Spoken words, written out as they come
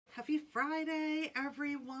Happy Friday,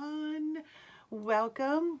 everyone.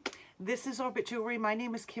 Welcome. This is Orbit Jewelry. My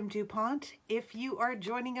name is Kim Dupont. If you are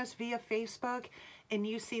joining us via Facebook and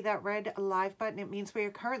you see that red live button, it means we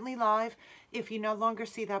are currently live. If you no longer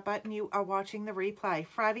see that button, you are watching the replay.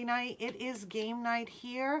 Friday night, it is game night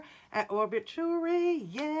here at Orbit Jewelry.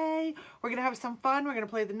 Yay! We're going to have some fun. We're going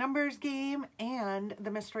to play the numbers game and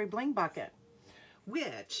the mystery bling bucket,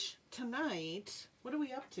 which tonight, what are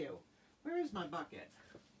we up to? Where is my bucket?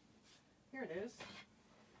 Here it is.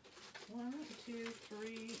 1, 2,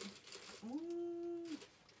 3.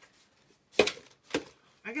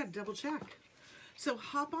 I got to double check. So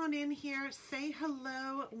hop on in here, say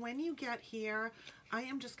hello when you get here. I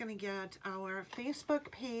am just going to get our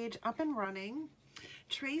Facebook page up and running.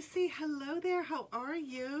 Tracy, hello there. How are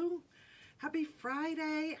you? Happy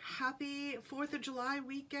Friday. Happy 4th of July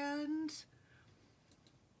weekend.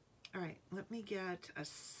 All right, let me get a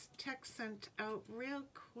text sent out real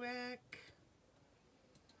quick.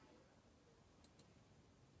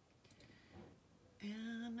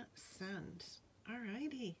 And send. All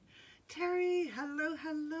righty. Terry, hello,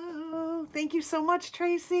 hello. Thank you so much,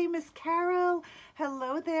 Tracy. Miss Carol,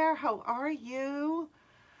 hello there. How are you?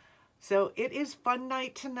 So it is fun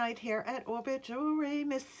night tonight here at Orbit Jewelry.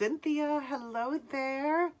 Miss Cynthia, hello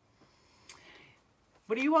there.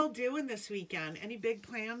 What are you all doing this weekend? Any big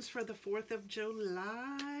plans for the 4th of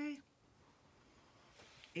July?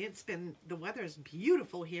 The weather is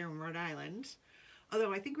beautiful here in Rhode Island.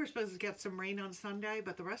 Although I think we're supposed to get some rain on Sunday,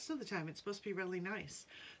 but the rest of the time it's supposed to be really nice.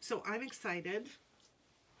 So I'm excited.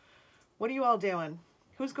 What are you all doing?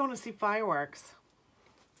 Who's going to see fireworks?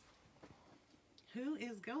 Who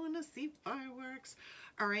is going to see fireworks?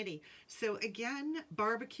 Alrighty. So again,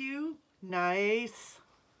 barbecue. Nice.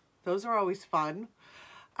 Those are always fun.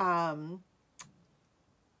 Not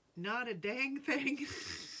a dang thing.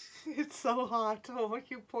 It's so hot. Oh,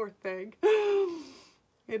 you poor thing.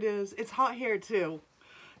 It is. It's hot here too.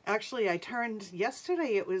 Actually, I turned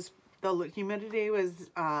yesterday. The humidity was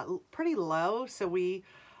pretty low, so we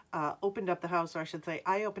opened up the house, or I should say,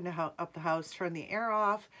 I opened up the house, turned the air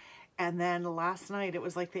off, and then last night it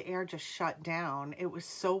was like the air just shut down. It was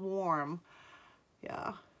so warm.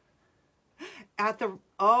 Yeah. You have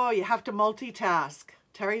to multitask.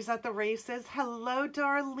 Terry's at the races. Hello,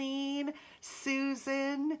 Darlene,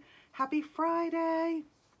 Susan. Happy Friday.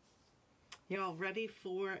 Y'all ready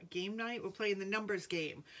for game night? We're playing the numbers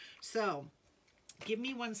game. So give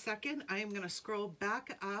me 1 second. I am going to scroll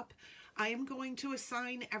back up. I am going to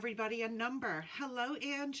assign everybody a number. Hello,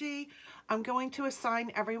 Angie. I'm going to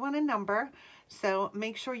assign everyone a number. So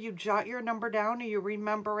make sure you jot your number down or you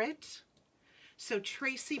remember it. So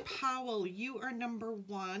Tracy Powell, you are number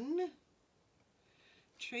 1.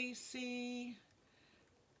 Tracy,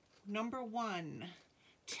 number 1.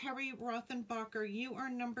 Terry Rothenbacher, you are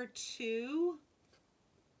number 2.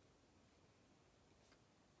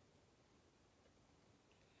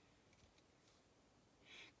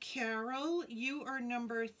 Carol, you are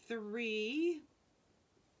number 3.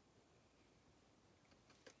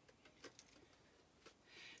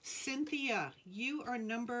 Cynthia, you are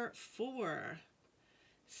number 4.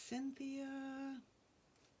 Cynthia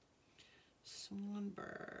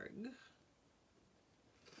Swanberg.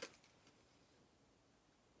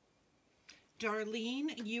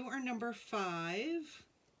 Darlene, you are number 5.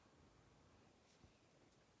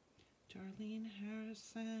 Darlene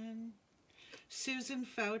Harrison. Susan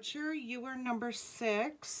Foucher, you are number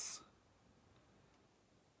 6.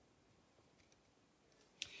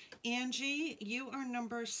 Angie, you are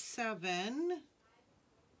number 7.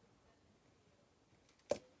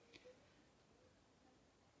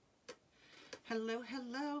 Hello,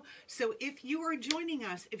 hello. So if you are joining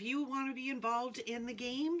us, if you want to be involved in the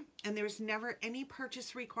game, and there's never any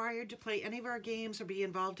purchase required to play any of our games or be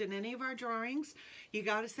involved in any of our drawings, you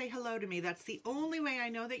got to say hello to me. That's the only way I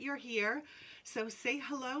know that you're here. So say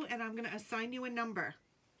hello, and I'm going to assign you a number.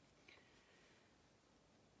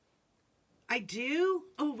 I do?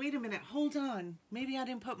 Oh, wait a minute. Hold on. Maybe I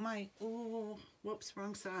didn't put my... Oh, whoops,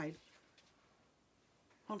 wrong side.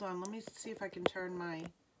 Hold on. Let me see if I can turn my...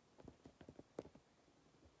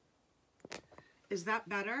 Is that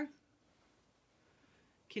better?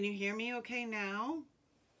 Can you hear me okay now?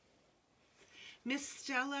 Miss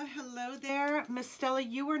Stella, hello there. Miss Stella,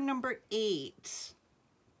 you are number 8.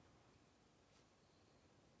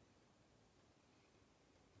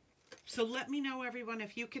 So let me know, everyone,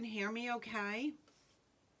 if you can hear me okay.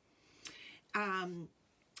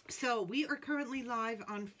 So we are currently live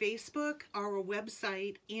on Facebook, our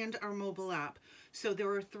website, and our mobile app. So there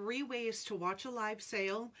are 3 ways to watch a live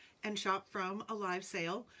sale and shop from a live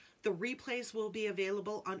sale. The replays will be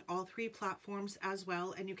available on all 3 platforms as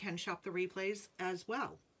well, and you can shop the replays as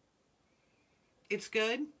well. It's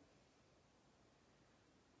good?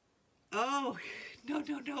 Oh, no.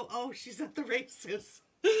 Oh, she's at the races.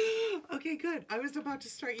 Okay, good. I was about to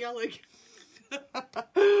start yelling.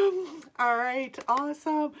 All right,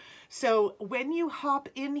 awesome. So when you hop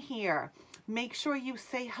in here, make sure you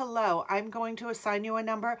say hello. I'm going to assign you a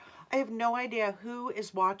number. I have no idea who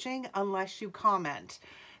is watching unless you comment.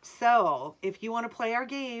 So if you want to play our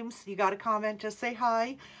games, you got to comment, just say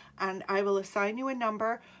hi, and I will assign you a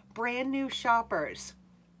number. Brand new shoppers,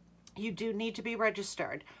 you do need to be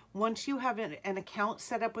registered. Once you have an account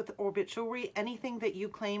set up with Orbit Jewelry, anything that you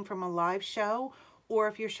claim from a live show, or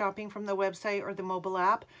if you're shopping from the website or the mobile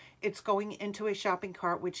app, it's going into a shopping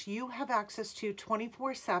cart, which you have access to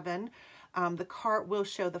 24/7. The cart will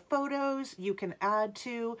show the photos. You can add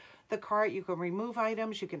to the cart. You can remove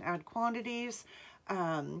items. You can add quantities.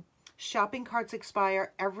 Shopping carts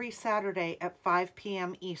expire every Saturday at 5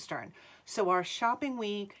 p.m. Eastern. So our shopping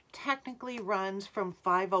week technically runs from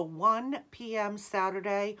 5:01 p.m.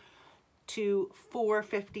 Saturday to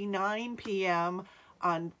 4:59 p.m.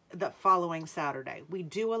 on the following Saturday. We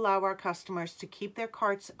do allow our customers to keep their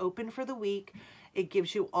carts open for the week. It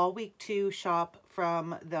gives you all week to shop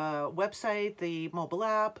from the website, the mobile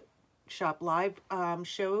app, shop live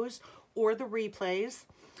shows, or the replays.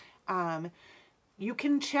 You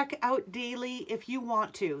can check out daily if you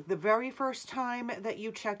want to. The very first time that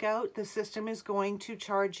you check out, the system is going to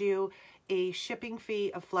charge you a shipping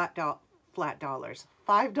fee of flat dollars.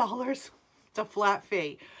 $5, it's a flat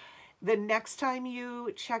fee. The next time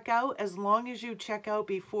you check out, as long as you check out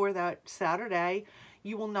before that Saturday,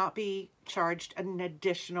 you will not be charged an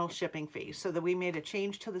additional shipping fee. So that we made a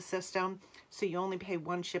change to the system, so you only pay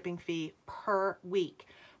 1 shipping fee per week.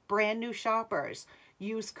 Brand new shoppers,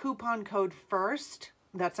 use coupon code FIRST.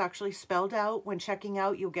 That's actually spelled out. When checking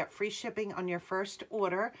out, you'll get free shipping on your first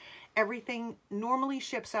order. Everything normally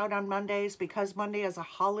ships out on Mondays. Because Monday is a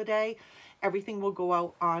holiday, everything will go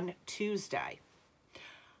out on Tuesday.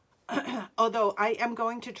 Although I am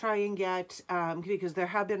going to try and get, because there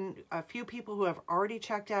have been a few people who have already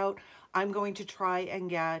checked out, I'm going to try and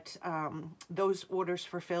get those orders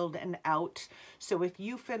fulfilled and out. So if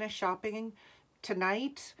you finish shopping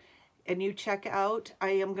tonight and you check out,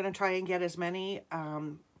 I am going to try and get as many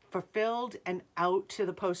fulfilled and out to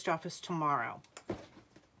the post office tomorrow.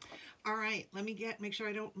 All right, let me make sure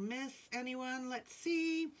I don't miss anyone. Let's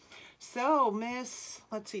see. So Miss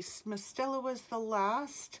Stella was the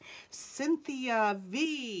last. Cynthia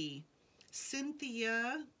V.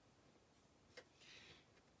 Cynthia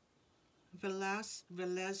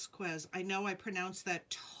Velazquez. I know I pronounced that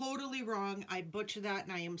totally wrong. I butchered that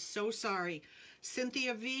and I am so sorry.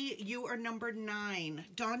 Cynthia V, you are number 9.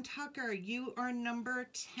 Dawn Tucker, you are number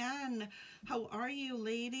 10. How are you,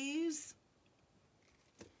 ladies?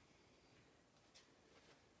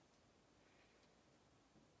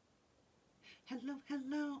 Hello,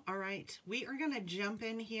 hello. All right, we are going to jump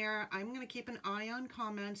in here. I'm going to keep an eye on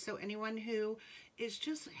comments, so anyone who is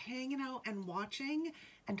just hanging out and watching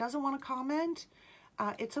and doesn't want to comment,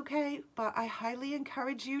 it's okay, but I highly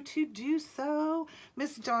encourage you to do so.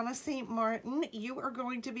 Miss Donna St. Martin, you are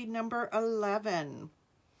going to be number 11.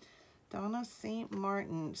 Donna St.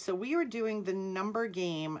 Martin. So we are doing the number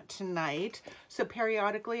game tonight. So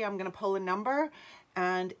periodically I'm going to pull a number,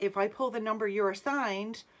 and if I pull the number you're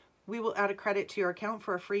assigned, we will add a credit to your account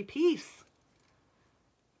for a free piece.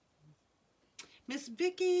 Miss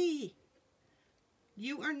Vicky,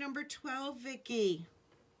 you are number 12, Vicky.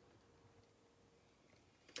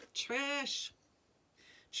 Trish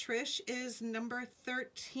is number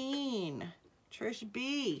 13. Trish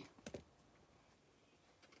B.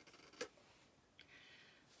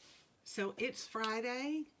 So it's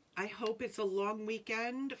Friday. I hope it's a long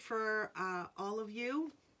weekend for all of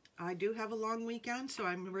you. I do have a long weekend, so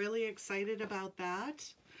I'm really excited about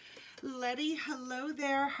that. Letty, hello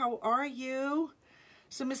there. How are you?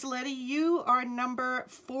 So Miss Letty, you are number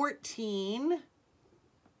 14.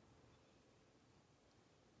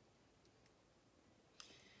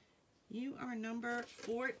 You are number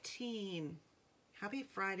 14. Happy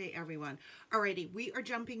Friday, everyone. Alrighty, we are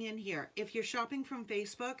jumping in here. If you're shopping from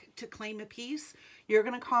Facebook to claim a piece, you're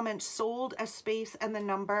going to comment sold, a space, and the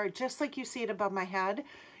number, just like you see it above my head.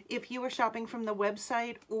 If you are shopping from the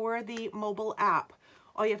website or the mobile app,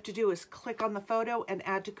 all you have to do is click on the photo and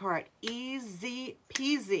add to cart. Easy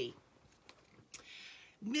peasy.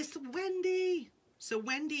 Miss Wendy. So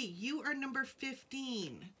Wendy, you are number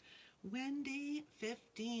 15. Wendy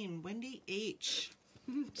 15. Wendy H.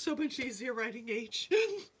 So much easier writing H.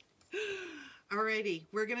 Alrighty,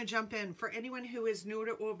 we're going to jump in. For anyone who is new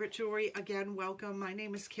to Orbit Jewelry, again, welcome. My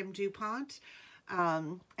name is Kim Dupont.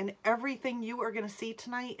 And everything you are going to see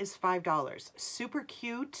tonight is $5. Super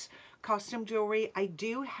cute costume jewelry. I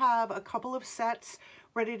do have a couple of sets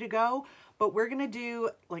ready to go, but we're going to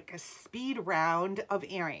do like a speed round of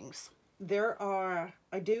earrings. I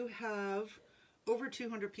do have over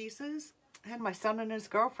 200 pieces, and my son and his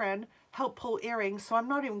girlfriend helped pull earrings, so I'm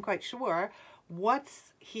not even quite sure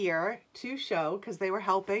what's here to show because they were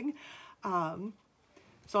helping. So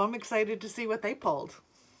I'm excited to see what they pulled.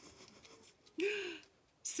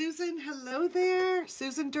 Susan, hello there.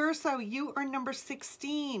 Susan Durso, you are number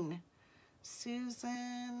 16.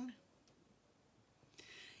 Susan,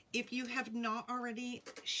 if you have not already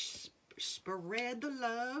spread the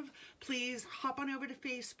love, please hop on over to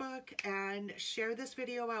Facebook and share this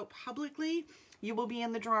video out publicly. You will be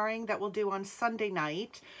in the drawing that we'll do on Sunday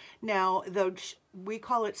night. Now, though we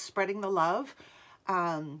call it spreading the love,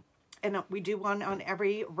 and we do one on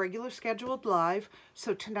every regular scheduled live.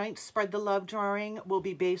 So tonight's Spread the Love drawing will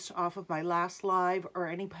be based off of my last live or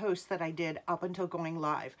any posts that I did up until going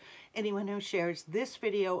live. Anyone who shares this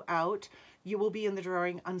video out, you will be in the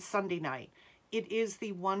drawing on Sunday night. It is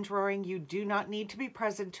the one drawing you do not need to be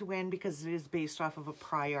present to win because it is based off of a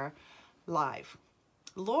prior live.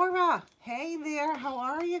 Laura, hey there, how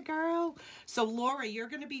are you, girl? So Laura, you're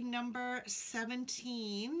going to be number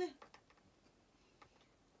 17.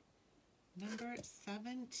 Number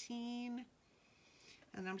 17.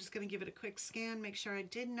 And I'm just going to give it a quick scan, make sure I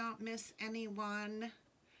did not miss anyone.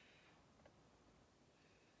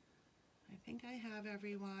 I think I have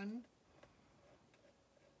everyone.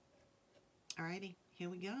 Alrighty, here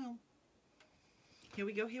we go. Here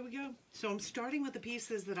we go, here we go. So I'm starting with the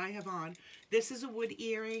pieces that I have on. This is a wood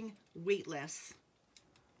earring, weightless.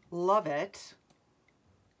 Love it.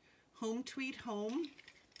 Home Tweet Home.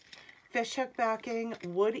 Fishhook backing,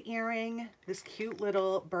 wood earring, this cute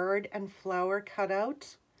little bird and flower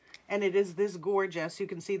cutout. And it is this gorgeous, you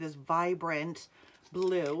can see this vibrant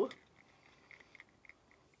blue.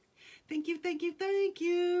 Thank you, thank you, thank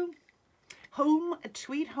you. Home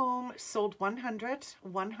Tweet Home, sold 100.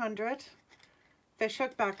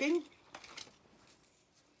 Fishhook backing.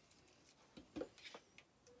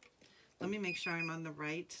 Let me make sure I'm on the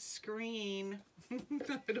right screen. I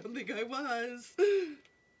don't think I was.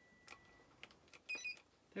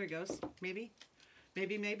 There it goes. Maybe.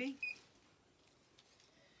 Maybe.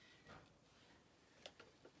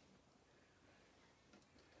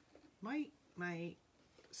 My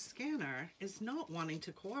scanner is not wanting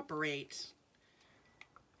to cooperate.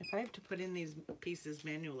 If I have to put in these pieces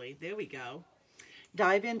manually, there we go.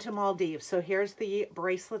 Dive into Maldives. So here's the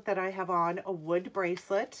bracelet that I have on, a wood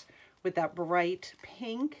bracelet with that bright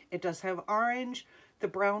pink. It does have orange, the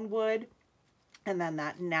brown wood, and then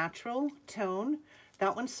that natural tone.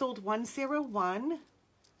 That one sold 101.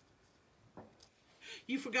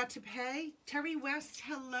 You forgot to pay? Terry West,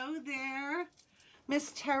 hello there.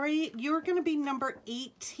 Miss Terry, you're going to be number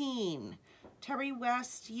 18. Terry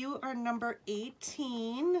West, you are number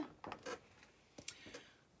 18.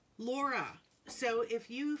 Laura, so if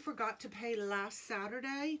you forgot to pay last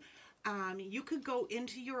Saturday, you could go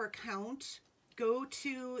into your account, go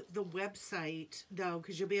to the website though,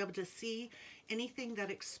 because you'll be able to see anything that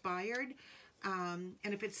expired. And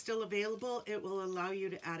if it's still available, it will allow you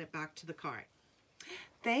to add it back to the cart.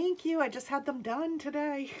 Thank you. I just had them done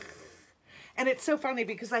today. And it's so funny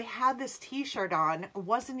because I had this t-shirt on,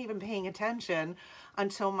 wasn't even paying attention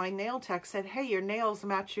until my nail tech said, hey, your nails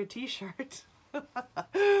match your t-shirt.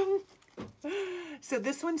 So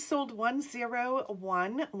this one sold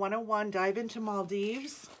 101, Dive into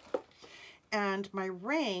Maldives. And my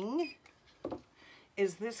ring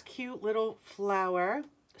is this cute little flower,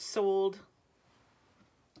 sold,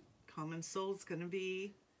 Common Soul's gonna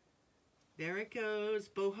be, there it goes,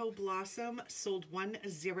 Boho Blossom, sold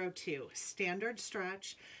 102, standard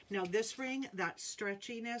stretch. Now this ring, that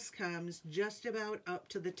stretchiness comes just about up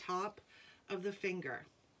to the top of the finger.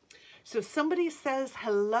 So somebody says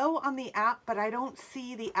hello on the app, but I don't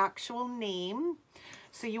see the actual name.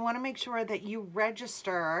 So you want to make sure that you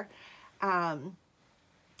register,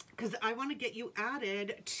 because I want to get you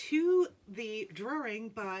added to the drawing,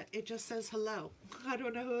 but it just says hello. I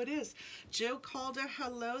don't know who it is. Joe Calder,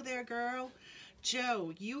 hello there, girl.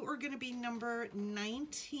 Joe, you are going to be number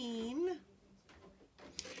 19.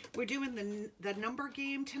 We're doing the number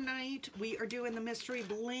game tonight. We are doing the mystery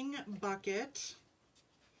bling bucket.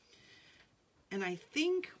 And I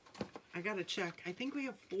think, I gotta check, I think we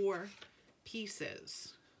have 4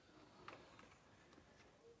 pieces.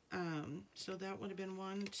 So that would have been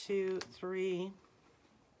 1, 2, 3,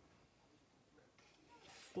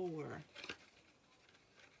 4.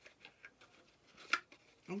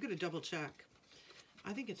 I'm going to double check.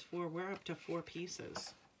 I think it's 4. We're up to 4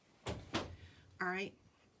 pieces. All right.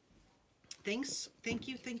 Thanks. Thank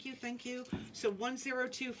you. Thank you. Thank you. So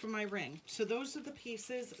 102 for my ring. So those are the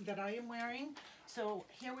pieces that I am wearing. So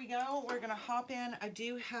here we go. We're going to hop in. I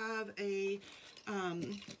do have a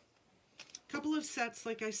couple of sets,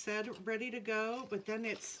 like I said, ready to go, but then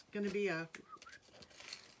it's going to be a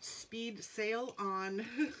speed sale on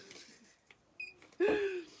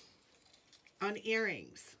on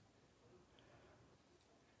earrings.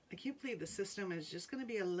 I can't believe the system is just going to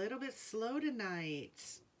be a little bit slow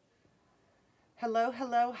tonight. Hello,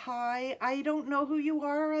 hello, hi. I don't know who you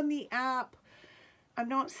are on the app. I'm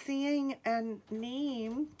not seeing a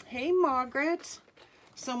name. Hey, Margaret.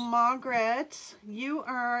 So, Margaret, you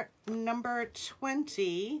are number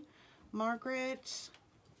 20. Margaret,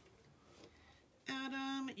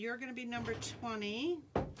 Adam, you're going to be number 20.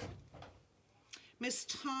 Miss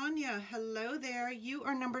Tanya, hello there. You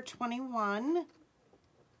are number 21.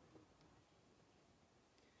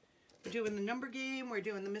 We're doing the number game. We're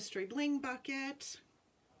doing the mystery bling bucket.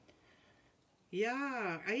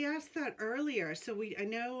 Yeah, I asked that earlier. So I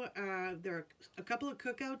know there are a couple of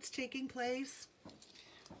cookouts taking place.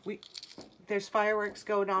 There's fireworks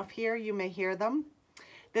going off here. You may hear them.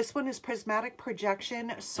 This one is Prismatic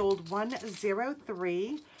Projection, sold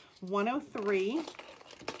 103. 103.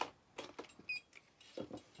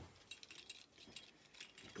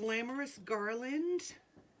 Glamorous Garland,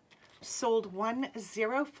 sold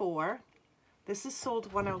 104. This is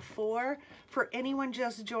sold 104. For anyone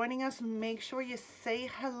just joining us, make sure you say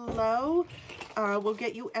hello. We'll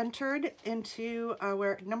get you entered into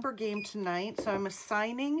our number game tonight. So I'm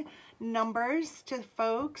assigning numbers to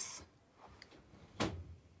folks.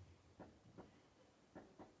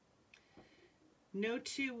 No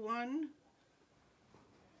 21.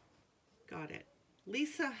 Got it.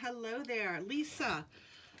 Lisa, hello there. Lisa,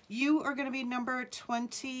 you are going to be number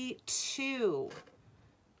 22.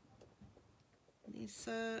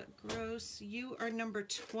 Lisa Gross, you are number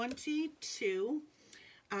 22.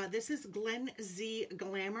 This is Glen Z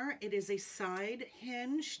Glamour. It is a side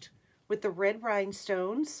hinged with the red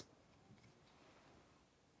rhinestones.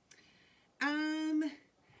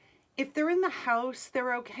 If they're in the house,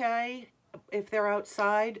 they're okay. If they're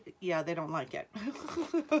outside, yeah, they don't like it.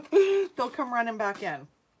 They'll come running back in.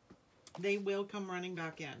 They will come running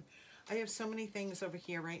back in. I have so many things over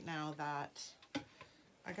here right now that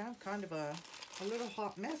I got kind of a little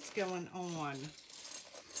hot mess going on.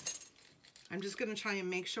 I'm just going to try and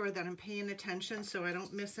make sure that I'm paying attention so I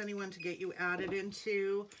don't miss anyone to get you added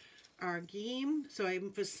into our game. So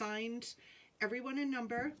I've assigned everyone a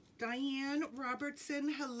number. Diane Robertson,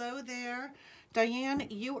 hello there. Diane,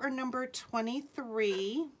 you are number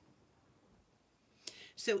 23.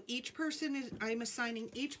 So each person is, I'm assigning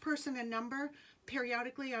each person a number.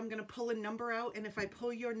 Periodically, I'm going to pull a number out, and if I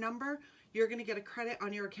pull your number, you're going to get a credit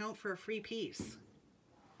on your account for a free piece.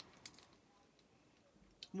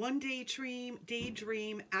 One daydream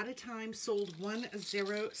at a time, sold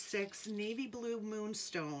 106. Navy blue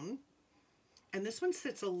moonstone. And this one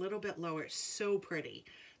sits a little bit lower. It's so pretty.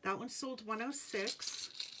 That one sold 106.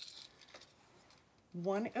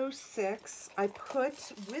 106. I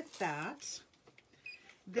put with that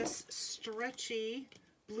this stretchy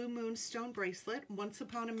blue moonstone bracelet, Once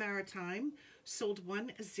Upon a Maritime, sold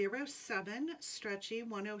 107. Stretchy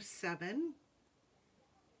 107.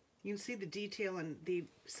 You can see the detail and the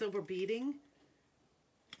silver beading.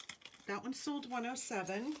 That one sold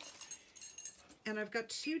 107. And I've got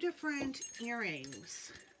two different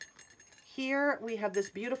earrings. Here we have this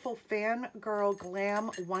beautiful Fangirl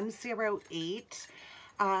Glam 108.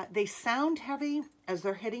 They sound heavy as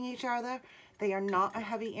they're hitting each other. They are not a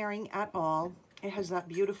heavy earring at all. It has that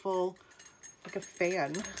beautiful, like a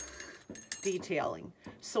fan detailing.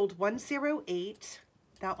 Sold 108.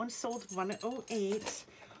 That one sold 108.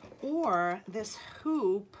 Or this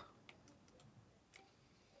hoop.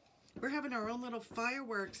 We're having our own little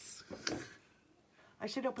fireworks. I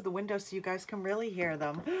should open the window so you guys can really hear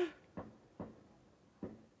them.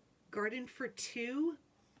 Garden for Two,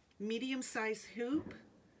 medium-size hoop,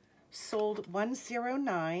 sold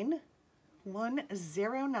 109.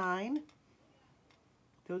 109.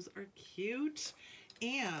 Those are cute.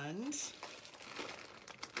 And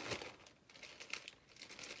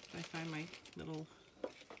I find my little,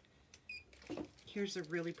 here's a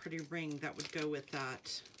really pretty ring that would go with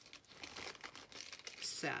that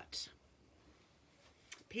set.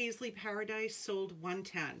 Paisley Paradise sold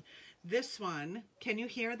 110. This one, can you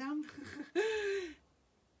hear them?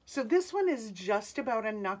 So this one is just about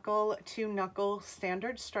a knuckle to knuckle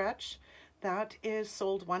standard stretch. That is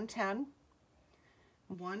sold 110.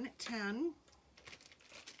 110.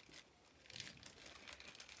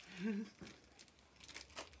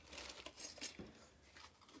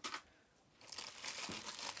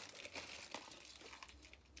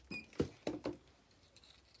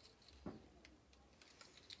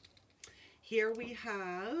 Here we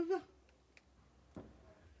have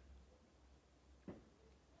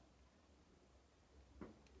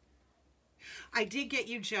I did get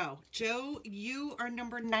you, Joe. Joe, you are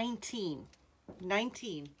number 19.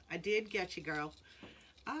 19. I did get you, girl.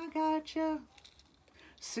 I got you.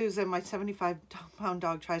 Susan, my 75-pound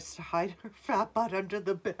dog tries to hide her fat butt under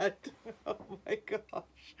the bed. Oh my gosh.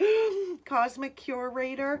 Cosmic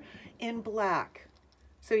Curator in black.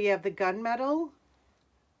 So you have the gunmetal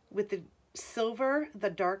with the silver,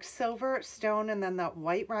 the dark silver stone, and then that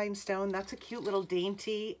white rhinestone. That's a cute little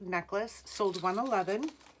dainty necklace. Sold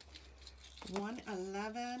 $111.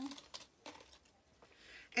 $111.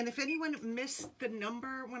 And if anyone missed the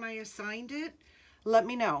number when I assigned it, let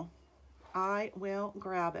me know. I will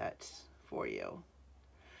grab it for you.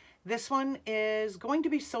 This one is going to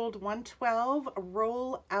be sold $112.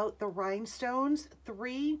 Roll out the rhinestones.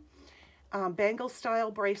 3 bangle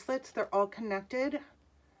style bracelets. They're all connected.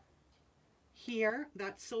 Here,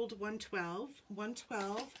 that's sold $112.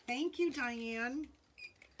 $112. Thank you, Diane.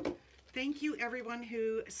 Thank you, everyone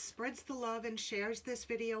who spreads the love and shares this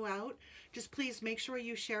video out. Just please make sure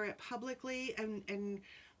you share it publicly, and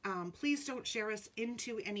please don't share us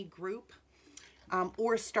into any group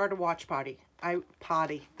or start a watch party.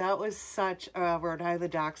 Potty. That was such a word I the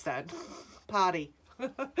doc said. Potty.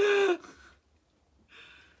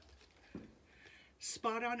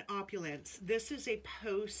 Spot on opulence. This is a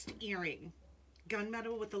post earring.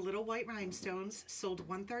 Gunmetal with the little white rhinestones. Sold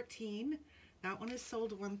 $113. That one is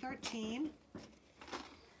sold $113.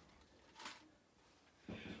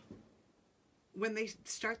 When they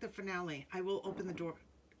start the finale, I will open the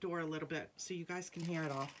door a little bit so you guys can hear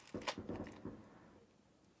it all.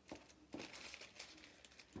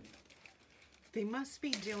 They must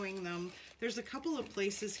be doing them. There's a couple of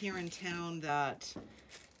places here in town that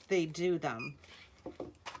they do them.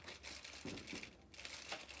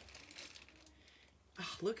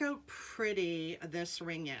 Oh, look how pretty this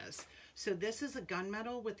ring is. So this is a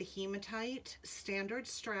gunmetal with the hematite, standard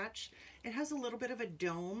stretch. It has a little bit of a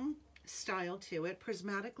dome style to it,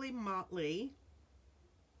 prismatically motley.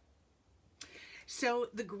 So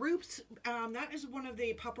the groups, that is one of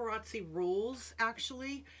the paparazzi rules,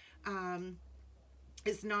 actually.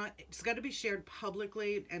 It's got to be shared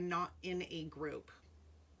publicly and not in a group.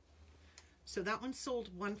 So that one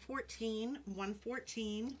sold $114.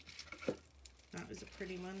 $114. That was a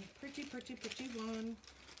pretty one. Pretty, pretty, pretty one.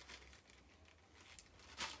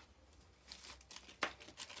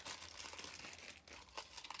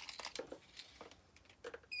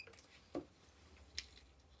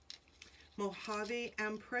 Mojave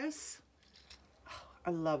Empress. Oh, I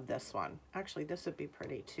love this one. Actually, this would be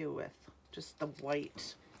pretty too with just the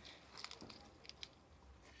white.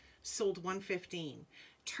 Sold $115.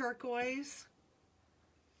 Turquoise.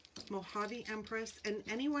 Mojave Empress. And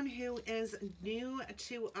anyone who is new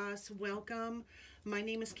to us, welcome. My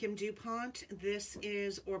name is Kim Dupont. This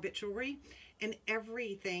is Orbit Jewelry, and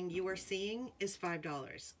everything you are seeing is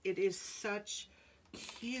 $5. It is such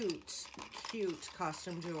cute, cute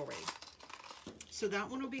costume jewelry. So that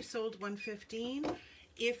one will be sold $115.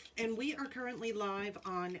 And we are currently live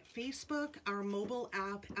on Facebook, our mobile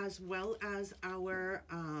app, as well as our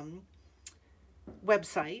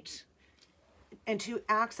website. And to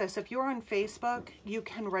access, if you're on Facebook, you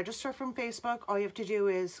can register from Facebook. All you have to do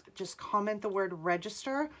is just comment the word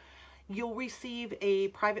register. You'll receive a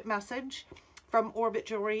private message from Orbit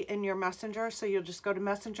Jewelry in your messenger. So you'll just go to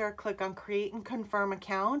Messenger, click on create and confirm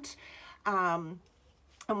account.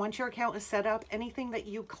 And once your account is set up, anything that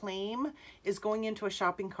you claim is going into a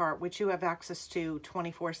shopping cart, which you have access to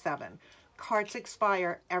 24/7. Carts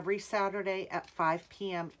expire every Saturday at 5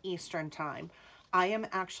 p.m. Eastern Time. I am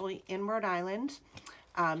actually in Rhode Island,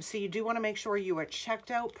 so you do want to make sure you are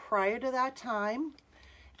checked out prior to that time.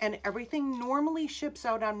 And everything normally ships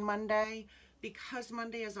out on Monday. Because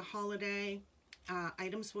Monday is a holiday,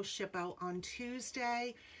 items will ship out on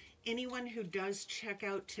Tuesday. Anyone who does check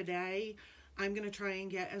out today, I'm going to try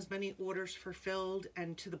and get as many orders fulfilled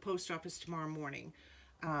and to the post office tomorrow morning,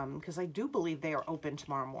 because I do believe they are open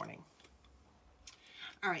tomorrow morning.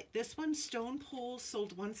 All right, this one, Stone Pool,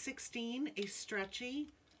 sold $116. A stretchy,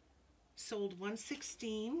 sold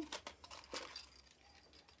 $116.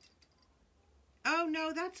 Oh,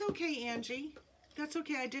 no, that's okay, Angie. That's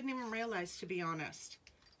okay. I didn't even realize, to be honest.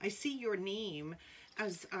 I see your name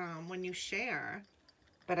as when you share,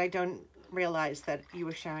 but I don't realize that you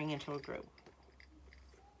were sharing into a group.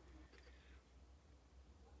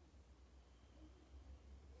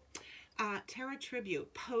 Terra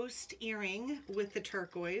Tribute post earring with the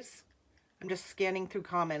turquoise. I'm just scanning through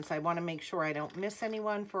comments. I want to make sure I don't miss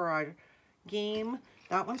anyone for our game.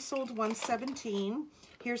 That one sold $117.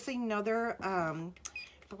 Here's another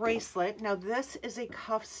bracelet. Now this is a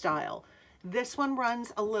cuff style. This one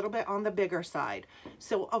runs a little bit on the bigger side.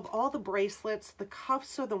 So of all the bracelets, the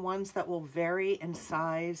cuffs are the ones that will vary in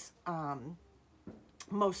size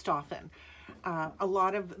most often. A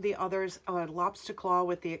lot of the others are lobster claw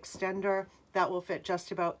with the extender. That will fit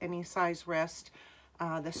just about any size wrist.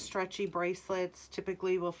 The stretchy bracelets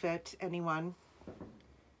typically will fit anyone.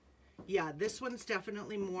 Yeah, this one's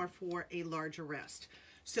definitely more for a larger wrist.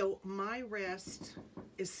 So my wrist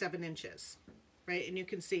is 7 inches, right? And you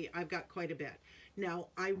can see I've got quite a bit. Now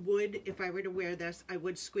I would, if I were to wear this, I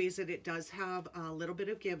would squeeze it. It does have a little bit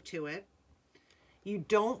of give to it. You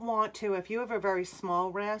don't want to, if you have a very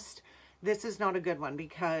small wrist, this is not a good one,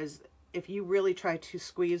 because if you really try to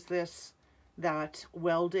squeeze this, that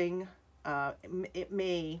welding, it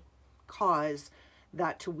may cause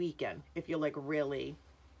that to weaken if you're like really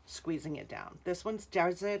squeezing it down. This one's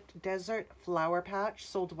Desert Flower Patch,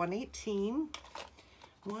 sold $118.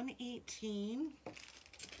 $118.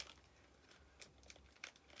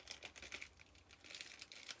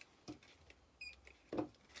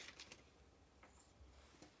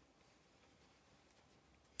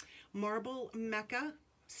 Marble Mecca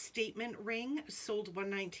Statement Ring, sold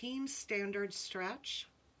 $119, standard stretch.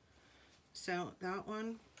 So that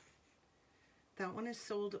one is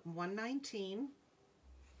sold $119.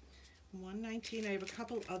 $119. I have a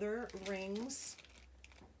couple other rings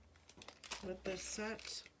with this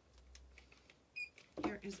set.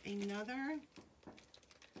 Here is another.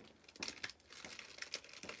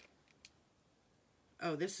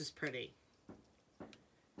 Oh, this is pretty.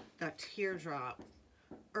 That teardrop.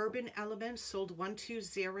 Urban Elements, sold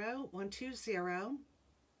 $120. $120.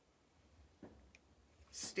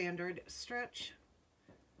 Standard stretch.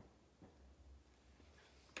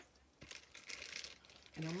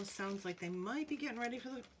 It almost sounds like they might be getting ready for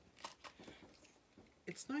the...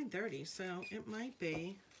 It's 9:30, so it might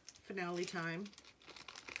be finale time.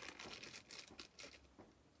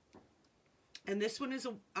 And this one is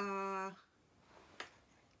a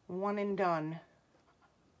one and done.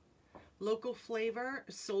 Local Flavor,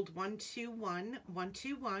 sold $121.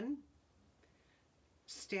 $121.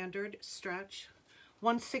 Standard stretch.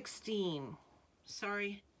 $116.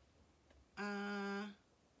 Sorry.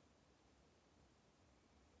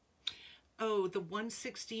 Oh, the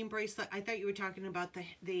 116 bracelet. I thought you were talking about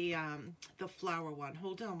the flower one.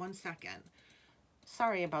 Hold on one second.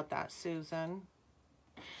 Sorry about that, Susan.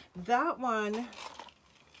 That one.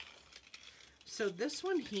 So this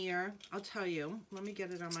one here, I'll tell you. Let me get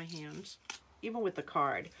it on my hand, even with the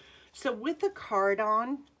card. So with the card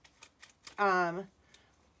on, I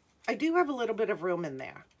do have a little bit of room in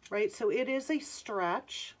there, right? So it is a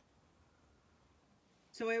stretch.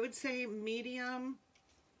 So I would say medium.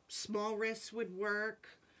 Small wrists would work.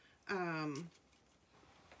 I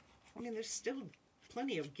mean, there's still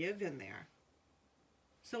plenty of give in there.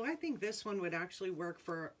 So I think this one would actually work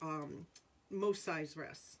for most size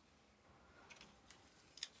wrists.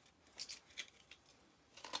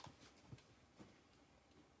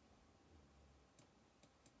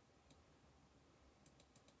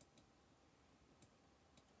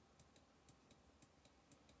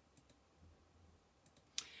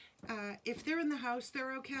 If they're in the house,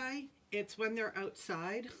 they're okay. It's when they're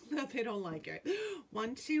outside that they don't like it.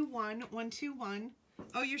 121, 121.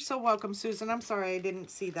 Oh, you're so welcome, Susan. I'm sorry I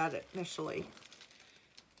didn't see that initially.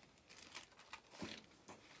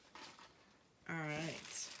 All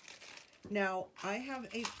right. Now, I have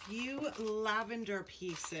a few lavender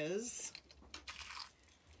pieces.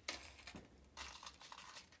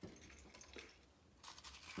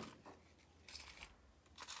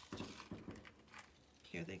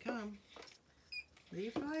 Here they come. The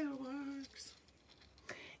fireworks.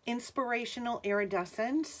 Inspirational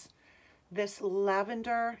Iridescence. This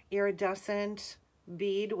lavender iridescent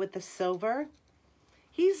bead with the silver.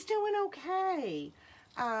 He's doing okay.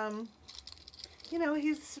 You know,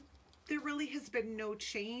 there really has been no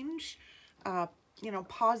change, you know,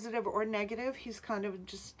 positive or negative. He's kind of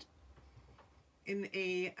just in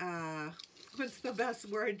a, what's the best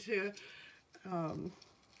word to,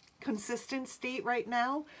 consistent state right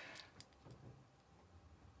now.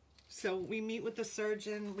 So we meet with the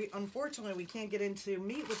surgeon. Unfortunately, we can't get into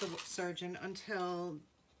meet with the surgeon until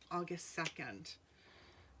August 2nd,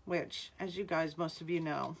 which, as you guys, most of you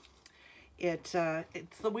know, it's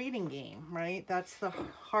the waiting game, right? That's the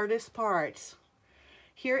hardest part.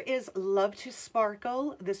 Here is Love to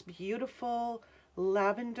Sparkle, this beautiful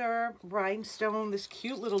lavender rhinestone, this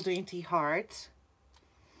cute little dainty heart.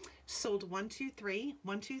 Sold 1, 2, 3,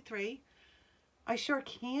 1, 2, 3. I sure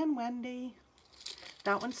can, Wendy.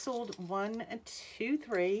 That one sold 1, 2,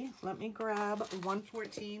 3. Let me grab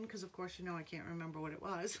 114 because of course you know I can't remember what it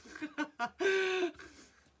was.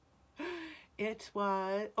 It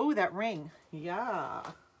was, oh, that ring. Yeah.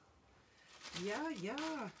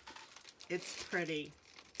 Yeah. It's pretty.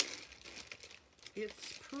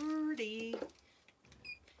 It's pretty.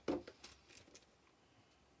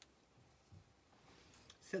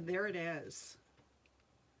 So there it is.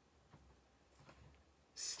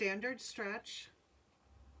 Standard stretch.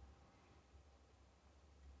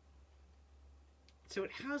 So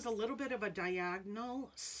it has a little bit of a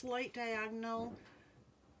diagonal, slight diagonal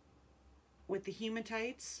with the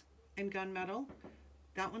hematites and gunmetal.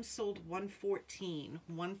 That one sold 114.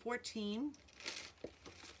 114.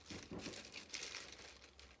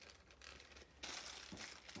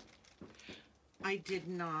 I did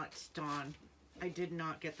not, Dawn. I did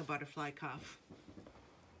not get the butterfly cuff.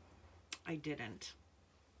 I didn't.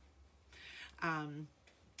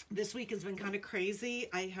 This week has been kind of crazy.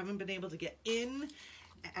 I haven't been able to get in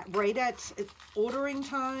right at ordering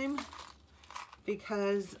time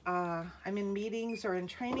because I'm in meetings or in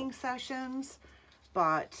training sessions.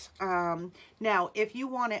 But now, if you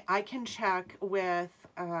want it, I can check with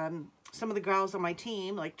some of the girls on my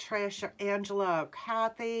team, like Trish, or Angela, or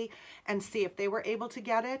Kathy, and see if they were able to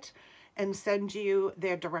get it and send you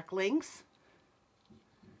their direct links.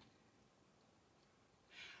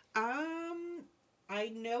 I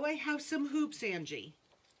know I have some hoops, Angie.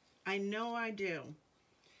 I know I do.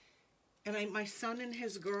 And my son and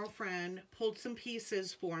his girlfriend pulled some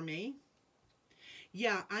pieces for me.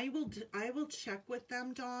 Yeah, I will check with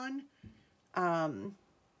them, Dawn. And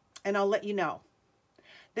I'll let you know.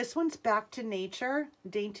 This one's Back to Nature,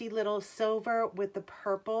 dainty little silver with the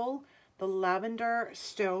purple, the lavender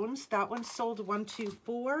stones. That one sold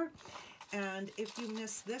 124. And if you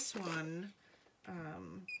missed this one,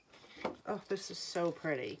 oh, this is so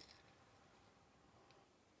pretty.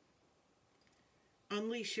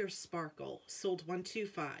 Unleash Your Sparkle, sold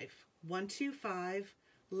 125. 125,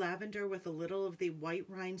 lavender with a little of the white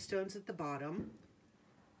rhinestones at the bottom.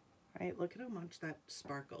 All right, look at how much that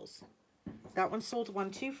sparkles. That one sold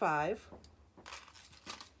 125.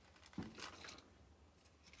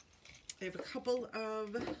 I have a couple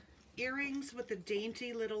of earrings with the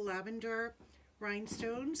dainty little lavender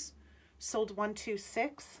rhinestones. Sold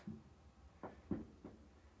 126.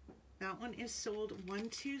 That one is sold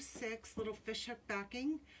 126. Little fishhook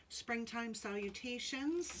backing. Springtime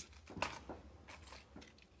Salutations.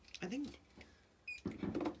 I think.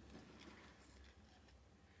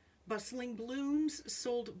 Bustling Blooms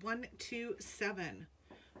sold 127.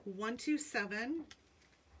 127.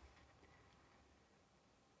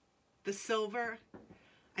 The silver.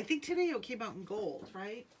 I think today it came out in gold,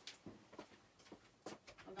 right?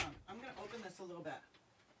 Hold on. I'm going to open this a little bit.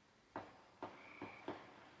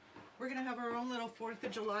 We're going to have our own little 4th of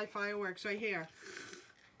July fireworks right here.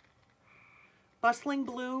 Bustling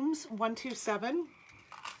Blooms, 127.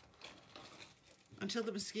 Until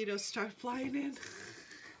the mosquitoes start flying in.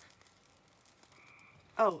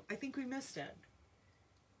 Oh, I think we missed it.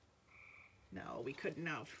 No, we couldn't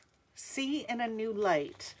have. See in a New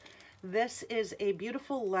Light. This is a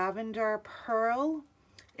beautiful lavender pearl.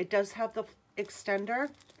 It does have the extender.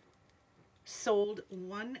 Sold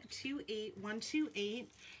 128,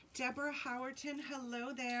 128. Deborah Howerton,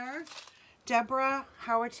 hello there. Deborah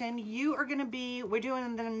Howerton, you are going to be, we're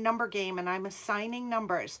doing the number game and I'm assigning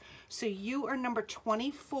numbers. So you are number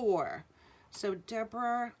 24. So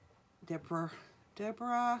Deborah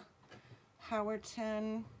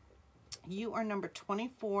Howerton, you are number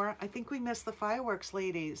 24. I think we missed the fireworks,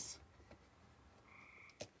 ladies.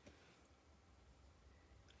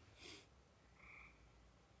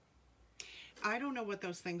 I don't know what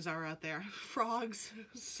those things are out there. Frogs,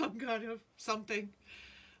 some kind of something.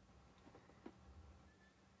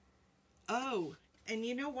 Oh, and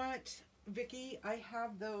you know what, Vicki? I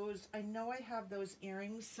have those, I know I have those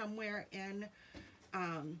earrings somewhere in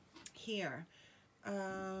here.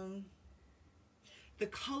 The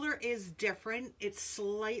color is different. It's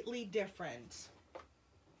slightly different.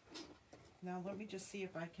 Now let me just see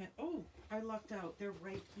if I can, oh, I lucked out. They're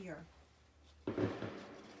right here.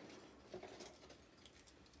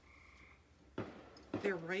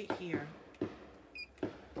 They're right here.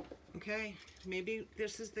 Okay, maybe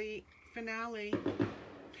this is the finale.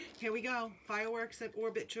 Here we go. Fireworks at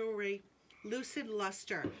Orbit Jewelry. Lucid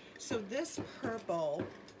Luster. So this purple,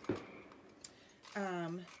 oh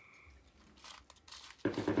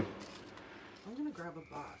I'm going to grab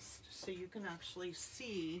a bust so you can actually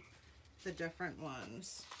see the different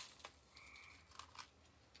ones.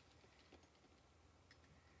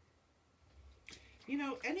 You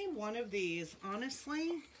know, any one of these,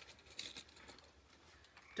 honestly,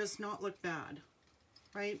 does not look bad,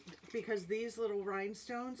 right? Because these little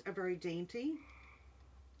rhinestones are very dainty.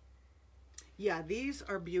 Yeah, these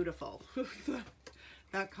are beautiful.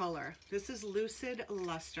 That color. This is Lucid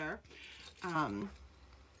Luster.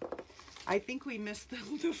 I think we missed the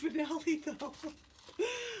finale though.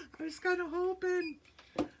 I was kind of hoping.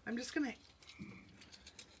 I'm just gonna.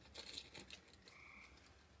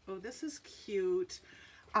 Oh, this is cute.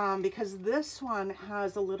 Because this one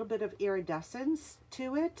has a little bit of iridescence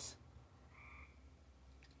to it.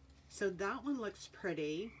 So that one looks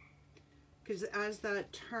pretty. Because as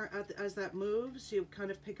that moves, you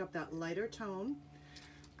kind of pick up that lighter tone.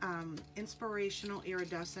 Inspirational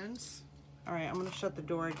iridescence. All right, I'm going to shut the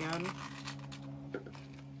door again.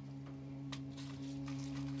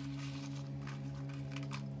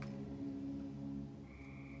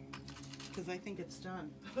 Because I think it's done.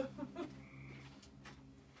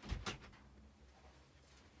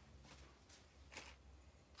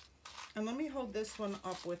 And let me hold this one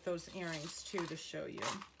up with those earrings too to show you.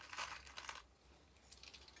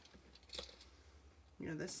 You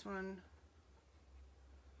know, this one.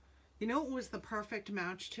 You know what was the perfect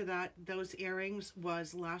match to those earrings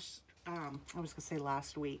was last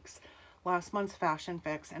month's Fashion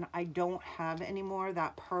Fix, and I don't have any more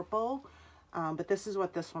that purple, but this is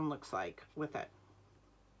what this one looks like with it.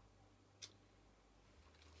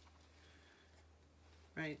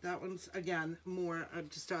 Right, that one's again more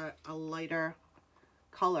just a lighter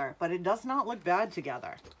color, but it does not look bad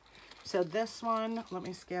together. So this one, let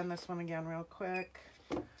me scan this one again real quick.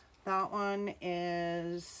 That one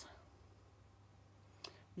is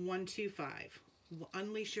 125.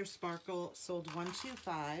 Unleash Your Sparkle, sold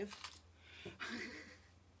 125.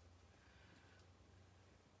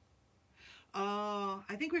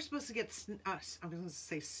 I think we're supposed to get I was going to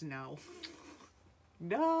say snow.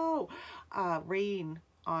 No, rain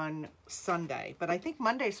on Sunday, but I think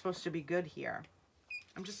Monday's supposed to be good here.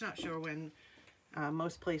 I'm just not sure when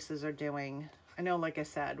most places are doing. I know, like I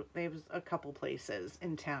said, there's a couple places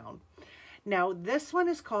in town. Now, this one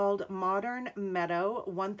is called Modern Meadow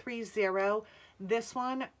 130. This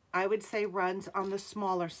one, I would say, runs on the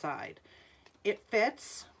smaller side. It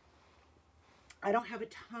fits. I don't have a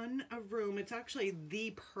ton of room. It's actually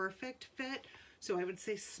the perfect fit. So I would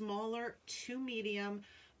say smaller to medium.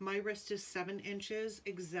 My wrist is 7 inches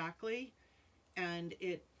exactly, and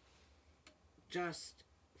it just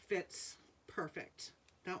fits perfect.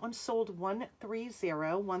 That one sold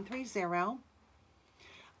 130.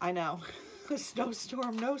 I know. A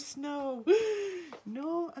snowstorm, no snow.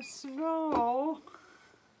 No snow.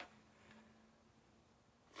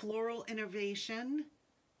 Floral Innovation.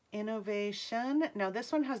 Now this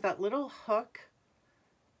one has that little hook.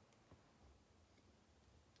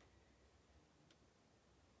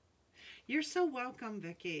 You're so welcome,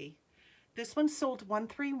 Vicky. This one sold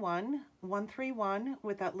 131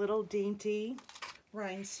 with that little dainty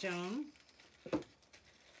rhinestone.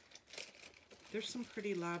 There's some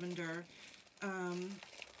pretty lavender. I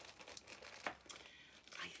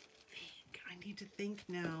need to think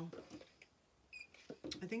now.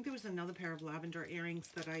 I think there was another pair of lavender earrings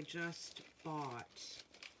that I just bought. I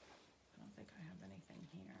don't think I have anything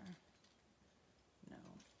here. No.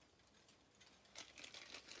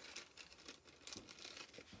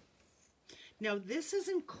 Now this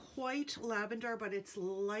isn't quite lavender, but it's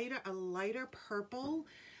lighter, a lighter purple.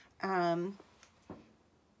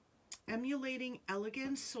 Emulating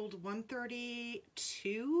Elegance, sold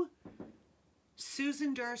 132.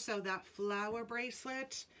 Susan Durso, that flower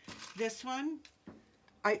bracelet. This one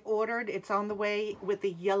I ordered. It's on the way with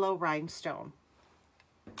the yellow rhinestone.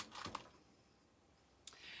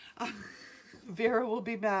 Vera will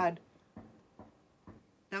be mad.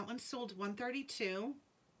 That one sold 132.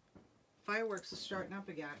 Fireworks is starting up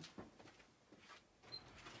again.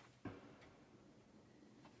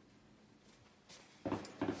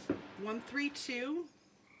 $132.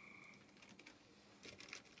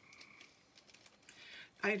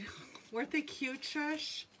 Weren't they cute,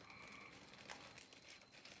 Trish?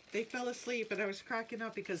 They fell asleep and I was cracking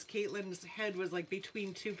up because Caitlin's head was like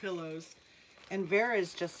between two pillows. And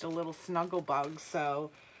Vera's just a little snuggle bug, so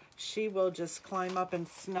she will just climb up and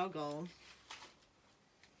snuggle.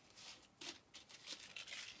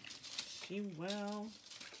 She will.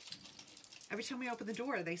 Every time we open the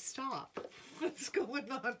door, they stop. What's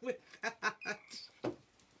going on with that?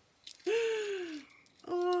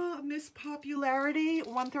 Oh, Miss Popularity,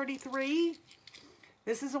 133.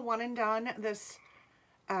 This is a one and done. This,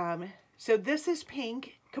 so this is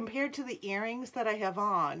pink compared to the earrings that I have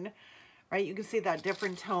on, right? You can see that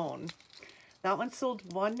different tone. That one sold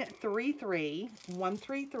 133,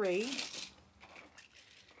 133.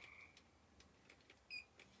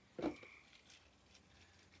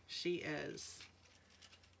 She is.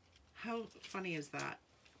 How funny is that?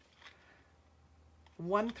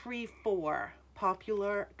 134,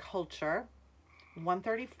 Popular Culture,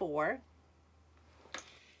 134.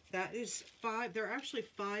 That is 5, there are actually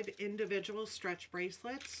 5 individual stretch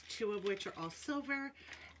bracelets, 2 of which are all silver,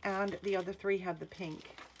 and the other 3 have the pink.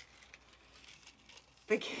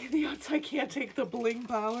 The outside can't take the bling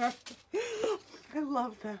power. I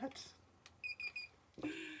love that.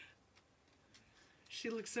 She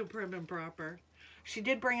looks so prim and proper. She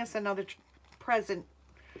did bring us another present.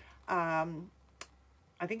 I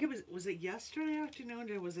think it was it yesterday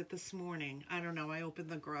afternoon or was it this morning? I don't know. I opened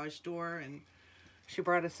the garage door and she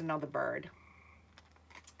brought us another bird.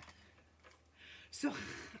 So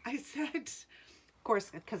I said, of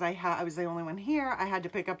course, because I was the only one here, I had to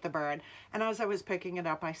pick up the bird. And as I was picking it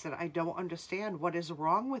up, I said, I don't understand. What is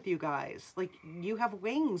wrong with you guys? Like, you have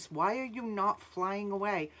wings. Why are you not flying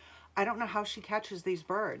away? I don't know how she catches these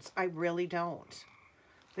birds. I really don't.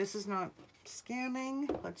 This is not scanning.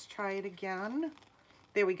 Let's try it again.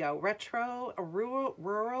 There we go. Retro,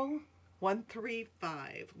 rural,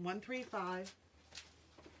 135. 135.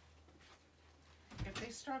 If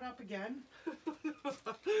they start up again,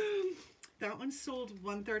 that one sold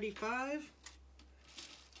 135.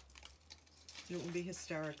 It will be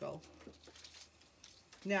hysterical.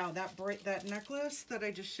 Now that necklace that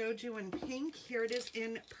I just showed you in pink, here it is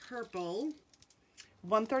in purple.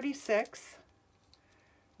 136.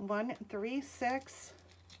 136.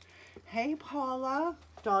 Hey, Paula.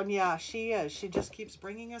 Dawn, yeah, she is. She just keeps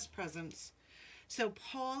bringing us presents. So,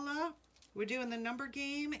 Paula, we're doing the number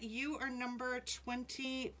game. You are number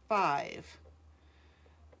 25.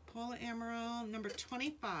 Paula Amaral, number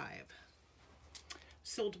 25.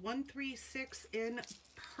 Sold 136 in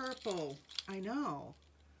purple. I know.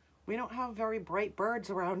 We don't have very bright birds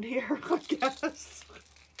around here, I guess.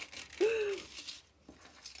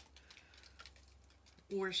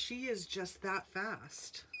 Or she is just that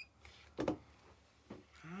fast. I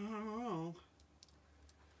don't know.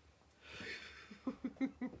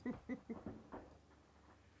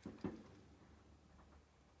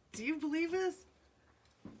 Do you believe this?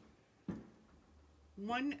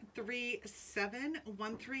 137,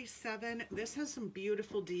 137. This has some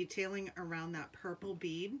beautiful detailing around that purple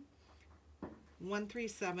bead.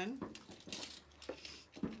 137.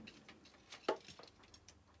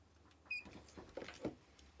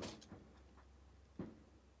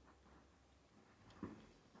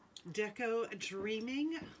 Deco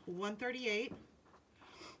Dreaming, 138.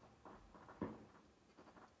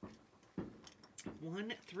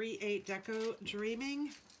 138 Deco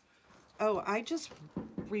Dreaming. Oh, I just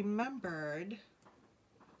remembered.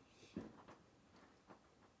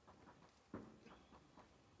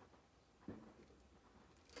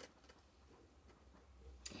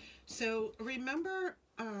 So remember,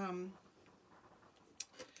 I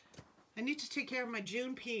need to take care of my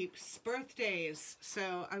June peeps' birthdays.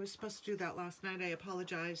 So I was supposed to do that last night. I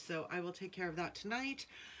apologize. So I will take care of that tonight.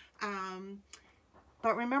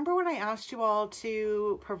 But remember when I asked you all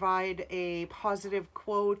to provide a positive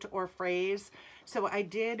quote or phrase? So I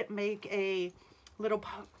did make a little,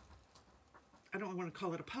 I don't want to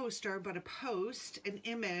call it a poster, but a post, an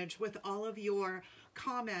image with all of your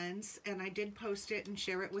comments, and I did post it and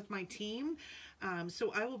share it with my team.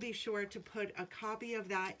 So I will be sure to put a copy of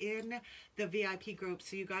that in the VIP group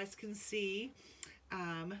so you guys can see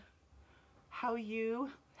how you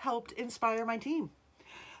helped inspire my team.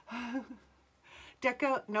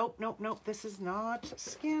 Deco, nope, this is not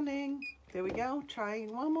scanning. There we go,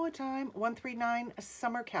 trying one more time. 139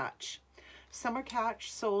 Summer Catch. Summer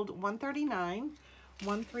Catch sold 139.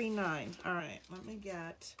 139. All right, let me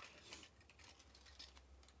get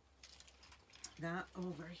that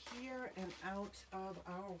over here and out of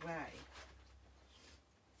our way.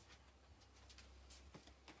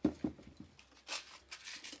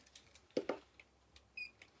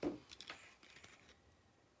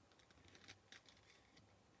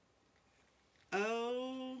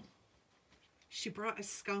 Oh, she brought a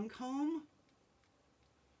skunk home?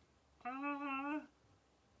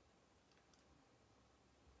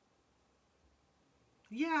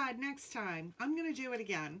 Yeah, next time. I'm going to do it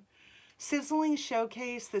again. Sizzling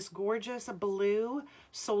Showcase, this gorgeous blue,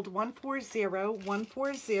 sold 140,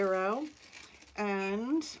 140.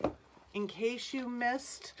 And in case you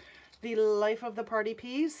missed the Life of the Party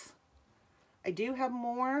piece, I do have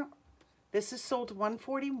more This is sold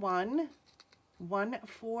 $141.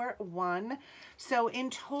 141. So in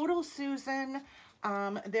total, Susan,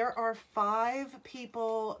 there are 5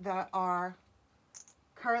 people that are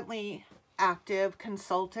currently active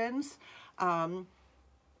consultants. I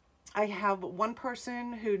have one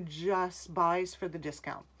person who just buys for the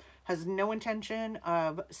discount, has no intention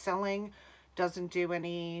of selling, doesn't do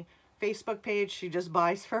any Facebook page, she just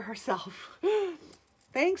buys for herself.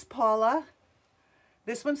 Thanks, Paula.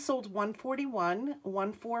 This one sold $141,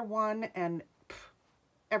 141, and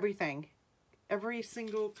everything. Every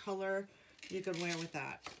single color you can wear with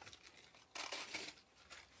that.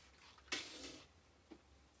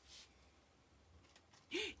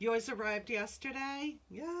 Yours arrived yesterday?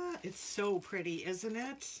 Yeah, it's so pretty, isn't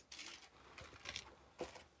it?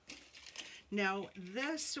 Now,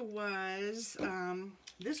 this was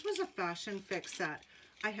a fashion fix set.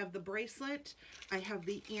 I have the bracelet, I have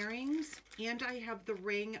the earrings, and I have the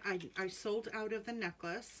ring. I sold out of the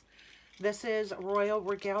necklace. This is Royal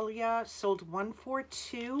Regalia, sold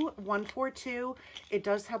 $142, $142. It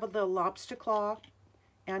does have the lobster claw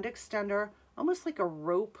and extender, almost like a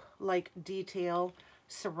rope-like detail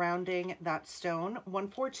surrounding that stone.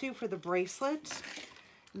 $142 for the bracelet.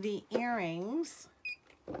 The earrings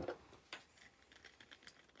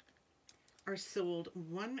are sold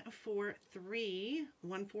 $143,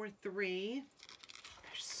 $143.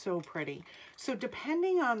 They're so pretty. So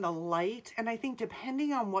depending on the light, and I think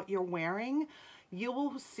depending on what you're wearing, you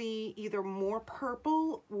will see either more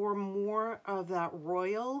purple or more of that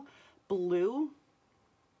royal blue.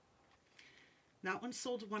 That one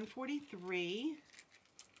sold $143.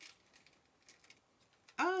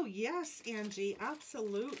 Oh yes, Angie,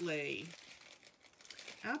 absolutely.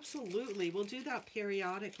 Absolutely, we'll do that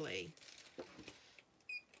periodically.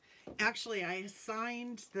 Actually, I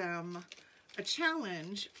assigned them a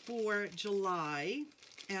challenge for July,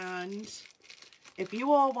 and if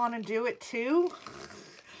you all want to do it too,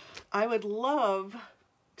 I would love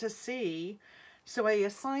to see. So I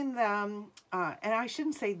assigned them, and I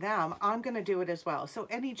shouldn't say them, I'm going to do it as well. So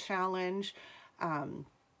any challenge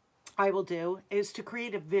I will do is to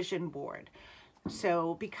create a vision board.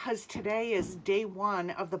 So because today is day 1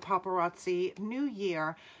 of the Paparazzi New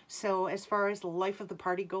Year, so as far as life of the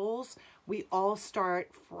party goals, we all start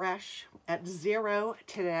fresh at 0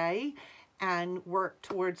 today and work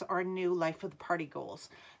towards our new life of the party goals.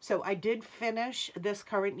 So I did finish this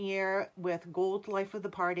current year with gold life of the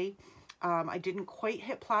party. I didn't quite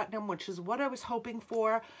hit platinum, which is what I was hoping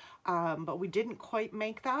for, but we didn't quite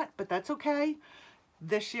make that, but that's okay.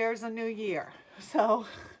 This year's a new year. So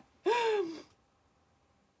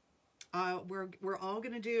we're all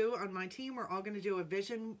going to do, on my team, we're all going to do a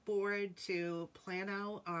vision board to plan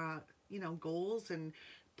out, you know, goals and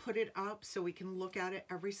put it up so we can look at it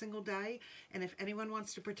every single day. And if anyone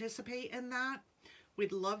wants to participate in that,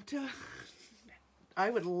 we'd love to, I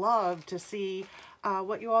would love to see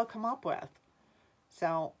what you all come up with.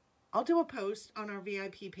 So I'll do a post on our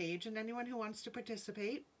VIP page, and anyone who wants to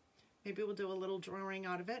participate, maybe we'll do a little drawing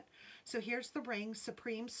out of it. So here's the ring,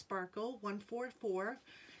 Supreme Sparkle, 144.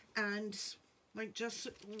 And like just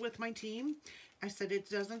with my team, I said it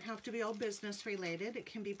doesn't have to be all business related. It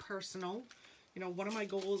can be personal. You know, one of my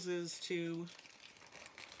goals is to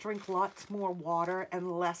drink lots more water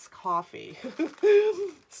and less coffee.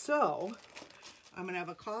 So I'm going to have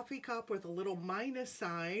a coffee cup with a little minus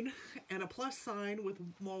sign and a plus sign with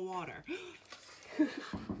more water.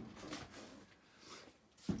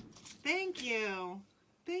 Thank you.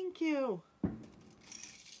 Thank you.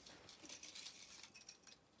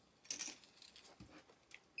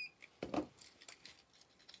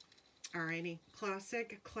 Alrighty,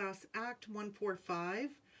 classic Class Act 145.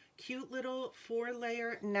 Cute little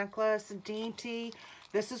 4-layer necklace, dainty.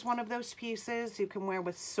 This is one of those pieces you can wear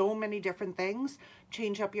with so many different things.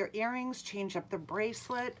 Change up your earrings, change up the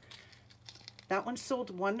bracelet. That one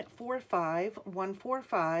sold $145,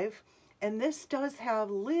 $145. And this does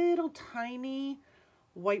have little tiny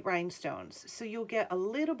white rhinestones. So you'll get a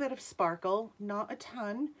little bit of sparkle, not a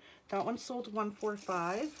ton. That one sold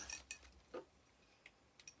 $145.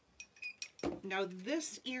 Now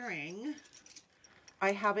this earring,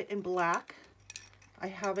 I have it in black, I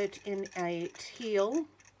have it in a teal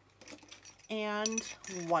and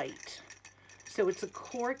white. So it's a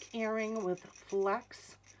cork earring with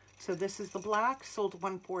flex. So this is the black, sold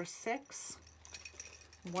 $146.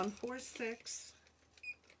 $146.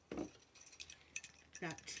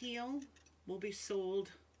 That teal will be sold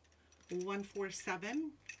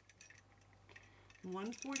 $147.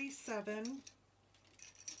 $147.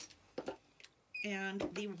 And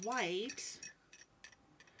the white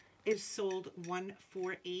is sold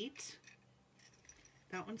 $148.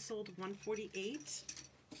 That one sold $148.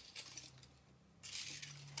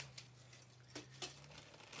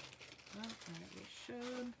 All right, we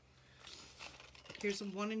should. Here's a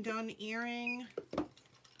one and done earring.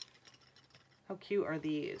 How cute are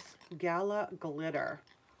these? Gala glitter.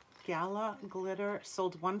 Gala glitter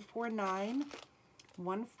sold $149.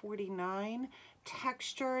 $149.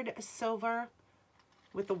 Textured silver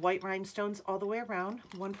with the white rhinestones all the way around.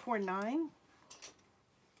 $149.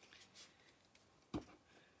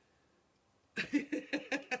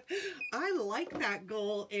 I like that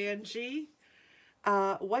goal, Angie.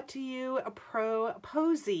 What do you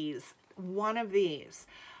proposes? One of these.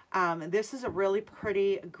 This is a really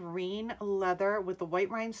pretty green leather with the white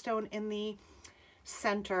rhinestone in the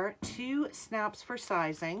center. 2 snaps for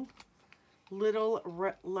sizing.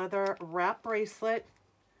 Little leather wrap bracelet.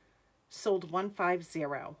 Sold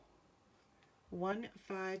 $150.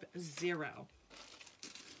 $150.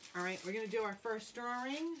 All right, we're going to do our first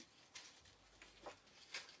drawing.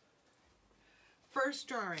 First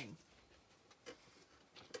drawing.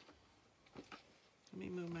 Let me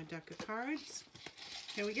move my deck of cards.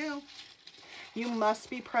 Here we go. You must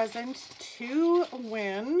be present to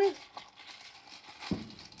win.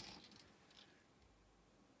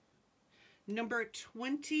 Number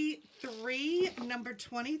 23. Number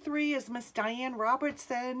 23 is Miss Diane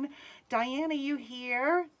Robertson. Diane, are you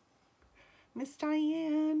here? Miss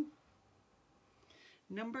Diane.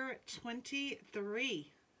 Number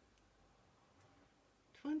 23.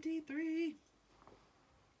 23.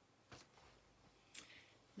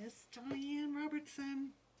 Miss Diane Robertson.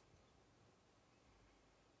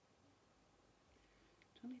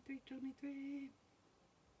 23.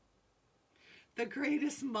 The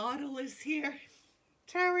greatest model is here.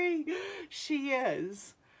 Terry, she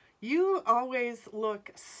is. You always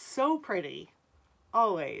look so pretty.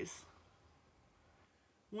 Always.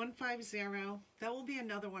 150. That will be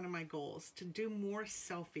another one of my goals, to do more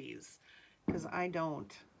selfies, because I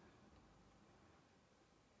don't.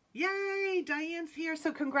 Yay, Diane's here.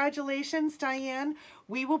 So congratulations, Diane.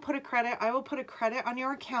 We will put a credit. I will put a credit on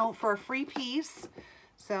your account for a free piece.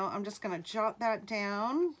 So I'm just going to jot that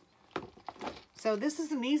down. So this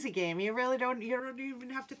is an easy game. You don't even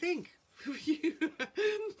have to think.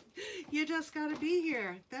 You just got to be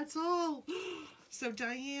here. That's all. So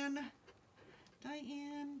Diane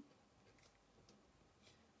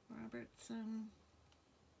Robertson,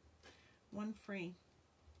 one free.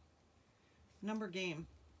 Number game.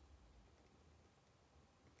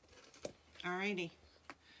 Alrighty.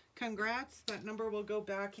 Congrats. That number will go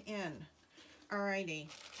back in. Alrighty.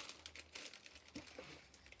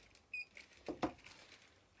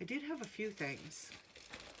 I did have a few things.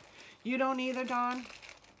 You don't either, Dawn?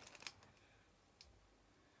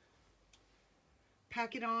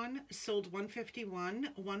 Pack It On sold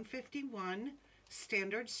 $151. $151.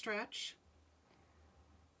 Standard stretch.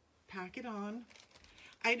 Pack It On.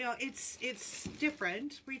 I know it's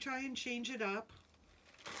different. We try and change it up.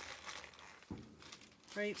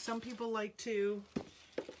 Right? Some people like to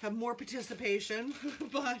have more participation,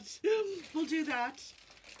 but we'll do that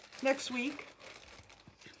next week.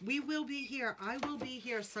 We will be here. I will be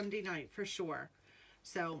here Sunday night for sure.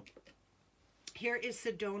 So here is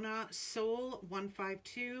Sedona Soul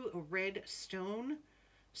 152 Red Stone.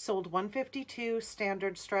 Sold $152.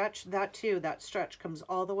 Standard stretch. That too, that stretch comes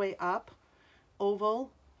all the way up.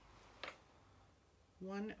 Oval.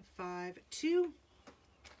 152.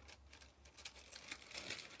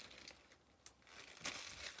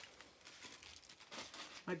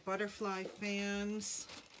 My butterfly fans.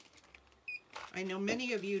 I know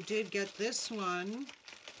many of you did get this one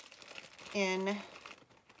in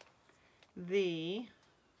the,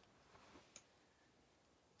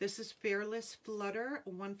 this is Fearless Flutter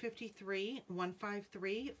 153,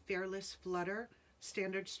 153, Fearless Flutter,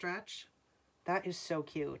 standard stretch. That is so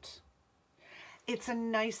cute. It's a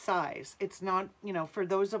nice size. It's not, you know, for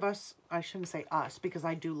those of us, I shouldn't say us, because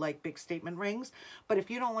I do like big statement rings, but if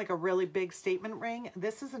you don't like a really big statement ring,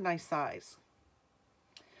 this is a nice size.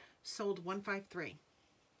 Sold $153.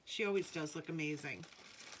 She always does look amazing.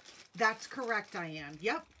 That's correct, Diane.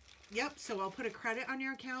 Yep. Yep. So I'll put a credit on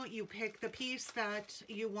your account. You pick the piece that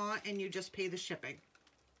you want and you just pay the shipping.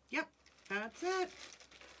 Yep. That's it.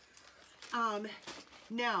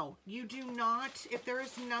 Now, you do not, if there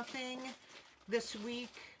is nothing this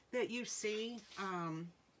week that you see,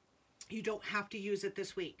 you don't have to use it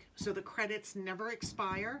this week. So the credits never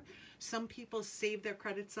expire. Some people save their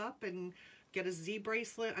credits up and get a Z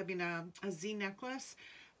bracelet, a Z necklace.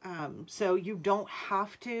 So you don't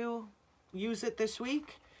have to use it this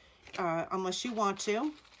week unless you want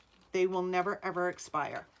to. They will never ever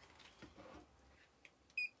expire.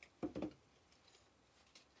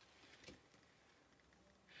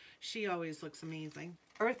 She always looks amazing.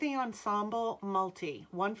 Earthy Ensemble Multi,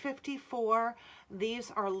 154.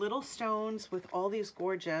 These are little stones with all these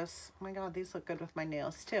gorgeous, oh my God, these look good with my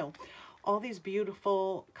nails too. All these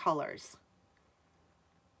beautiful colors.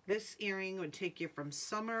 This earring would take you from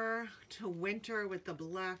summer to winter with the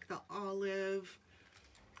black, the olive.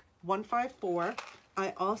 154.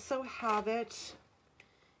 I also have it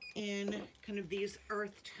in kind of these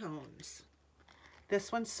earth tones. This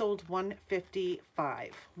one sold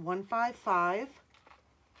 155. 155.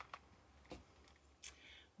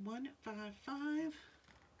 155.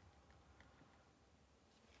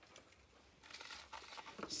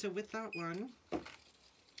 So with that one,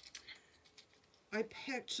 I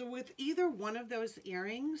picked, so with either one of those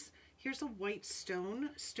earrings, here's a white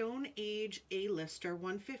stone, Stone Age A-lister,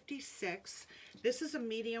 156. This is a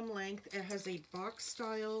medium length. It has a box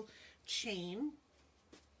style chain.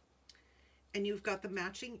 And you've got the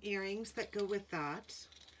matching earrings that go with that.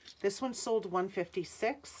 This one sold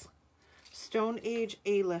 156. Stone Age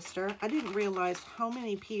A-lister. I didn't realize how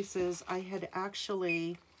many pieces I had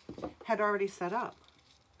actually already set up.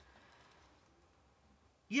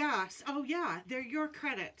 Yes. Oh yeah, they're your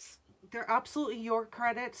credits. They're absolutely your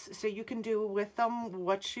credits, so you can do with them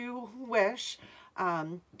what you wish.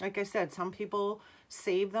 Like I said, some people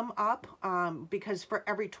save them up because for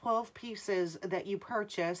every 12 pieces that you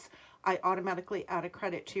purchase, I automatically add a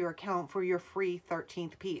credit to your account for your free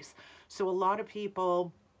 13th piece. So a lot of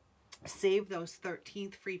people save those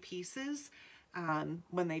 13th free pieces.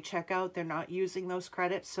 When they check out, they're not using those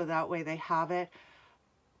credits, so that way they have it.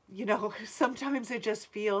 You know, sometimes it just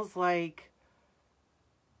feels like,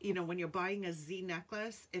 you know, when you're buying a Z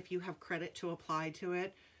necklace, if you have credit to apply to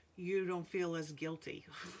it, you don't feel as guilty,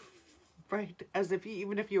 right? As if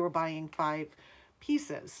even if you were buying 5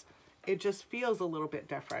 pieces, it just feels a little bit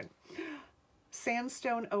different.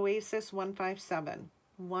 Sandstone Oasis 157.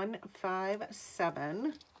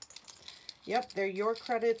 157. Yep, they're your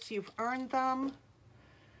credits. You've earned them.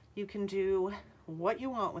 You can do what you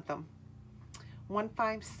want with them.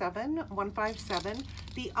 157, 157.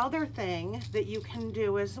 The other thing that you can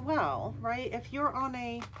do as well, right? If you're on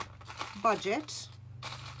a budget,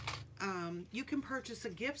 you can purchase a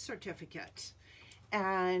gift certificate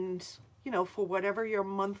and, you know, for whatever your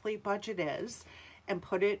monthly budget is, and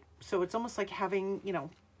put it, so it's almost like having, you know,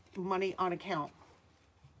 money on account,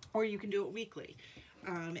 or you can do it weekly,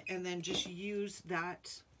 and then just use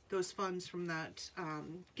those funds from that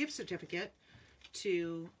gift certificate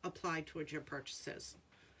to apply towards your purchases.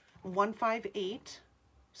 158,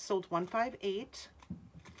 sold 158.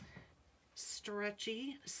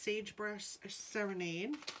 Stretchy Sagebrush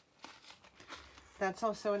Serenade. That's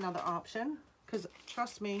also another option, because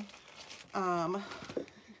trust me,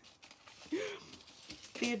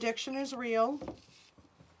 the addiction is real.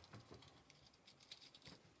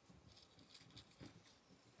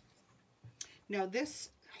 Now this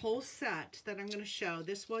whole set that I'm going to show,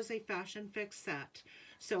 this was a Fashion Fix set.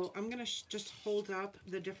 So I'm going to just hold up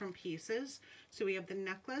the different pieces. So we have the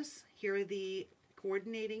necklace. Here are the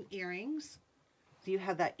coordinating earrings. You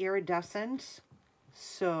have that iridescent.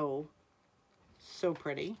 So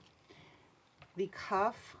pretty. The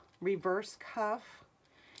cuff, reverse cuff,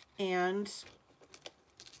 and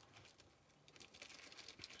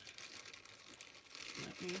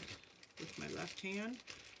let me with my left hand,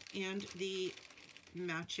 and the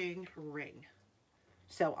matching ring.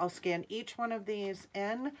 So I'll scan each one of these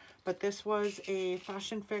in, but this was a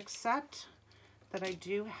Fashion Fix set that I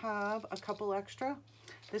do have a couple extra.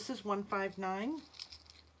 This is 159.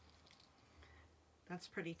 That's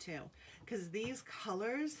pretty too, because these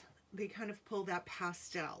colors, they kind of pull that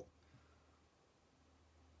pastel.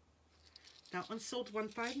 That one sold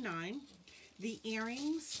 159. The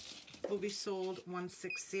earrings will be sold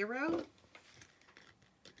 160.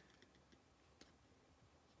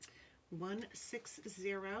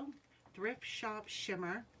 160. Thrift Shop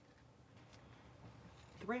Shimmer.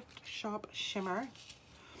 Thrift Shop Shimmer.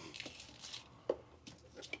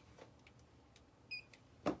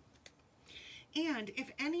 And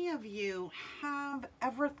if any of you have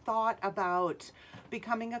ever thought about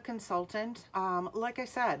becoming a consultant, like I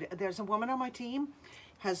said, there's a woman on my team,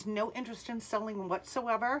 has no interest in selling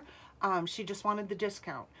whatsoever. She just wanted the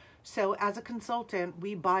discount. So as a consultant,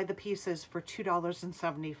 we buy the pieces for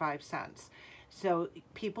 $2.75. So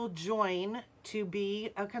people join to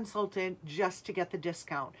be a consultant just to get the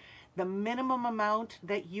discount. The minimum amount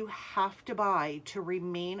that you have to buy to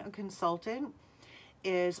remain a consultant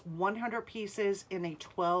is 100 pieces in a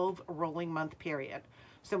 12 rolling month period.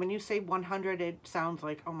 So when you say 100, it sounds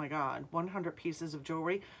like, oh my God, 100 pieces of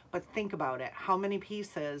jewelry. But think about it, how many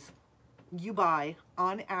pieces you buy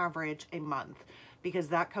on average a month. because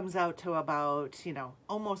that comes out to about, you know,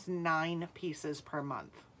 almost 9 pieces per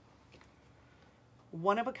month.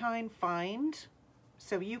 One of a kind find,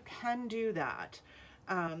 so you can do that.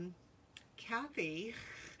 Kathy,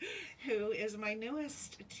 who is my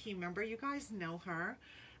newest team member, you guys know her.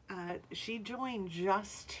 She joined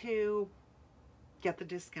just to get the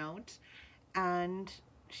discount, and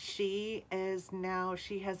she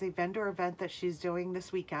has a vendor event that she's doing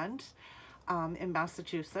this weekend in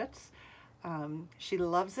Massachusetts. She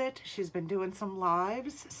loves it. She's been doing some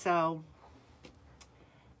lives, so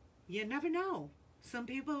you never know. Some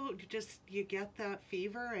people just, you get that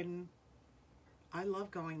fever, and I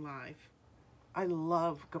love going live. I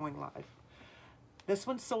love going live. This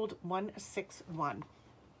one sold 161.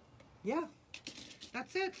 Yeah,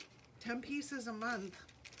 that's it. 10 pieces a month.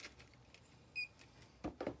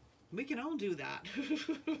 We can all do that,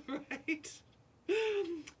 right?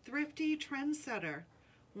 Thrifty Trendsetter,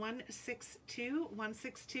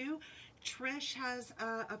 162. Trish has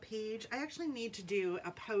a page. I actually need to do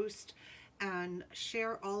a post and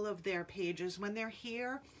share all of their pages. When they're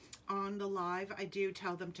here on the live, I do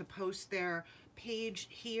tell them to post their page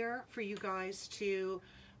here for you guys to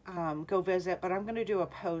go visit, but I'm going to do a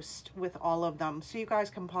post with all of them so you guys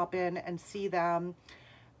can pop in and see them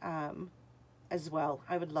as well.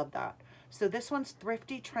 I would love that. So this one's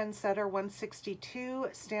Thrifty Trendsetter, 162,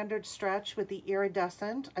 standard stretch with the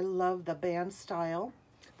iridescent. I love the band style.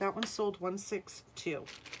 That one sold 162.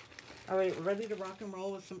 All right, we're ready to rock and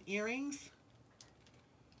roll with some earrings.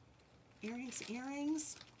 Earrings.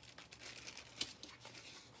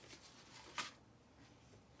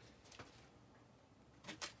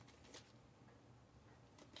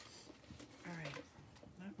 All right,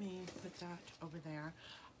 let me put that over there.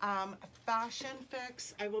 Fashion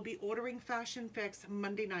Fix. I will be ordering Fashion Fix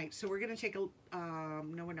Monday night. So we're going to take a,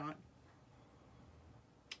 no we're not.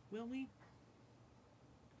 Will we?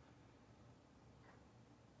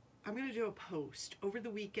 I'm going to do a post over the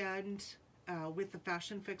weekend with the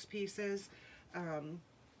Fashion Fix pieces,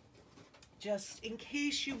 just in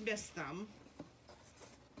case you missed them.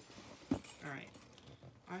 All right,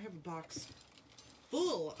 I have a box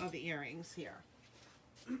full of earrings here.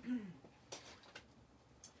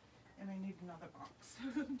 And I need another box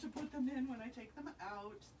to put them in when I take them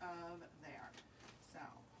out of there. So,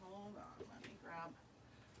 hold on, let me grab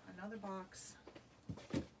another box.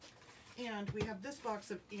 And we have this box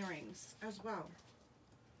of earrings as well.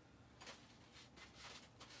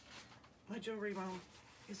 My jewelry room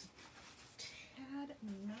is tad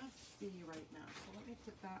messy right now, so let me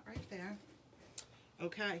put that right there.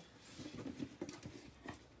 Okay.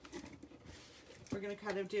 We're going to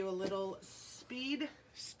kind of do a little speed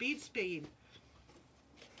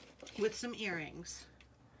with some earrings.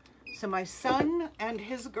 So my son and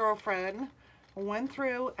his girlfriend went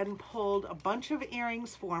through and pulled a bunch of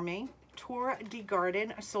earrings for me. Tour de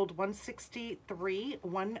Garden sold 163,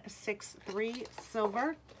 163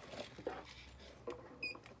 silver.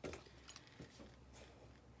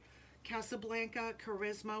 Casablanca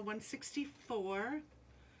Charisma 164.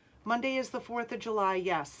 Monday is the 4th of July,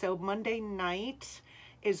 yes. So Monday night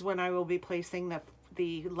is when I will be placing the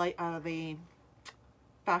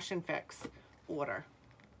Fashion Fix order.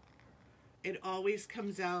 It always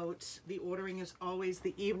comes out, the ordering is always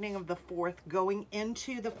the evening of the 4th going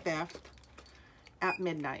into the 5th at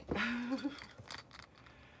midnight.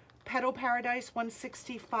 Petal Paradise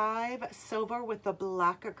 165, silver with the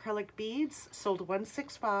black acrylic beads, sold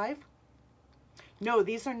 165. No,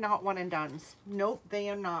 these are not one and dones. Nope, they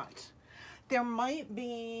are not. There might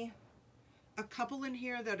be a couple in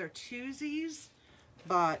here that are twosies,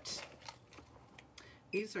 but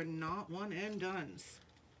these are not one and dones.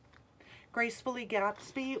 Gracefully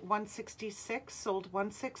Gatsby 166, sold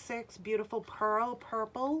 166. Beautiful Pearl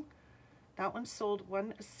Purple, that one sold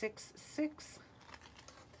 166.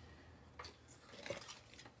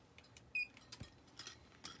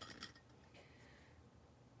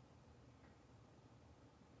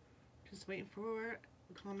 Just waiting for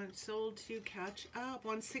comments sold to catch up.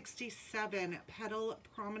 167 Petal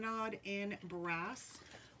Promenade in brass,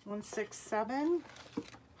 167. I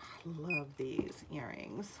love these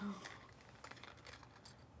earrings.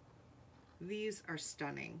 These are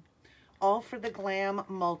stunning. All for the Glam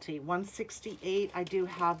Multi, 168. I do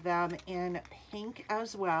have them in pink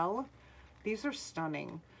as well. These are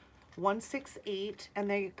stunning. 168, and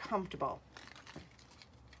they're comfortable.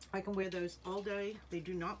 I can wear those all day. They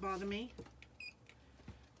do not bother me.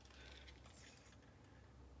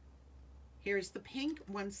 Here's the pink,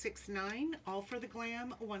 169. All for the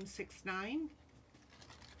Glam, 169.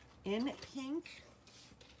 In pink,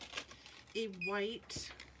 a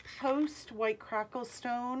white Post White Crackle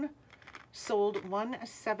Stone, sold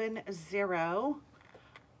 170.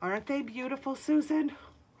 Aren't they beautiful, Susan?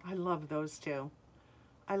 I love those too.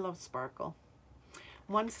 I love sparkle.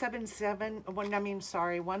 170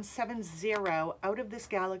 out of this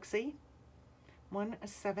galaxy.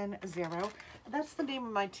 170. That's the name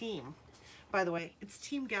of my team, by the way. It's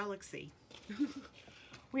Team Galaxy.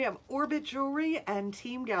 We have Orbit Jewelry and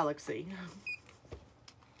Team Galaxy.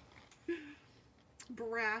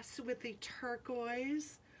 Brass with the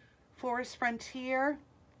turquoise. Forest Frontier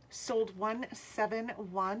sold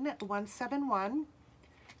 171. 171.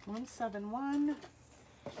 171.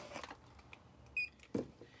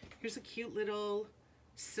 Here's a cute little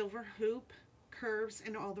silver hoop. Curves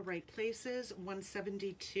in all the right places.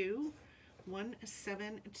 172.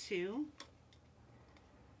 172.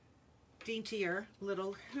 Daintier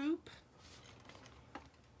little hoop.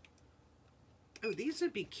 Oh, these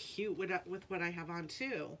would be cute with what I have on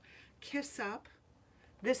too. Kiss Up.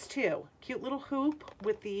 This too. Cute little hoop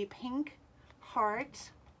with the pink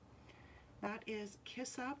heart. That is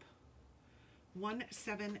Kiss Up.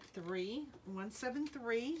 173.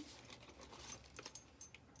 173.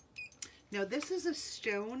 Now this is a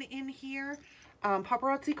stone in here.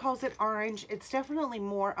 Paparazzi calls it orange. It's definitely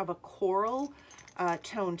more of a coral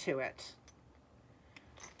tone to it.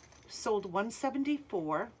 Sold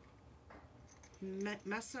 174.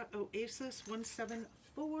 Mesa Oasis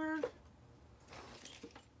 174.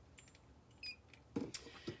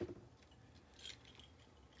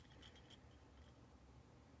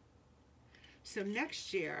 So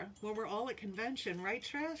next year, when we're all at convention, right,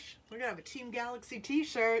 Trish? We're gonna have a Team Galaxy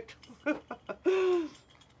t-shirt.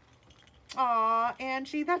 Aw,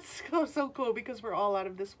 Angie, that's so cool because we're all out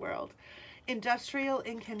of this world. Industrial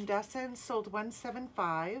Incandescent sold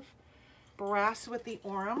 175. Brass with the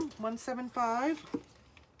Aurum, 175.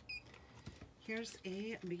 Here's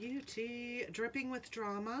a beauty. Dripping with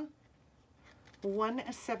Drama,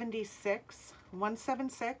 176.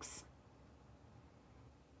 176.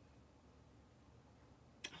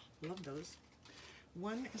 Love those.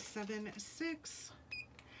 176.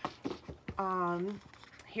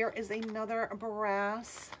 Here is another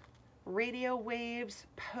brass. Radio Waves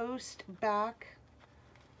Post Back.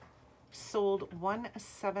 Sold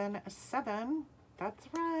 177. That's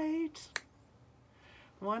right.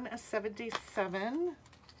 177.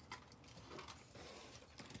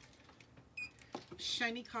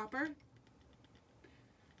 Shiny Copper.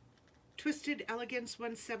 Twisted Elegance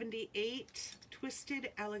 178.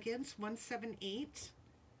 Twisted Elegance 178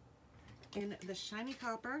 in the Shiny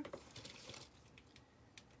Copper.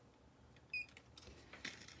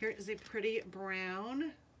 Here is a pretty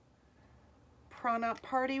brown. Prana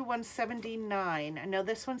Party 179. I know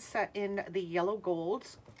this one's set in the yellow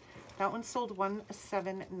golds. That one sold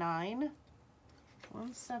 179.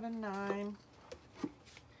 179.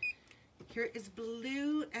 Here is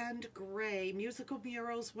Blue and Gray. Musical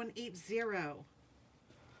Murals 180.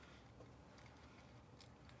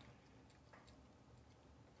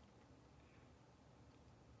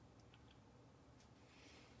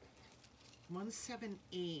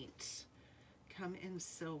 $178. Come in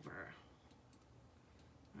silver.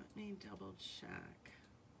 Let me double check.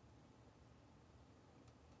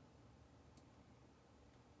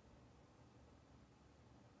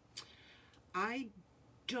 I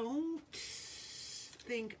don't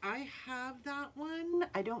think I have that one.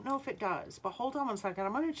 I don't know if it does, but hold on one second.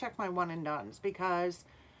 I'm going to check my one and dones because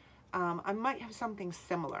I might have something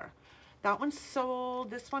similar. That one's sold.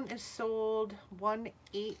 This one is sold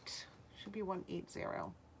 180. Should be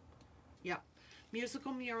 180. Yeah.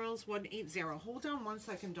 Musical Murals 180. Hold on one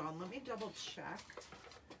second, Dawn. Let me double check.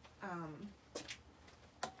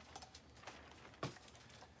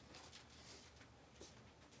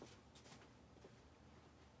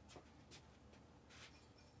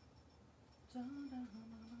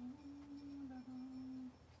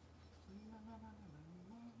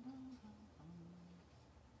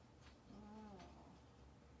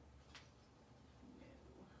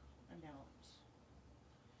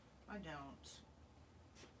 I don't.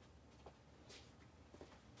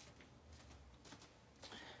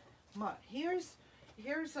 But here's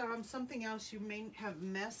something else you may have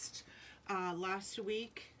missed last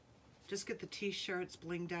week. Just get the t-shirts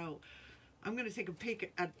blinged out. I'm going to take a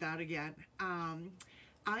peek at that again.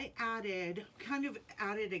 I kind of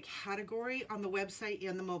added a category on the website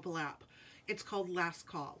and the mobile app. It's called Last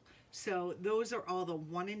Call. So those are all the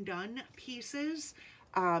one and done pieces.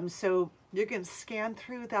 So you can scan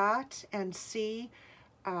through that and see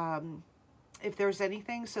if there's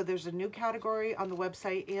anything. So there's a new category on the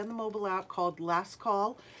website and the mobile app called Last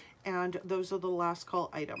Call, and those are the last call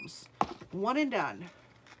items. One and done.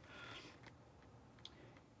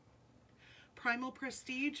 Primal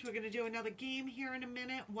Prestige, we're going to do another game here in a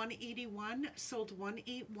minute. 181, sold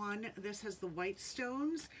 181. This has the white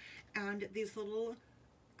stones, and these little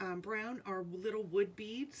brown are little wood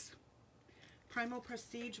beads. Primal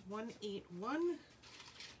Prestige 181.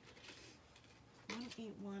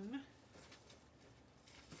 181.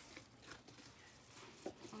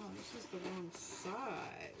 Oh, this is the wrong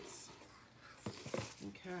size.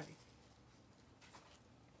 Okay.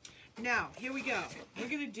 Now, here we go. We're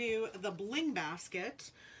going to do the bling basket.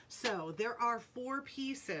 So, there are 4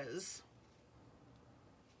 pieces.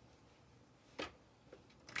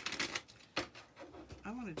 I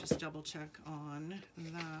want to just double check on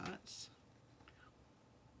that.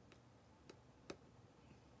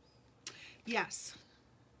 Yes.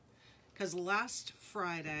 Because last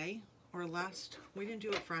Friday, or we didn't do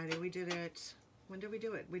it Friday, we did it, when did we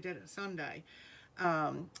do it? We did it Sunday.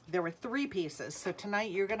 There were 3 pieces. So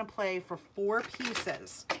tonight you're going to play for 4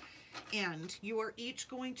 pieces. And you are each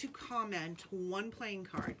going to comment 1 playing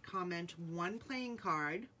card. Comment 1 playing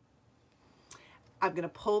card. I'm going to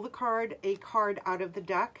pull a card out of the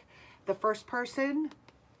deck. The first person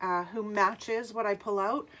who matches what I pull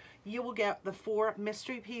out, you will get the 4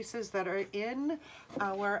 mystery pieces that are in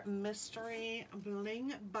our mystery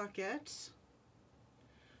bling bucket.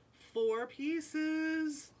 4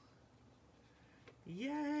 pieces.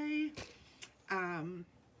 Yay.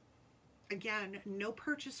 Again, no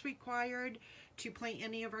purchase required to play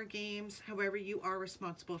any of our games. However, you are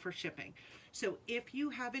responsible for shipping. So if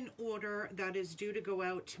you have an order that is due to go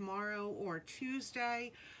out tomorrow or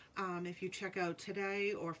Tuesday, if you check out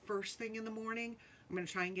today or first thing in the morning, I'm going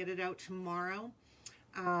to try and get it out tomorrow.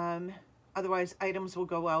 Otherwise, items will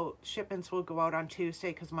go out, shipments will go out on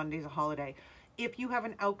Tuesday because Monday's a holiday. If you have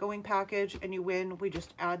an outgoing package and you win, we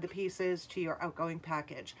just add the pieces to your outgoing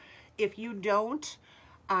package. If you don't,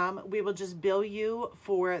 we will just bill you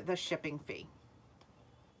for the shipping fee.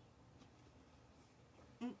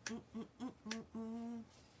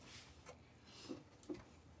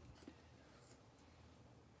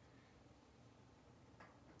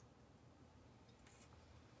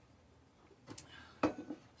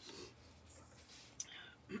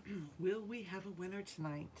 Will we have a winner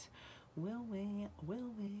tonight? Will we?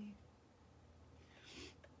 Will we?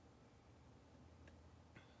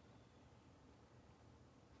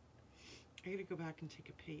 I gotta go back and take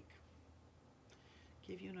a peek.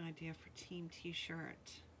 Give you an idea for team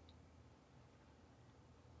t-shirt.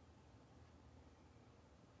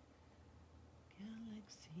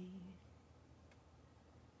 Galaxy.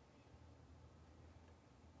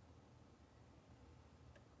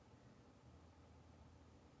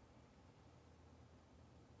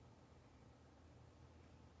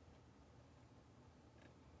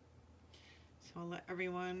 So I'll let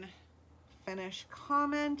everyone finish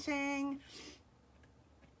commenting.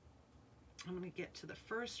 I'm going to get to the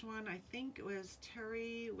first one. I think it was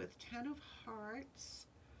Terry with 10 of hearts.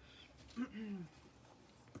 I'm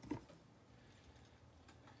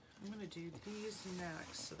going to do these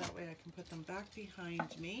next so that way I can put them back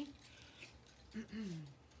behind me.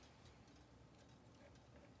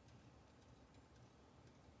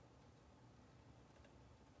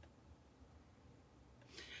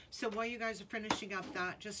 So while you guys are finishing up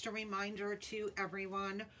that, just a reminder to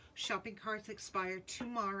everyone, shopping carts expire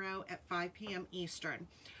tomorrow at 5 p.m. Eastern.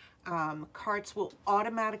 Carts will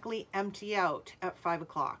automatically empty out at 5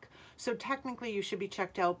 o'clock. So technically you should be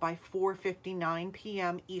checked out by 4:59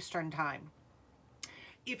 p.m. Eastern time.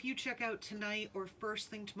 If you check out tonight or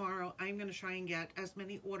first thing tomorrow, I'm going to try and get as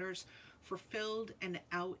many orders fulfilled and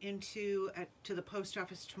out into to the post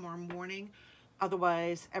office tomorrow morning.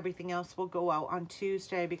 Otherwise, everything else will go out on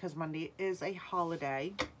Tuesday because Monday is a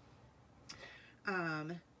holiday.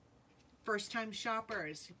 First-time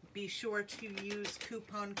shoppers, be sure to use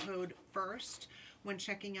coupon code FIRST. When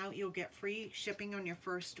checking out, you'll get free shipping on your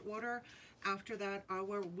first order. After that,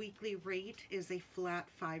 our weekly rate is a flat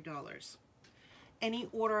 $5. Any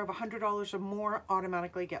order of $100 or more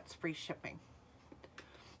automatically gets free shipping.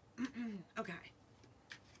 Okay.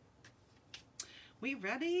 We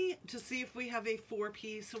ready to see if we have a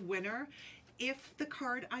 4-piece winner? If the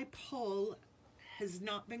card I pull has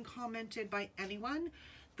not been commented by anyone,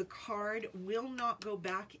 the card will not go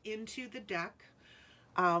back into the deck.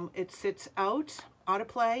 It sits out of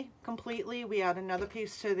play completely. We add another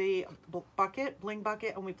piece to the bling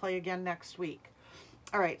bucket, and we play again next week.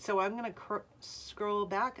 All right, so I'm going to scroll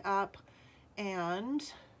back up, and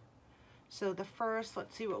so the first,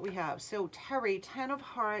 let's see what we have. So Terry, 10 of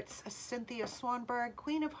hearts, Cynthia Swanberg,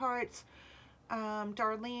 Queen of hearts,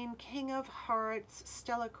 Darlene, King of hearts,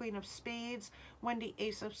 Stella, Queen of spades, Wendy,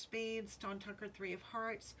 Ace of spades, Dawn Tucker, 3 of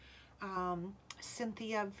hearts,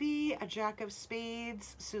 Cynthia V, a Jack of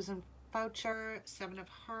Spades, Susan Foucher, Seven of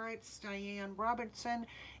Hearts, Diane Robertson,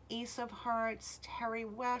 Ace of Hearts, Terry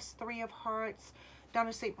West, Three of Hearts,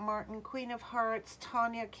 Donna St. Martin, Queen of Hearts,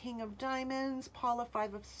 Tanya, King of Diamonds, Paula,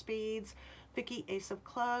 Five of Spades, Vicky, Ace of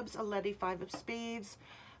Clubs, Letty, Five of Spades.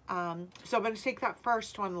 So I'm going to take that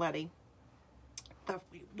first one, Letty.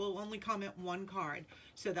 We'll only comment one card.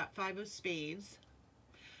 So that Five of Spades.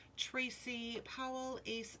 Tracy Powell,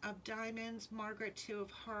 Ace of Diamonds, Margaret, Two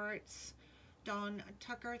of Hearts, Dawn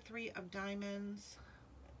Tucker, Three of Diamonds,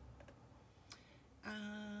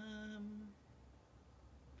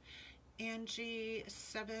 Angie,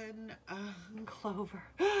 Seven, Clover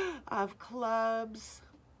of Clubs,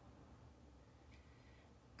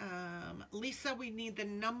 Lisa, we need the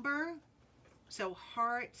number, so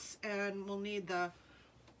hearts, and we'll need the,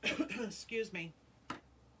 excuse me,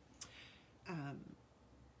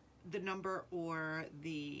 the number or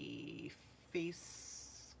the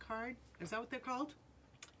face card. Is that what they're called?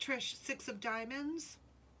 Trish, Six of Diamonds.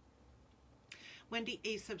 Wendy,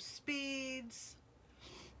 Ace of Spades.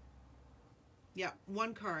 Yeah,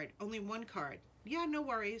 one card. Only one card. Yeah, no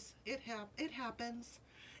worries. It happens.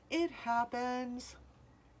 It happens.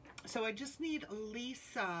 So I just need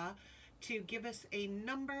Lisa to give us a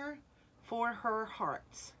number for her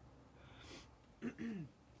hearts.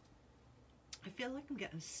 I feel like I'm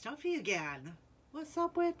getting stuffy again. What's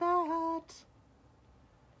up with that?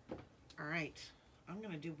 All right, I'm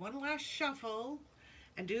gonna do one last shuffle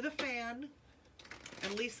and do the fan.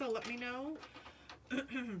 And Lisa, let me know.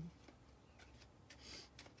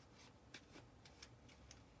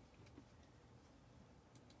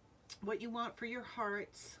 What you want for your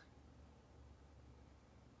hearts.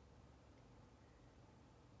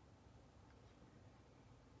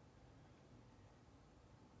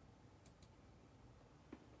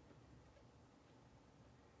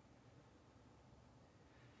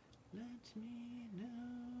 Let me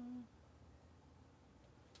know.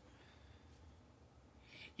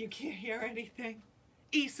 You can't hear anything?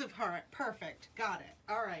 Ace of Heart. Perfect. Got it.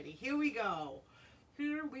 Alrighty. Here we go.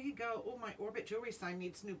 Here we go. Oh, my Orbit Jewelry sign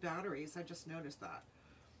needs new batteries. I just noticed that.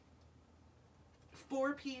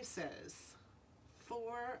 4 pieces.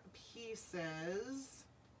 4 pieces.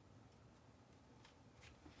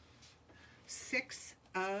 6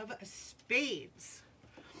 of Spades.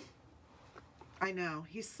 I know,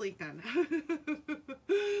 he's sleeping.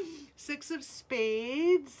 6 of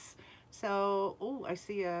Spades. So, oh, I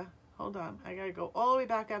see a, hold on. I gotta go all the way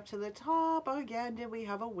back up to the top. Again, did we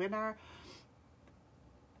have a winner?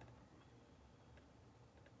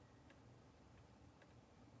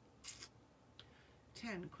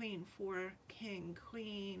 Ten, Queen, 4, King,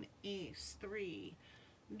 Queen, Ace, 3,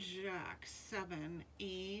 Jack, 7,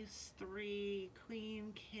 Ace, 3,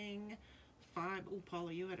 Queen, King, 5. Oh,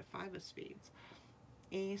 Paula, you had a 5 of Spades.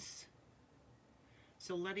 Ace.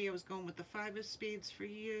 So Letty, I was going with the 5 of Spades for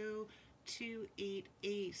you. 2, 8,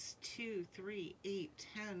 Ace, 2, 3, 8,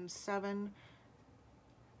 10, 7.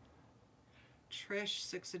 Trish,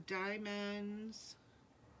 6 of Diamonds.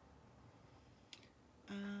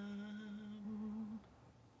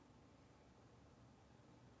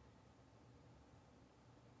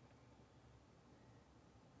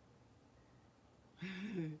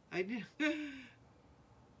 I did.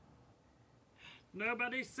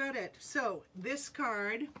 Nobody said it. So this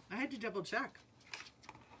card, I had to double check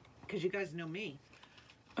because you guys know me.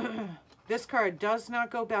 This card does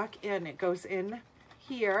not go back in. It goes in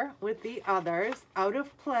here with the others, out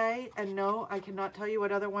of play. And no, I cannot tell you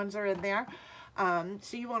what other ones are in there.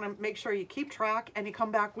 So you want to make sure you keep track and you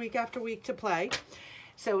come back week after week to play.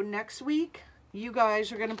 So next week, you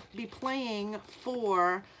guys are going to be playing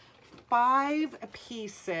for 5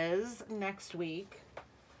 pieces next week.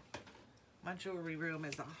 My jewelry room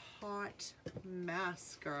is a hot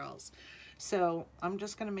mess, girls. So I'm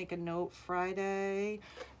just going to make a note. Friday,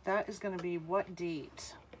 that is going to be what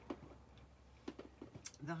date?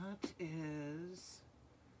 That is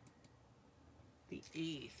the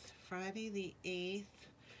 8th. Friday the 8th,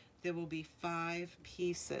 there will be 5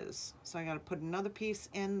 pieces. So I got to put another piece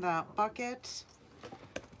in that bucket.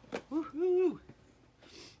 Woohoo!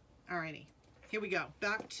 Alrighty, here we go.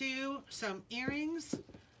 Back to some earrings.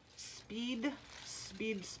 Speed,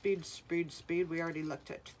 speed, speed, speed, speed. We already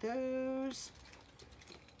looked at those.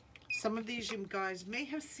 Some of these you guys may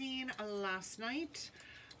have seen last night.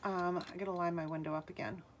 I gotta line my window up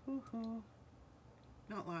again. Woohoo.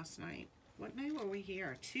 Not last night. What night were we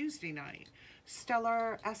here? Tuesday night.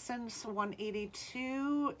 Stellar Essence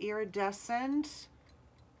 182, Iridescent.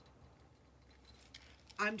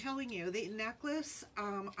 I'm telling you, the necklace,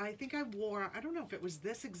 I think I wore, I don't know if it was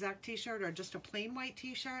this exact t-shirt or just a plain white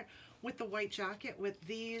t-shirt with the white jacket with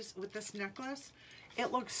this necklace.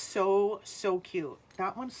 It looks so, so cute.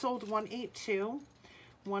 That one sold 182.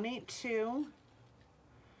 182.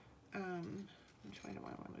 Which way do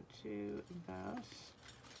I want to do this?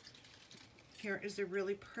 Here is a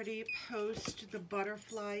really pretty post, the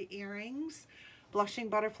butterfly earrings. Blushing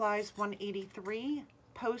butterflies, 183.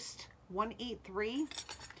 Post, 183.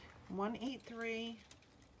 183.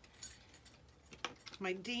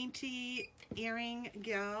 My dainty earring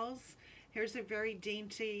gals. Here's a very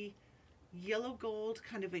dainty yellow gold,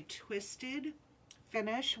 kind of a twisted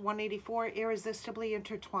finish. 184. Irresistibly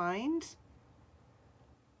intertwined.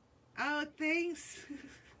 Oh, thanks.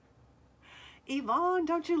 Yvonne,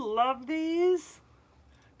 don't you love these?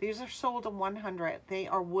 These are sold at 100. They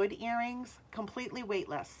are wood earrings, completely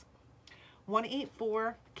weightless.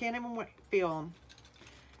 184. Can't even feel them.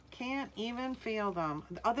 Can't even feel them.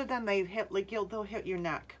 Other than they hit, like, they'll hit your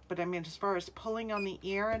neck. But I mean, as far as pulling on the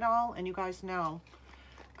ear and all, and you guys know,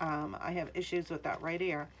 I have issues with that right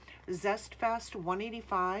ear. Zest Fest,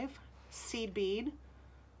 185. Seed bead,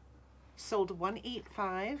 sold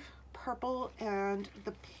 185. Purple and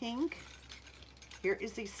the pink. Here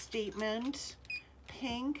is a statement.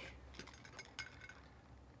 Pink.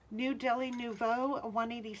 New Delhi Nouveau,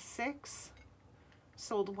 186.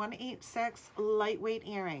 Sold 186. Lightweight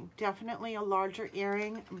earring. Definitely a larger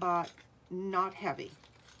earring, but not heavy.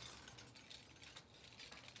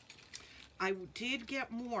 I did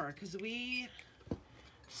get more because we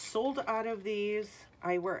sold out of these.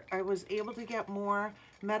 I was able to get more.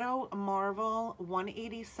 Meadow Marvel,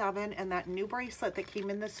 187. And that new bracelet that came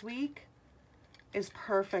in this week is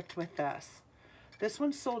perfect with this. This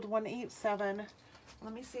one sold 187.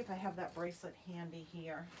 Let me see if I have that bracelet handy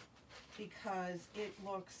here, because it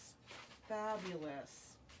looks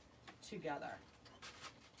fabulous together.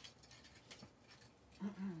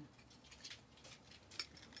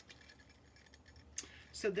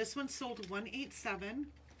 So this one sold 187.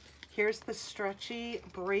 Here's the stretchy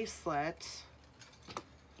bracelet,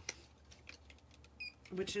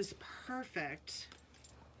 which is perfect.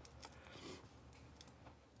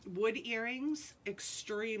 Wood earrings,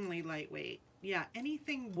 extremely lightweight. Yeah,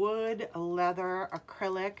 anything wood, leather,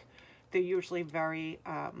 acrylic, they're usually very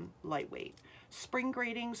lightweight. Spring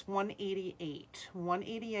gratings, 188.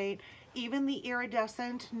 188. Even the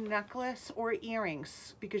iridescent necklace or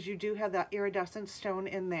earrings, because you do have that iridescent stone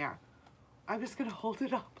in there. I was going to hold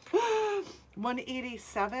it up.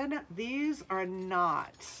 187. These are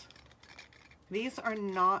not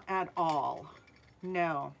at all.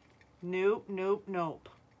 No. Nope, nope, nope.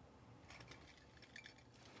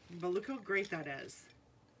 But look how great that is.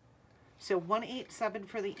 So 187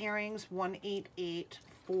 for the earrings, 188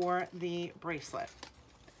 for the bracelet.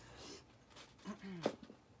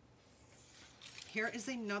 Here is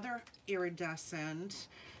another iridescent.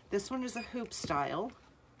 This one is a hoop style.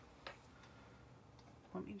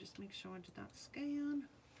 Let me just make sure I did that scan.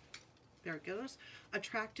 There it goes.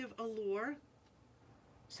 Attractive allure.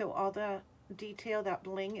 So all the detail, that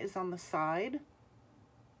bling is on the side.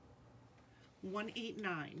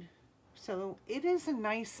 189. So it is a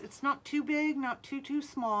nice, it's not too big, not too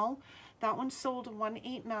small. That one sold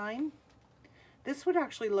 189. This would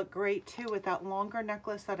actually look great too with that longer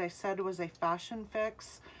necklace that I said was a fashion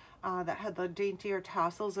fix that had the daintier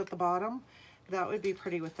tassels at the bottom. That would be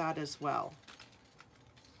pretty with that as well.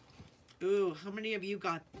 Ooh, how many of you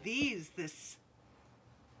got these?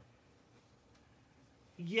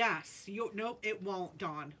 Yes. Nope, it won't,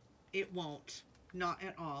 Dawn. It won't. Not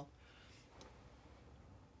at all.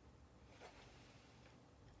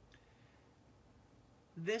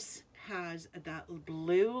 This has that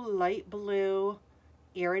blue, light blue,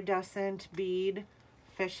 iridescent bead,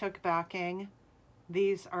 fishhook backing.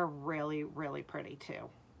 These are really, really pretty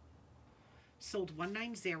too. Sold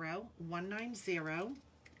 190, 190.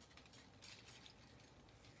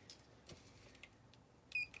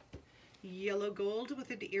 Yellow gold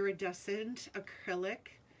with an iridescent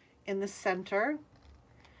acrylic in the center.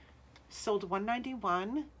 Sold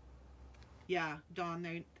 191. Yeah,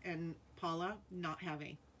 Dawn and Paula, not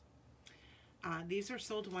heavy. These are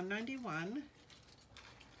sold 191.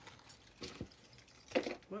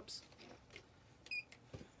 Whoops.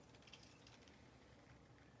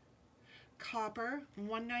 Copper,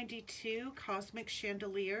 192. Cosmic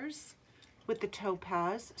chandeliers with the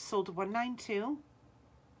topaz, sold 192.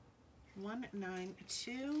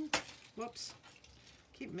 192. Whoops.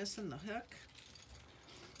 Keep missing the hook.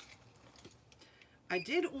 I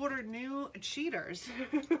did order new cheaters.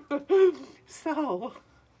 So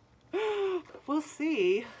We'll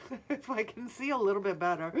see if I can see a little bit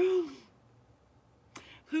better.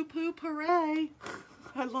 Hoop hoop hooray.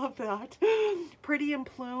 I love that. Pretty in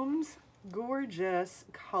Plumes, gorgeous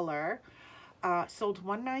color. Sold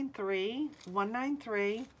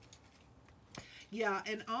 $193. Yeah,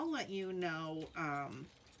 and I'll let you know, I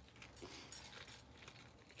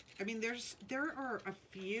mean, there are a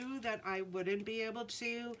few that I wouldn't be able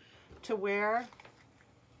to wear.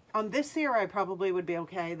 On this here, I probably would be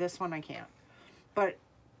okay. This one I can't. But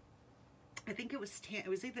I think it was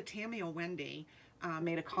either Tammy or Wendy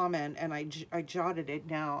made a comment, and I jotted it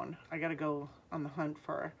down. I got to go on the hunt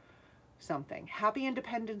for something. Happy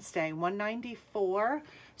Independence Day, $194.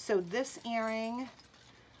 So this earring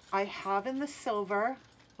I have in the silver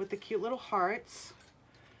with the cute little hearts.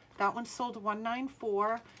 That one sold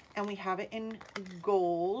 $194, and we have it in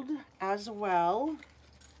gold as well.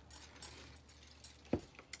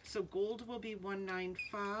 So gold will be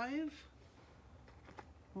 $195.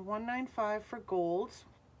 $195 for gold.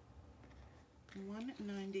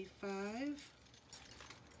 $195.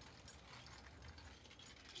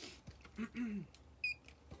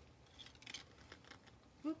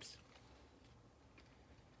 Whoops.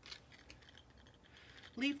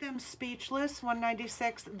 Leave them speechless,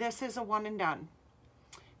 $196. This is a one and done.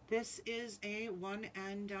 This is a one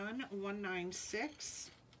and done, $196.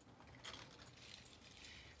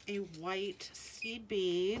 A white seed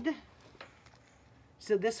bead.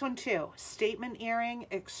 So this one too, statement earring,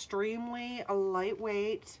 extremely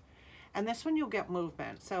lightweight. And this one you'll get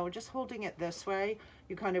movement. So just holding it this way,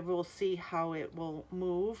 you kind of will see how it will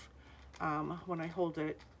move. When I hold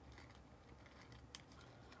it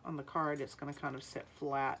on the card, it's going to kind of sit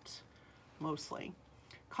flat mostly.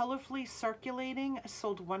 Colorfully circulating,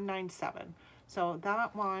 sold $197. So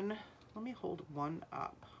that one, let me hold one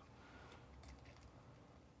up.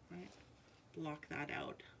 Right, block that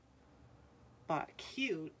out. But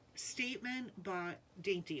cute, statement, but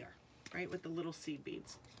daintier, right, with the little seed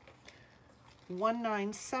beads.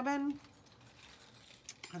 $197.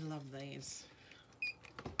 I love these.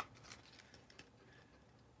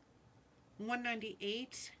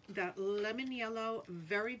 $198. That lemon yellow,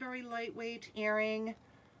 very, very lightweight earring.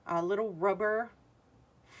 Little rubber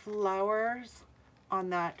flowers on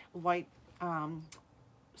that white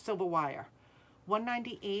silver wire.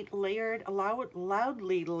 $198, layered,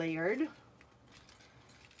 loudly layered.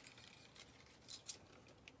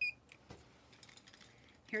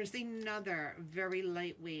 Here's another very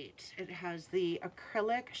lightweight. It has the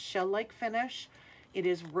acrylic shell-like finish. It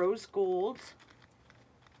is rose gold.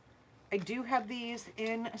 I do have these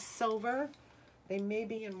in silver. They may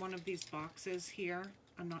be in one of these boxes here.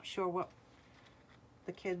 I'm not sure what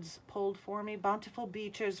the kids pulled for me. Bountiful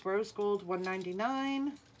Beaches, rose gold,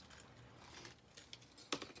 $199.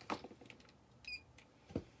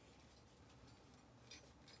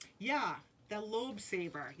 Yeah, the lobe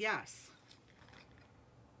saber, yes.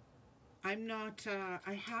 I'm not,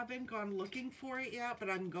 I haven't gone looking for it yet, but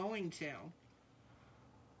I'm going to.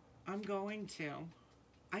 I'm going to.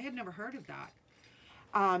 I had never heard of that.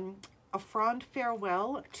 A Frond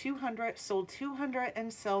Farewell, 200, sold 200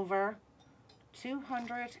 in silver.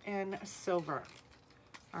 200 in silver.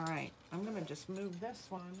 All right, I'm going to just move this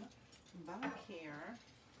one back here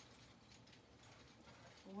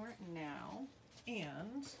for now.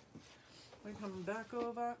 And we come back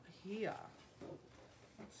over here.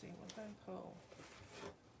 Let's see, what did I pull?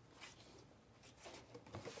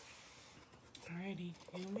 Alrighty,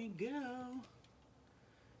 here we go.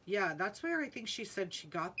 Yeah, that's where I think she said she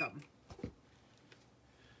got them.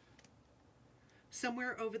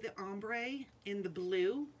 Somewhere over the ombre in the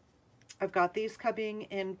blue. I've got these coming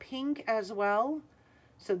in pink as well.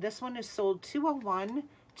 So this one is sold $201.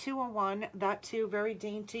 $201. That too, very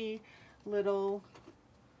dainty little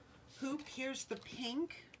hoop. Here's the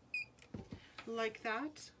pink, like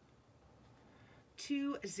that.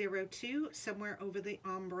 $202. Somewhere over the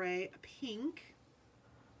ombre pink.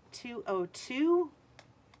 $202.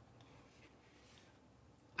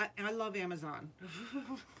 I love Amazon.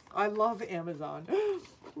 I love Amazon.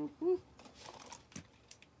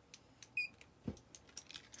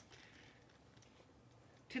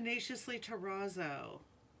 Tenaciously Terrazzo.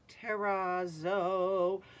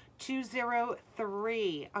 Terrazzo.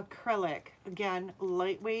 203. Acrylic. Again,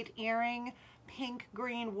 lightweight earring. Pink,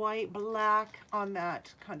 green, white, black on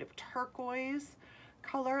that kind of turquoise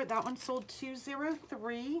color. That one sold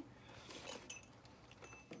 $203.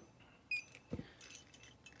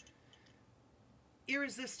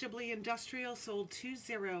 Irresistibly Industrial sold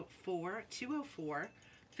 $204.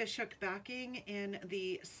 Fishhook backing in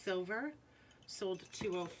the silver sold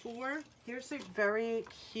 $204. Here's a very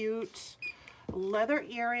cute Leather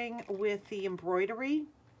earring with the embroidery.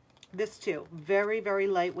 This too, very, very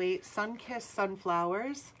lightweight. Sun-kissed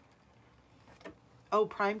sunflowers. Oh,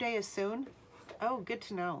 Prime Day is soon? Oh, good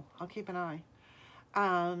to know. I'll keep an eye.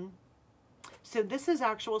 So this is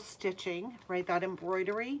actual stitching, right? That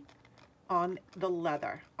embroidery on the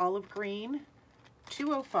leather. Olive green,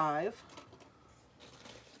 205.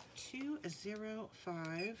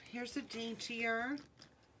 205. Here's a daintier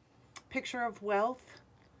picture of wealth,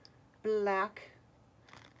 black,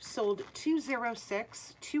 sold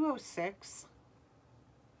 206, 206.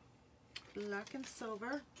 Black and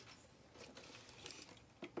silver.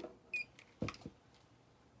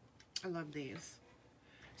 I love these.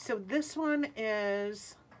 So this one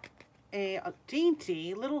is a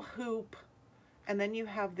dainty little hoop, and then you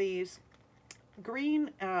have these green,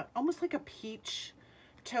 almost like a peach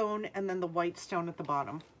tone, and then the white stone at the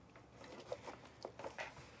bottom.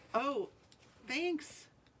 Oh, thanks,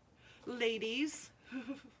 ladies.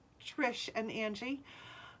 Trish and Angie.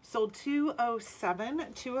 Sold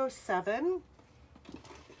 207, 207.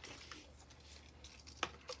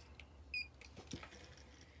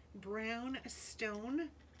 Brown stone,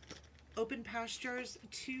 open pastures,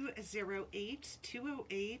 208,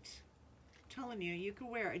 208. Telling you, you could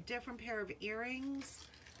wear a different pair of earrings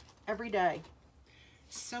every day.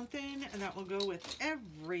 Something that will go with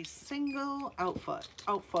every single outfit.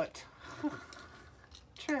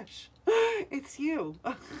 Trish, it's you.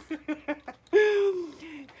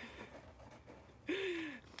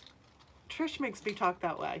 Trish makes me talk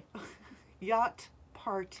that way. Yacht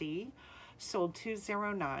Party, sold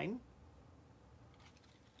 209.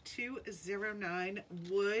 209.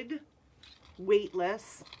 Wood,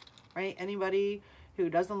 weightless, right? Anybody who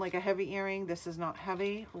doesn't like a heavy earring, this is not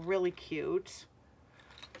heavy. Really cute.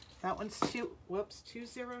 That one's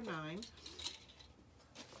 209.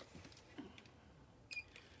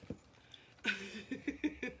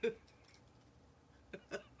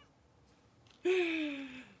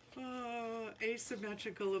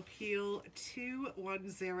 Asymmetrical appeal,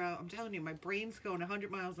 210. I'm telling you, my brain's going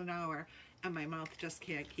 100 miles an hour and my mouth just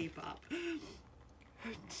can't keep up.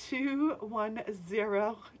 210,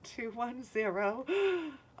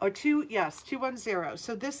 210. Oh, yes, 210.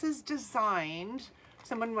 So this is designed,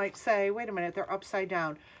 someone might say, wait a minute, they're upside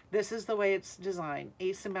down. This is the way it's designed.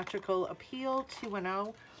 Asymmetrical appeal,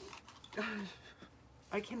 210.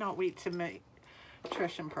 I cannot wait to meet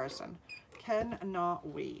Trish in person. Cannot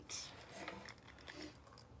wait.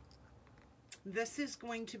 This is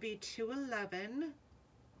going to be 211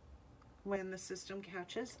 when the system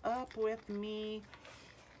catches up with me.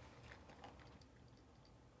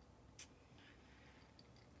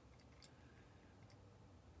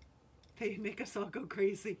 They make us all go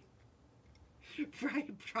crazy.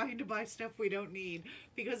 Right? Trying to buy stuff we don't need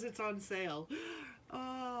because it's on sale.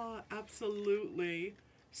 Oh, absolutely.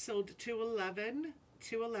 Sold 211.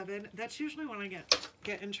 211. That's usually when I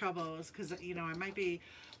get in trouble, is because, you know, I might be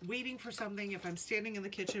waiting for something. If I'm standing in the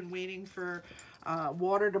kitchen waiting for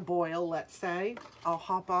water to boil, let's say, I'll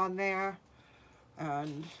hop on there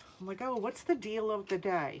and I'm like, oh, what's the deal of the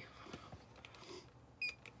day?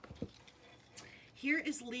 Here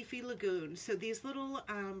is Leafy Lagoon. So these little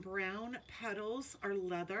brown petals are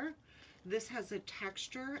leather. This has a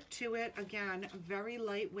texture to it. Again, very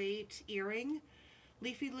lightweight earring.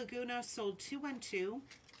 Leafy Laguna, sold 212.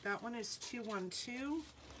 That one is 212.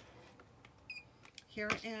 Here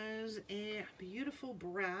is a beautiful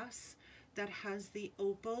brass that has the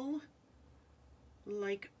opal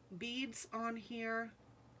like beads on here.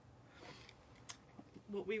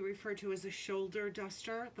 What we refer to as a shoulder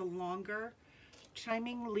duster, the longer.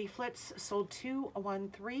 Chiming leaflets, sold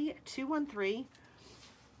 213. 213.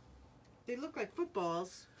 They look like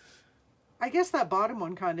footballs. I guess that bottom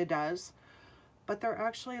one kind of does. But they're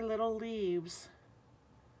actually little leaves.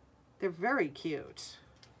 They're very cute.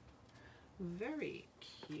 Very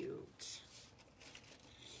cute.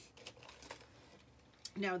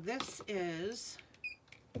 Now this is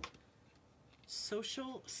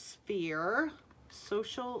Social Sphere.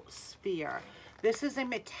 Social Sphere. This is a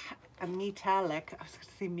metallic. I was going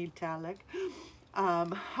to say metallic.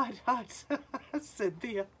 Hot,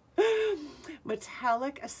 Cynthia.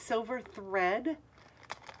 Metallic, a silver thread.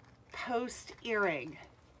 Post earring.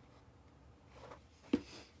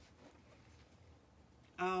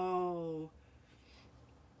 Oh,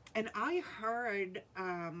 and I heard,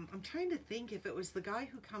 I'm trying to think if it was the guy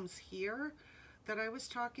who comes here that I was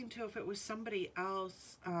talking to, if it was somebody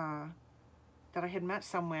else that I had met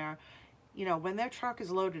somewhere. You know, when their truck is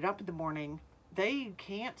loaded up in the morning, they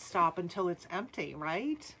can't stop until it's empty,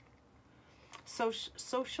 right? So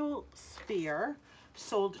Social Sphere,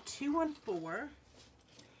 sold 214.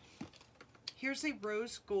 Here's a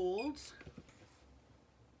rose gold.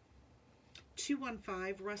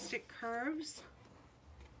 215 rustic curves.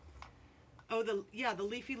 Oh, the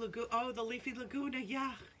leafy lagoon. Oh, the leafy laguna.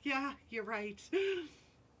 Yeah, you're right.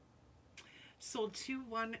 Sold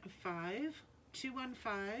 215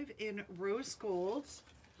 in rose gold.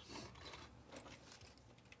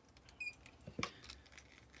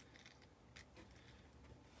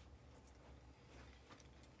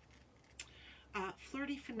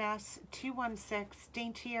 Flirty Finesse 216,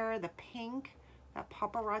 daintier, the pink, that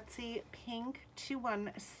paparazzi pink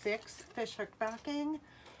 216, fishhook backing.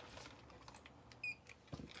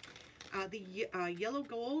 The yellow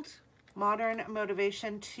gold, modern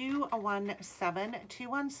motivation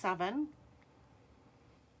 217.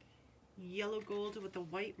 Yellow gold with the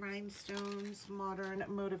white rhinestones, modern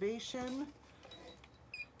motivation.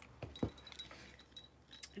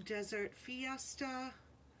 Desert Fiesta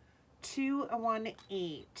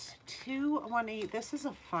 218. This is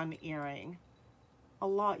a fun earring. A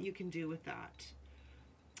lot you can do with that.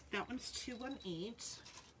 That one's 218.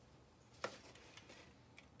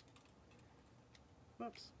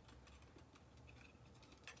 Whoops.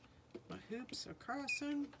 My hoops are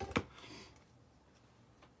crossing.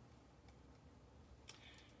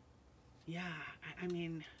 Yeah, I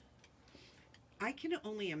mean, I can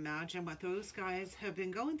only imagine what those guys have been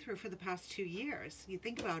going through for the past 2 years. You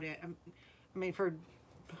think about it. I mean, for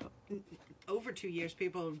over 2 years,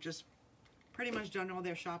 people have just pretty much done all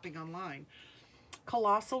their shopping online.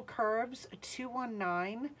 Colossal Curves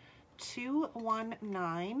 219.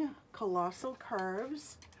 Colossal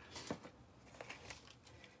Curves.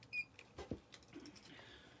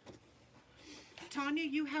 Tanya,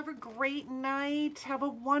 you have a great night. Have a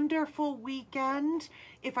wonderful weekend.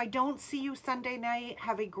 If I don't see you Sunday night,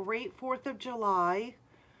 have a great 4th of July.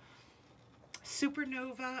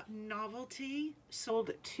 Supernova Novelty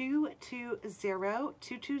sold 220.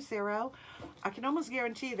 I can almost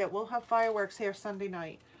guarantee that we'll have fireworks here Sunday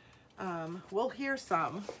night. We'll hear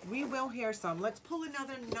some. We will hear some. Let's pull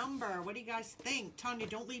another number. What do you guys think? Tanya,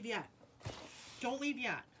 don't leave yet. Don't leave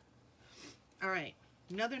yet. All right,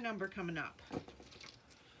 another number coming up.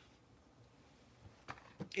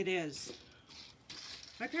 It is.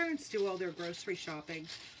 My parents do all their grocery shopping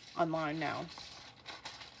online now.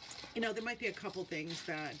 You know, there might be a couple things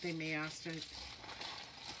that they may ask to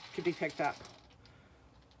could be picked up.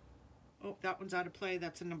 Oh, that one's out of play.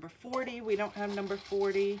 That's a number 40. We don't have number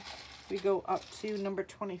 40. We go up to number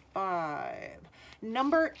 25.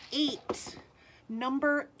 Number 8.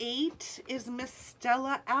 Number 8 is Miss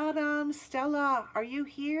Stella Adams. Stella, are you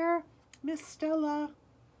here? Miss Stella.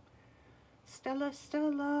 Stella.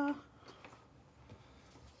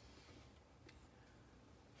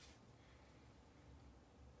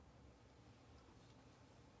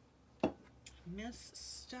 Miss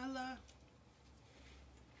Stella.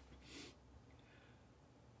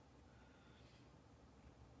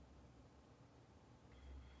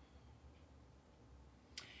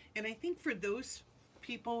 And I think for those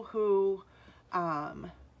people who,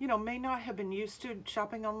 you know, may not have been used to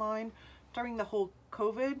shopping online during the whole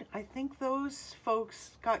COVID, I think those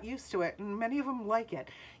folks got used to it, and many of them like it.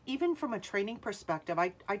 Even from a training perspective,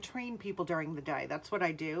 I train people during the day. That's what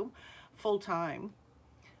I do full time.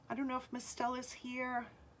 I don't know if Miss Stella's here.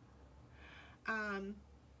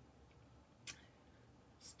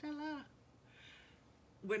 Stella.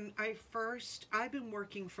 When I've been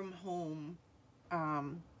working from home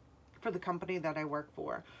for the company that I work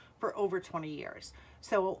for over 20 years.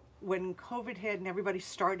 So when COVID hit and everybody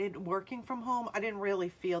started working from home, I didn't really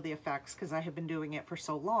feel the effects because I have been doing it for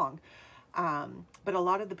so long. But a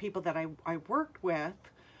lot of the people that I worked with,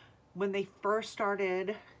 when they first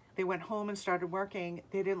started, they went home and started working,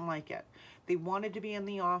 they didn't like it. They wanted to be in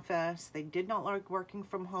the office. They did not like working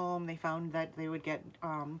from home. They found that they would get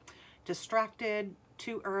distracted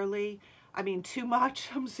too early. I mean, too much.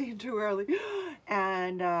 I'm saying too early.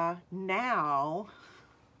 And now,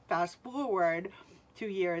 fast forward 2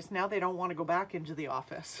 years, now they don't want to go back into the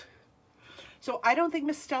office. So I don't think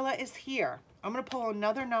Miss Stella is here. I'm going to pull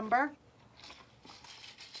another number.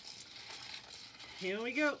 Here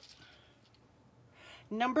we go.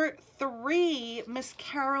 Number 3, Miss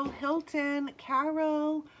Carol Hilton.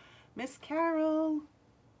 Carol, Miss Carol.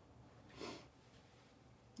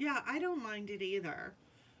 Yeah, I don't mind it either.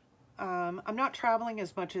 I'm not traveling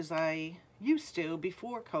as much as I used to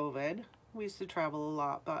before COVID. We used to travel a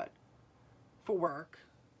lot, but for work.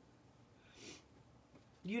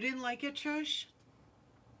 You didn't like it, Trish?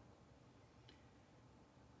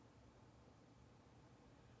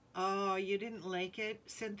 Oh, you didn't like it,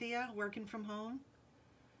 Cynthia, working from home?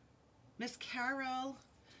 Miss Carol.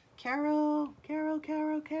 Carol.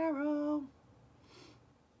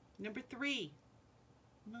 Number 3.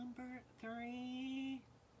 Number 3.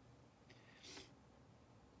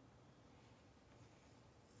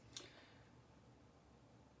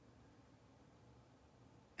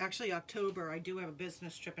 Actually, October. I do have a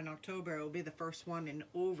business trip in October. It will be the first one in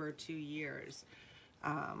over 2 years.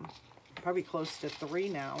 Probably close to 3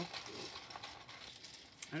 now.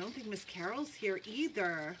 I don't think Miss Carol's here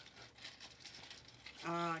either.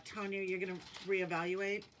 Tanya, you're going to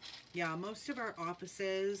reevaluate? Yeah, most of our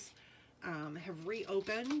offices have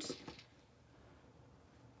reopened.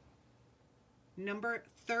 Number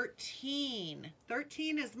 13.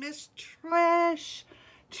 13 is Miss Trish.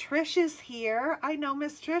 Trish is here. I know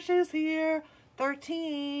Miss Trish is here.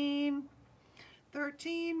 13.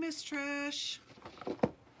 13, Miss Trish.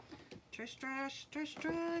 Trish, Trish, Trish,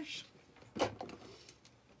 Trish.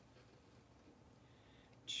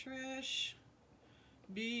 Trish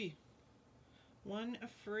B. One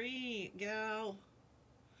free, gal.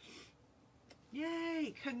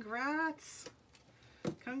 Yay, congrats.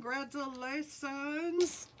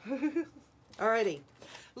 Congratulations. Alrighty,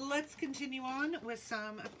 let's continue on with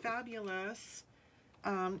some fabulous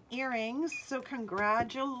earrings. So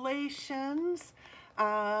congratulations.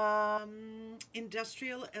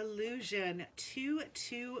 Industrial Illusion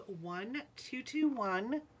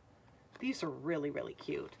 221. These are really, really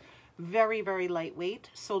cute. Very, very lightweight.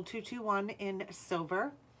 Sold 221 in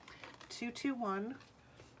silver. 221.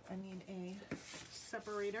 I need a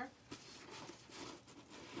separator.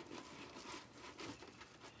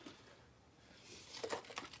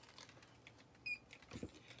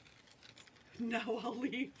 No, I'll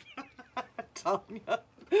leave. Tanya.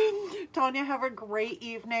 Tanya, have a great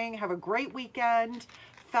evening. Have a great weekend.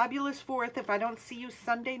 Fabulous 4th if I don't see you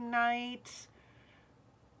Sunday night.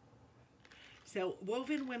 So,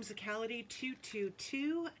 Woven Whimsicality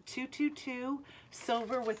 222. 222.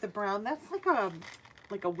 Silver with the brown. That's like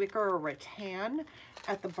a wicker or a rattan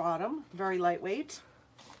at the bottom. Very lightweight.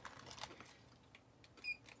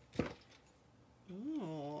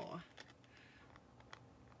 Ooh.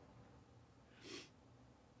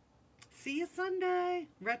 See you Sunday.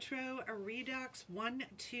 Retro Redux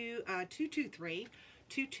 223.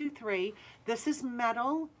 223. This is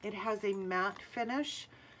metal. It has a matte finish.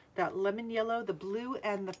 That lemon yellow, the blue,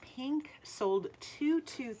 and the pink. Sold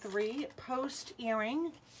 223. Post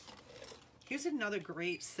earring. Here's another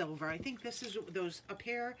great silver. I think this is a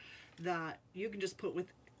pair that you can just put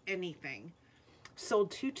with anything.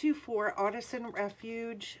 Sold 224. Artisan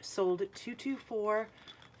Refuge. Sold 224.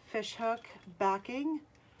 Fishhook backing.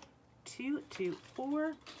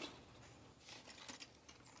 224.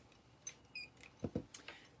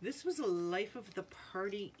 This was a Life of the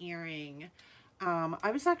Party earring. I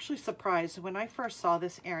was actually surprised when I first saw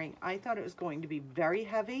this earring. I thought it was going to be very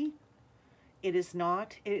heavy. It is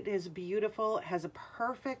not. It is beautiful. It has a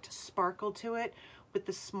perfect sparkle to it with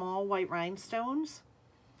the small white rhinestones.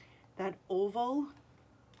 That oval.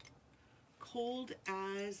 Cold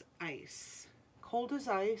as ice. Cold as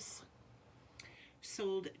ice.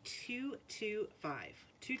 Sold 225.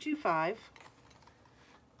 225.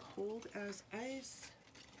 Cold as ice.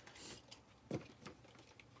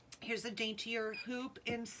 Here's a daintier hoop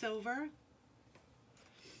in silver.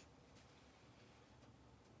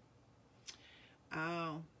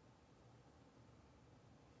 Oh.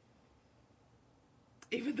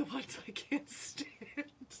 Even the ones I can't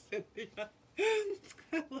stand, Cynthia.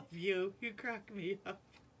 I love you. You crack me up.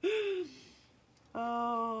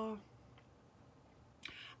 Oh.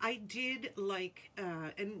 I did like,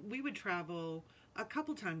 and we would travel a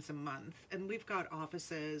couple times a month, and we've got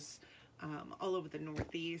offices all over the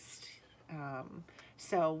Northeast.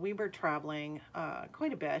 So we were traveling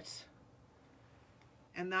quite a bit,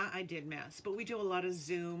 and that I did miss. But we do a lot of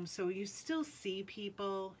Zoom, so you still see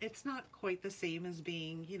people. It's not quite the same as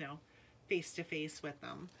being, you know, face to face with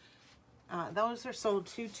them. Those are sold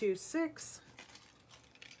 226.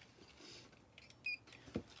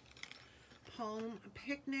 Home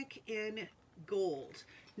Picnic in gold.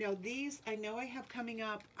 Now these I know I have coming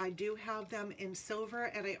up. I do have them in silver,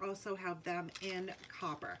 and I also have them in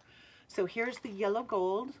copper. So here's the yellow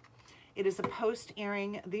gold. It is a post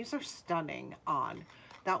earring. These are stunning on.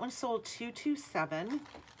 That one sold 227.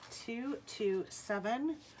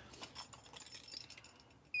 227.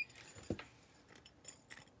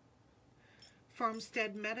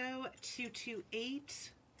 Farmstead Meadow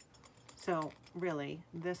 228. So really,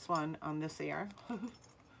 this one on this ear.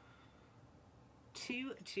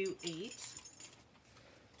 228.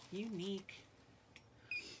 Unique.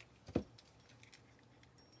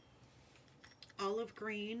 Olive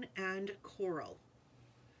green and coral.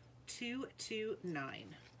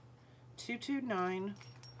 229. 229.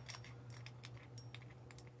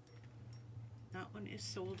 That one is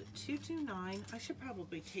sold $229. I should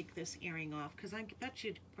probably take this earring off because I bet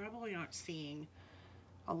you probably aren't seeing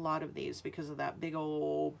a lot of these because of that big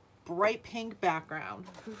old bright pink background.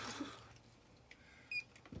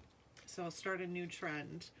 So I'll start a new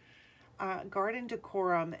trend. Garden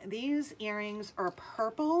Decorum. These earrings are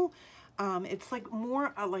purple. It's like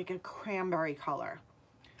more like a cranberry color.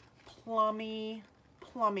 Plummy.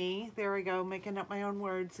 There we go, making up my own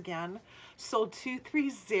words again. Sold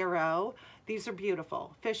 $230. These are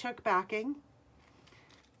beautiful. Fishhook backing.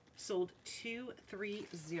 Sold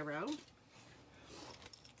 $230.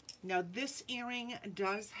 Now this earring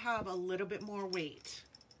does have a little bit more weight.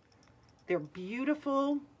 They're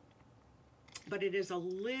beautiful, but it is a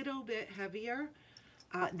little bit heavier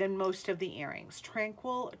than most of the earrings.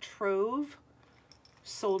 Tranquil Trove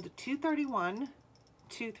sold $231.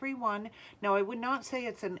 $231. Now I would not say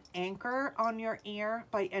it's an anchor on your ear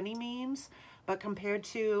by any means, but compared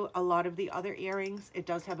to a lot of the other earrings, it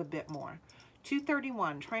does have a bit more.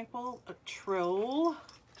 $231. Tranquil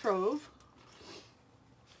Trove.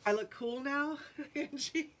 I look cool now,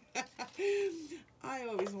 Angie. I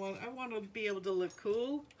want to be able to look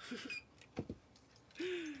cool.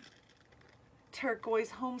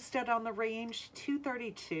 Turquoise Homestead on the Range,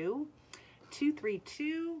 $232.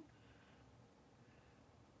 $232.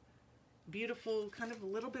 Beautiful, kind of a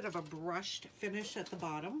little bit of a brushed finish at the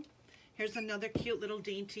bottom. Here's another cute little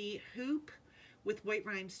dainty hoop with white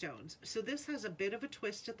rhinestones. So this has a bit of a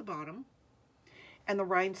twist at the bottom, and the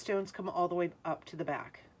rhinestones come all the way up to the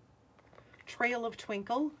back. Trail of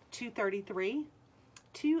Twinkle, $233.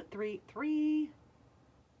 $233.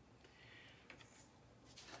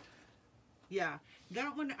 Yeah,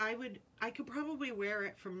 that one I could probably wear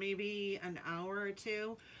it for maybe an hour or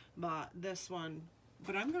two, but this one,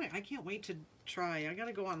 but I can't wait to try. I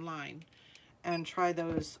gotta go online and try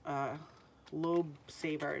those lobe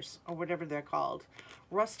savers or whatever they're called.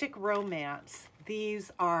 Rustic Romance.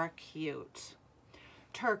 These are cute.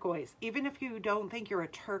 Turquoise. Even if you don't think you're a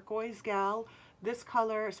turquoise gal, this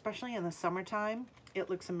color, especially in the summertime, it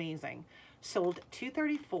looks amazing. Sold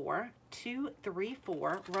 $234.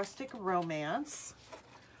 $234. Rustic Romance.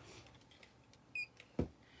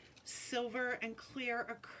 Silver and clear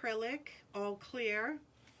acrylic. All clear.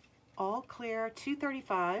 All clear.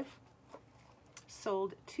 $235.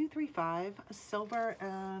 Sold $235. Silver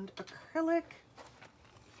and acrylic.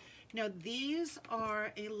 Now these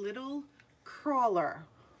are a little crawler,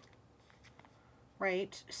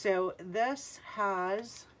 right? So this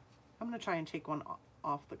has, I'm going to try and take one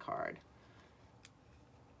off the card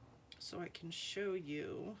so I can show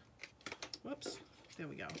you. Whoops, there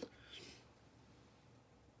we go.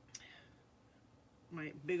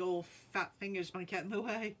 My big old fat fingers might get in the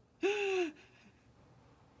way.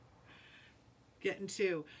 Getting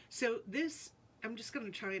two. So this, I'm just going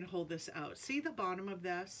to try and hold this out. See the bottom of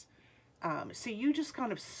this? So you just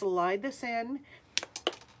kind of slide this in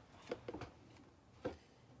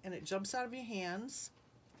and it jumps out of your hands.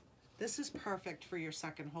 This is perfect for your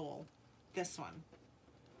second hole, this one.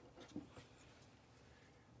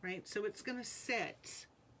 Right, so it's gonna sit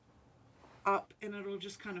up and it'll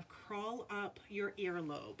just kind of crawl up your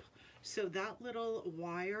earlobe. So that little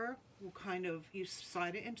wire will kind of, you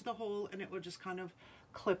slide it into the hole and it will just kind of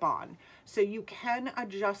clip on. So you can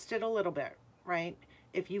adjust it a little bit, right?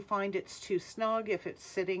 If you find it's too snug, if it's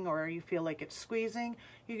sitting or you feel like it's squeezing,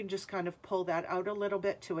 you can just kind of pull that out a little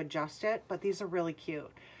bit to adjust it. But these are really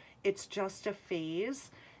cute. It's just a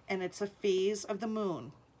phase, and it's a phase of the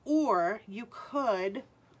moon. Or you could,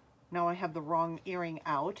 now I have the wrong earring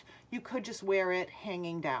out, you could just wear it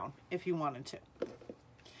hanging down if you wanted to.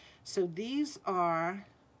 So these are,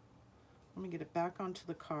 let me get it back onto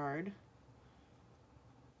the card.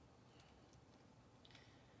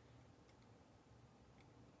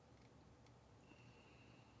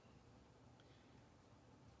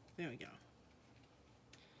 There we go.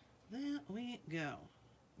 There we go.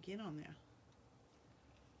 Get on there.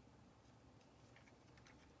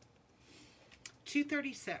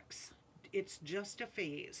 $236. It's just a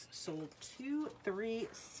phase. Sold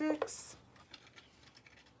 $236.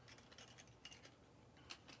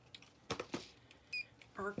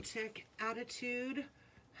 Arctic Attitude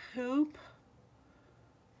hoop.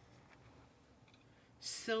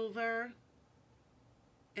 Silver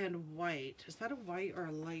and white. Is that a white or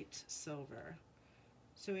a light silver?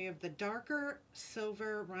 So we have the darker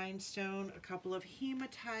silver rhinestone, a couple of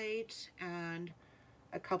hematite, and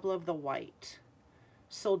a couple of the white.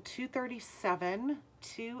 Sold $237.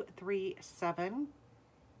 $237.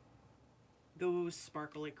 Those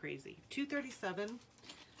sparkle like crazy. $237.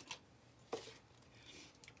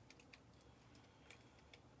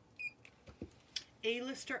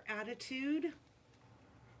 A-lister Attitude,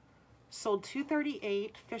 sold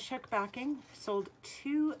 $238. Fishhook backing, sold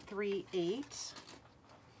 $238.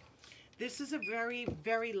 This is a very,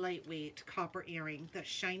 very lightweight copper earring, the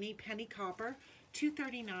shiny penny copper,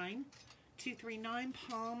 $239.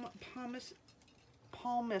 $239.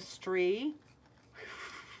 Palmistry.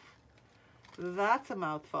 That's a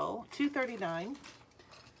mouthful. $239.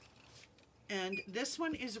 And this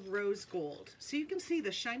one is rose gold. So you can see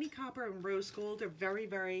the shiny copper and rose gold are very,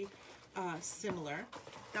 very similar.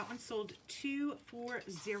 That one sold $240.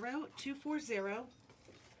 $240.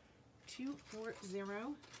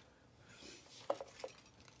 $240.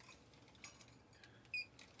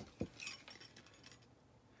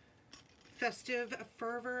 Festive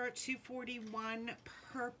Fervor, $241.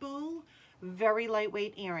 Purple, very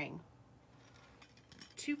lightweight earring.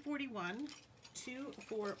 $241.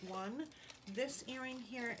 $241. This earring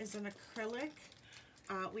here is an acrylic.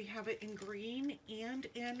 We have it in green and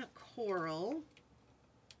in coral.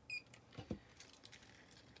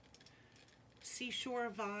 Seashore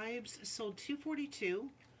Vibes, sold $242.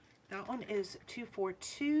 That one is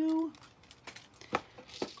 $242.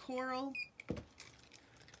 Coral,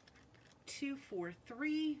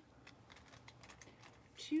 $243.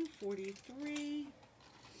 $243.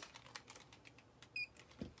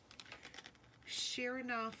 Sheer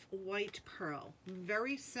Enough White Pearl,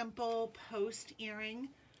 very simple post earring.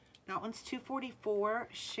 That one's $244.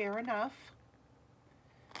 Sheer Enough,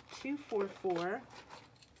 $244.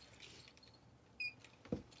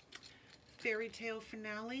 Fairy Tale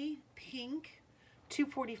Finale, pink,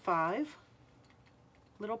 $245.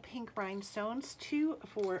 Little pink rhinestones,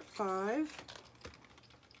 $245.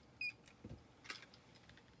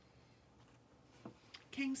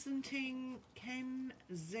 Kensington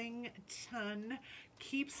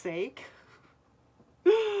Keepsake.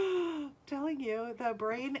 Telling you, the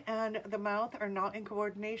brain and the mouth are not in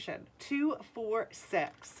coordination.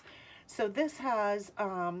 $246. So this has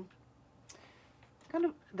kind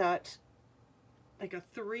of that, like a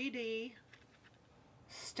 3D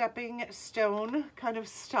stepping stone kind of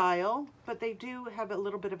style, but they do have a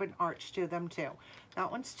little bit of an arch to them too.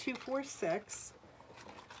 That one's $246.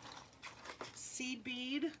 Seed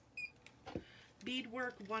bead,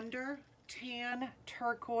 beadwork wonder, tan,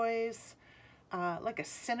 turquoise, like a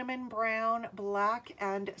cinnamon brown, black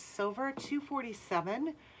and silver,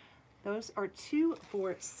 $247. Those are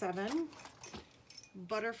 $247.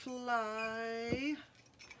 Butterfly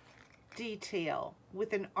detail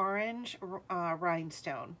with an orange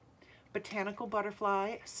rhinestone. Botanical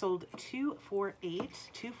butterfly, sold $248.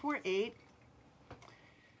 $248.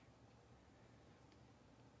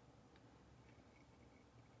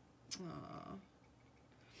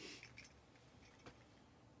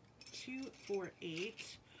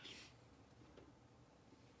 $248.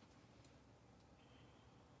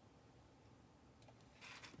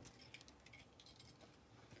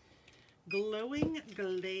 Glowing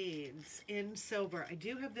Glades in silver. I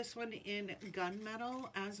do have this one in gunmetal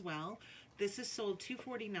as well. This is sold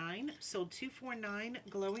 $249. Sold $249.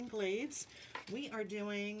 Glowing Glades. We are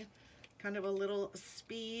doing kind of a little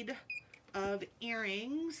speed of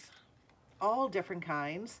earrings, all different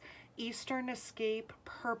kinds. Eastern Escape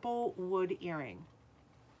purple wood earring.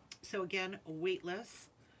 So again, weightless,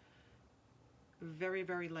 very,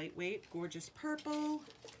 very lightweight, gorgeous purple.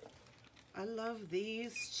 I love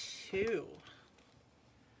these too.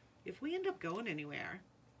 If we end up going anywhere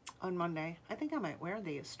on Monday, I think I might wear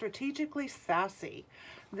these. Strategically Sassy.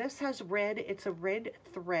 This has red, it's a red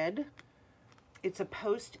thread. It's a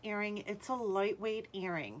post earring. It's a lightweight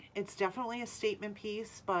earring. It's definitely a statement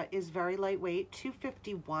piece, but is very lightweight.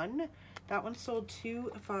 $251. That one sold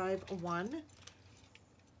 $251.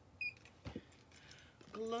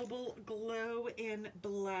 Global Glow in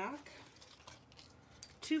black,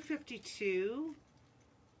 $252.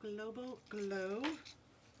 Global Glow.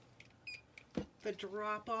 The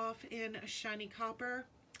drop off in shiny copper,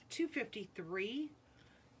 $253.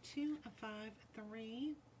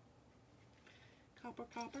 $253. Copper,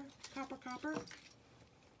 copper, copper, copper.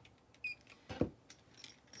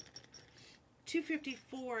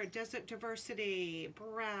 $254. Desert Diversity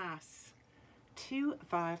brass,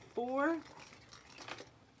 $254.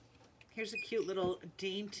 Here's a cute little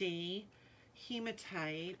dainty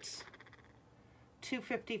hematite,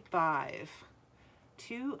 $255.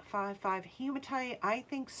 $255. Hematite, I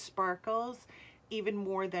think, sparkles even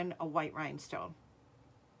more than a white rhinestone.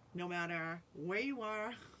 No matter where you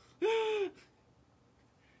are,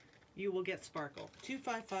 you will get sparkle.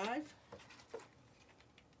 $255.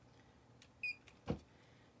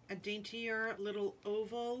 A daintier little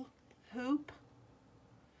oval hoop,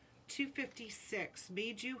 $256.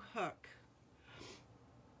 Beiju hook.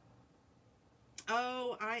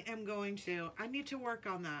 Oh, I am going to. I need to work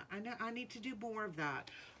on that. I need to do more of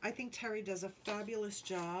that. I think Terry does a fabulous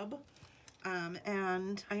job.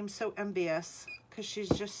 And I am so envious because she's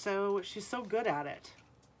so good at it.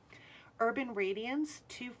 Urban Radiance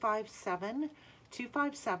 257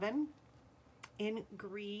 in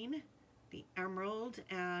green, the emerald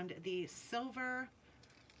and the silver.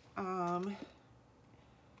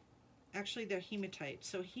 Actually they're hematite.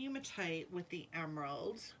 So hematite with the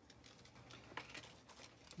emerald.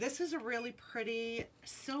 This is a really pretty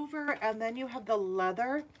silver, and then you have the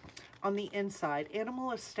leather on the inside.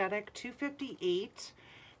 Animal Aesthetic 258.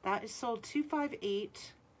 That is sold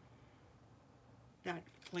 258. That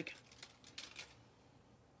like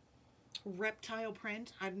reptile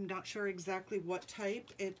print. I'm not sure exactly what type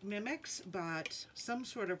it mimics, but some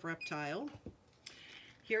sort of reptile.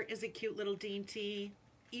 Here is a cute little dainty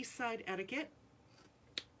East Side Etiquette.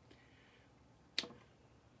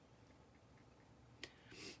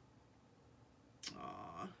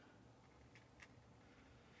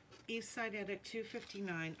 East Side Edit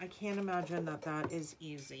 259. I can't imagine that that is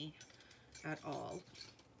easy at all.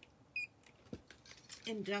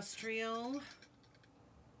 Industrial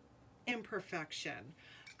Imperfection.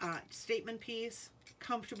 Statement piece.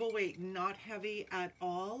 Comfortable weight, not heavy at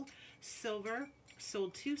all. Silver,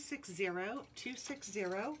 sold 260. 260.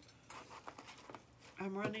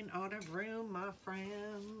 I'm running out of room, my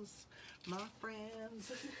friends. My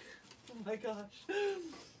friends. Oh my gosh.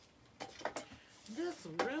 This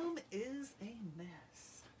room is a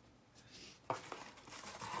mess.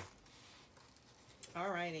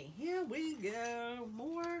 Alrighty, here we go.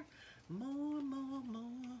 More.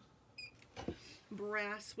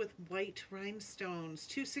 Brass with white rhinestones.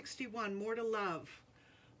 261. More to Love.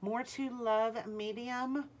 More to Love,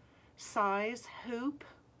 medium size hoop.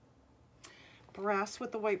 Brass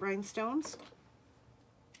with the white rhinestones.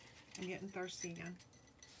 I'm getting thirsty again.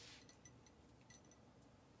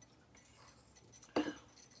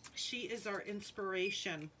 She is our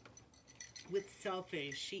inspiration with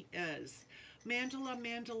selfies. She is. Mandala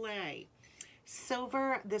Mandalay.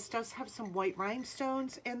 Silver. This does have some white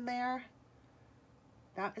rhinestones in there.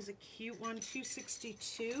 That is a cute one.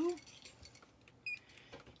 262.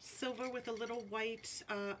 Silver with a little white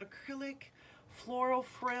acrylic. Floral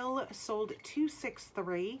frill. Sold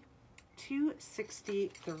 263.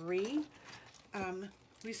 263.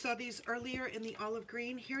 We saw these earlier in the olive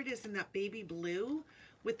green. Here it is in that baby blue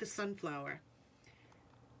with the sunflower.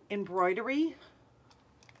 Embroidery.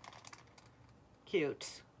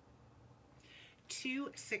 Cute.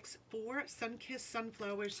 264. Sunkissed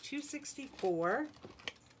Sunflowers. 264.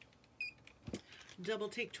 Double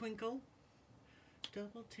Take Twinkle.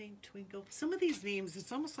 Double Take Twinkle. Some of these names,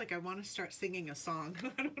 it's almost like I want to start singing a song.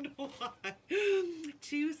 I don't know why.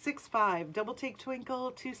 265. Double Take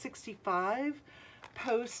Twinkle. 265.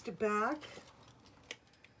 Post back.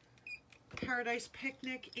 Paradise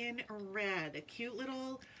Picnic in red. A cute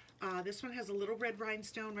little, this one has a little red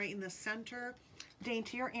rhinestone right in the center.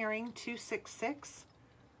 Daintier earring. 266.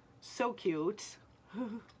 So cute.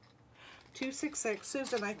 266.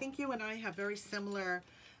 Susan, I think you and I have very similar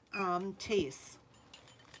tastes.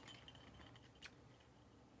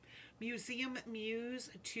 Museum Muse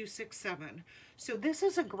 267. So this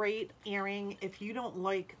is a great earring if you don't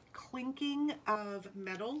like clinking of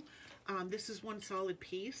metal. This is one solid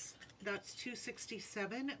piece. That's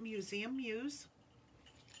 267. Museum Muse.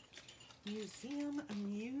 Museum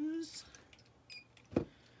Muse.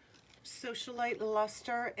 Socialite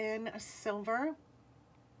Luster in silver.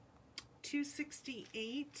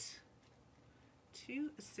 268.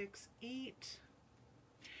 268.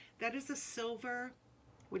 That is a silver,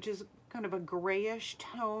 which is kind of a grayish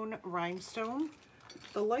tone rhinestone.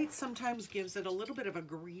 The light sometimes gives it a little bit of a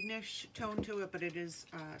greenish tone to it, but it is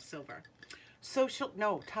silver.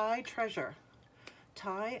 Thai Treasure.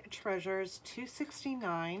 Thai Treasures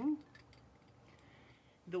 269.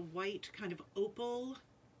 The white kind of opal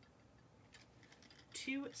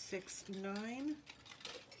 269.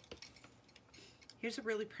 Here's a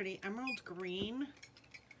really pretty emerald green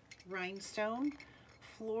rhinestone.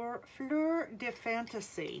 Fleur de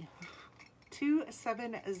Fantasy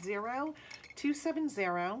 270.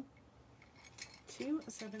 270.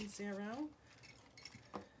 270.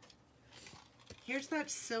 Here's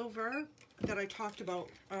that silver that I talked about,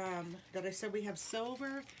 that I said we have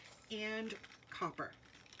silver and copper.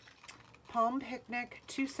 Palm Picnic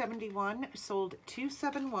 271, sold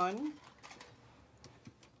 271.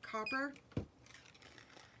 Copper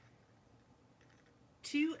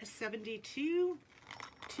 272.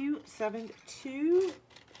 272.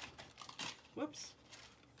 Whoops.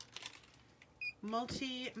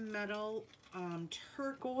 Multi-metal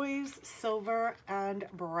turquoise, silver, and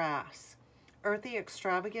brass. Earthy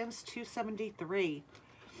Extravagance, $273.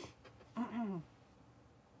 Oh.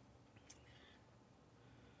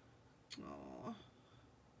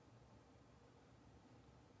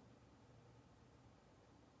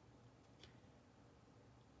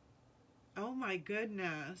 Oh my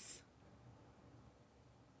goodness.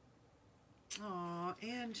 Oh,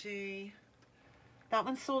 Angie. That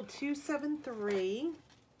one sold $273.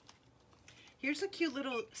 Here's a cute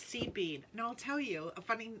little seed bead. Now I'll tell you a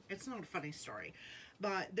funny, it's not a funny story,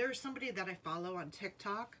 but there's somebody that I follow on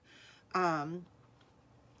TikTok. And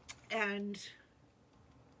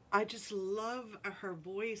I just love her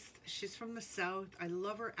voice. She's from the South. I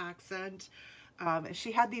love her accent.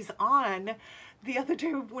 She had these on the other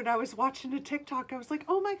day when I was watching a TikTok. I was like,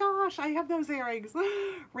 oh my gosh, I have those earrings.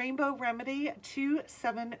 Rainbow Remedy,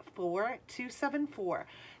 $274.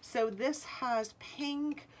 So this has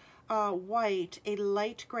pink, white, a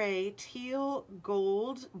light gray, teal,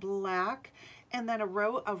 gold, black, and then a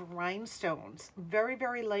row of rhinestones. Very,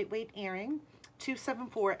 very lightweight earring,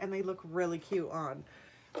 $274, and they look really cute on.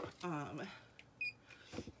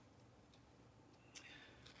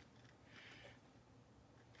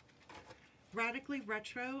 Radically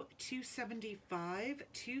Retro,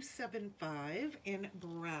 $275 in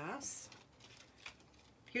brass.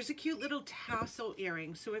 Here's a cute little tassel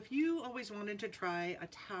earring. So if you always wanted to try a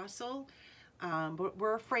tassel, but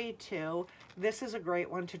we're afraid to, this is a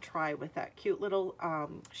great one to try with that cute little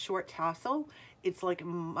short tassel. It's like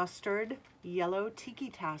mustard yellow tiki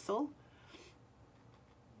tassel.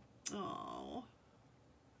 Oh,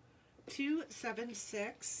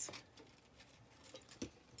 $276.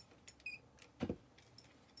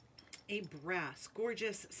 A brass,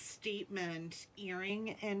 gorgeous statement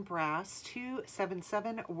earring in brass,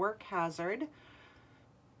 $277. Work Hazard.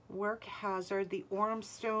 Work Hazard, the Orm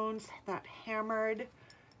stones, that hammered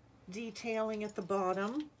detailing at the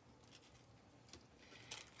bottom.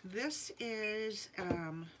 This is,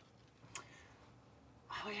 oh,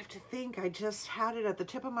 I have to think, I just had it at the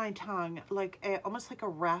tip of my tongue, like almost like a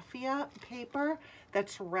raffia paper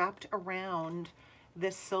that's wrapped around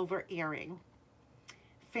this silver earring.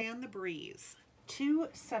 Fan the Breeze,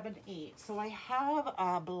 $278. So I have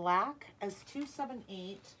black as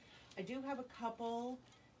 $278. I do have a couple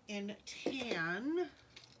in tan,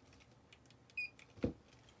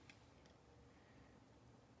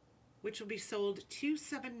 which will be sold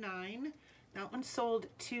 $279. That one sold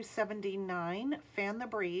 $279. Fan the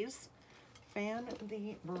Breeze. Fan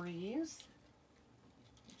the Breeze,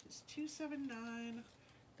 which is $279.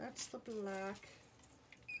 That's the black.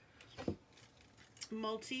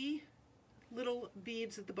 Multi little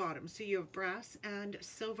beads at the bottom. So you have brass and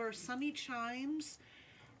silver sunny chimes.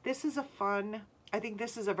 This is a fun, I think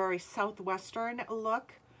this is a very Southwestern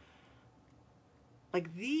look.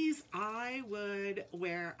 Like these, I would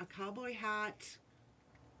wear a cowboy hat.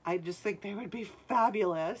 I just think they would be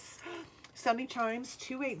fabulous. Sunny chimes,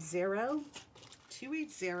 $280.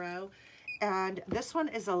 $280. And this one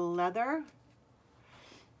is a leather.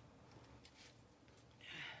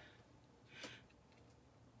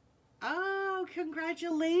 Oh,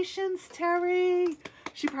 congratulations, Terry.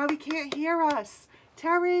 She probably can't hear us.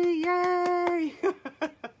 Terry, yay.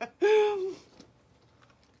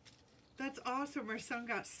 That's awesome. Her son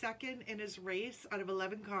got second in his race out of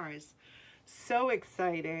 11 cars. So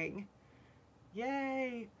exciting.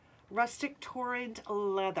 Yay. Rustic Torrent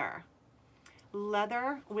leather.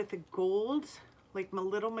 Leather with gold, like a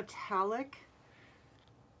little metallic.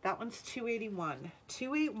 That one's $281.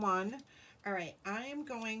 $281. All right, I am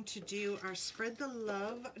going to do our Spread the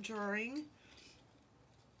Love drawing.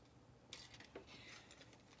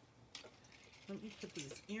 Let me put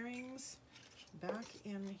these earrings back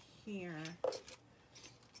in here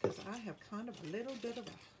because I have kind of a little bit of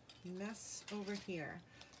a mess over here.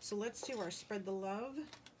 So let's do our Spread the Love.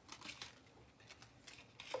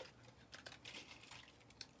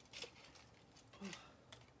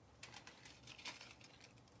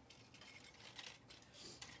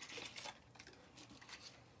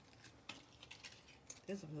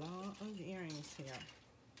 There's a lot of earrings here.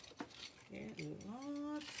 There's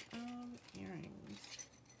lots of earrings.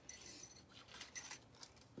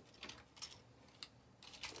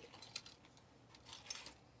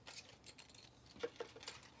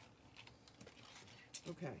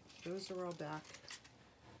 Okay, those are all back.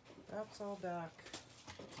 That's all back.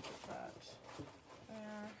 That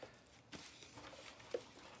there.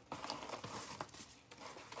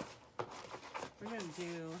 We're gonna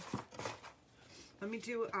do, let me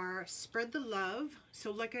do our Spread the Love.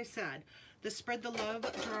 So like I said, the Spread the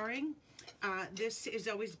Love drawing, This is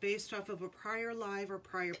always based off of a prior live or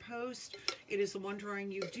prior post. It is a one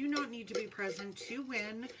drawing. You do not need to be present to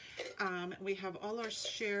win. We have all our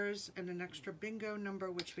shares and an extra bingo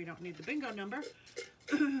number, which we don't need the bingo number.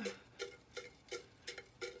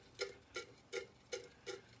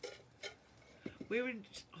 We would,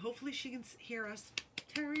 hopefully she can hear us.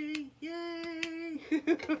 Terry, yay!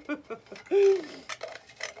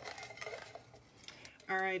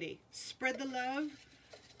 Alrighty, spread the love.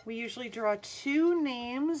 We usually draw 2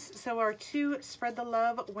 names, so our 2 Spread the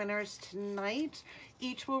Love winners tonight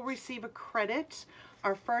each will receive a credit.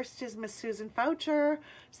 Our first is Miss Susan Foucher,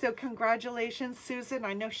 so congratulations, Susan.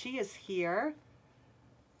 I know she is here.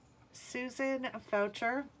 Susan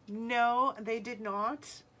Foucher. No, they did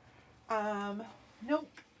not. Nope.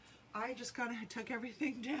 I just kind of took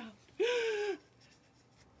everything down.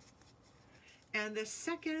 And the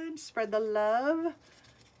second Spread the Love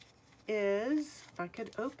is, if I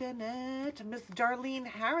could open it, Miss Darlene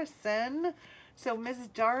Harrison. So Miss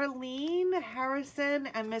Darlene Harrison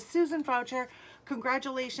and Miss Susan Foucher,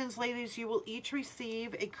 congratulations, ladies. You will each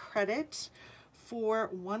receive a credit for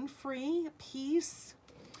 1 free piece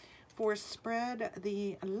for Spread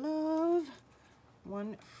the Love.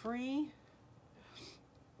 1 free.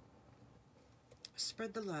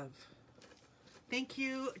 Spread the love. Thank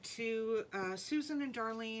you to Susan and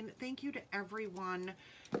Darlene. Thank you to everyone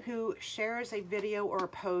who shares a video or a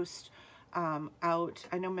post out.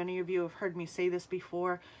 I know many of you have heard me say this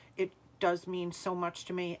before. It does mean so much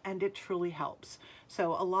to me, and it truly helps.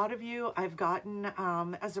 So a lot of you I've gotten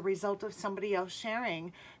as a result of somebody else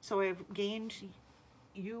sharing. So I've gained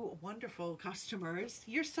you wonderful customers.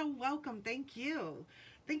 You're so welcome. Thank you.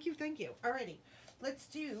 Thank you. Thank you. Alrighty, let's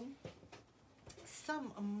do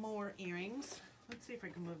some more earrings. Let's see if I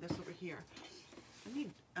can move this over here. I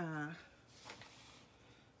need a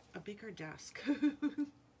bigger desk.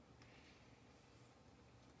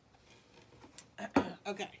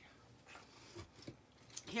 Okay,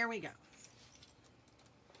 here we go.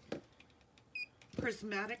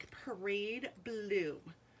 Prismatic Parade Blue.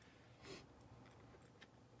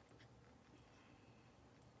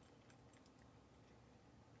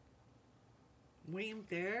 Wait,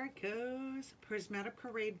 there it goes. Prismatic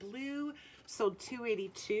Parade Blue, sold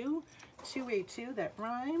 $282. $282, that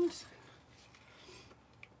rhymes.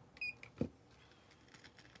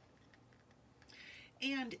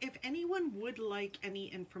 And if anyone would like any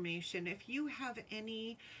information, if you have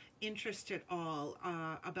any interest at all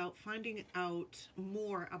about finding out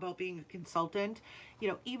more about being a consultant, you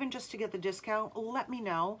know, even just to get the discount, let me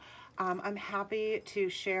know. I'm happy to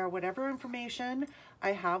share whatever information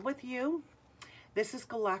I have with you. This is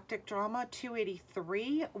Galactic Drama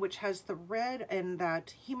 283, which has the red and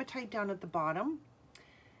that hematite down at the bottom.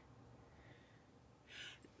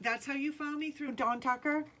 That's how you found me, through Dawn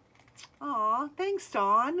Tucker? Aw, thanks,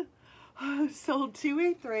 Dawn. Sold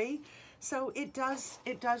 283. So it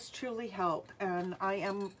does truly help, and I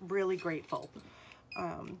am really grateful.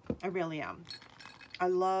 I really am. I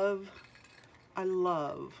love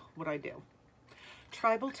what I do.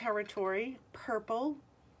 Tribal Territory, purple.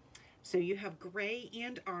 So you have gray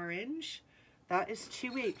and orange. That is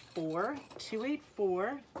 284.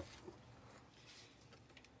 284.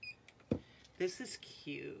 This is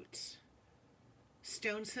cute.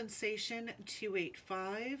 Stone Sensation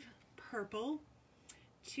 285. Purple.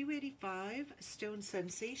 285. Stone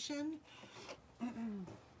Sensation.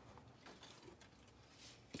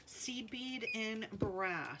 Seed bead in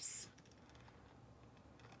brass.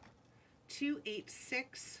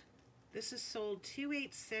 286. This is sold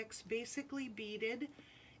 $286, basically beaded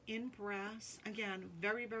in brass. Again,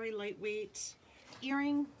 very, very lightweight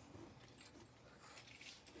earring.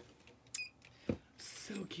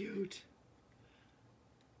 So cute.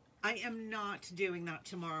 I am not doing that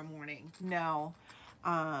tomorrow morning. No.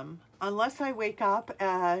 Unless I wake up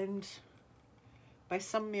and by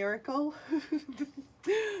some miracle,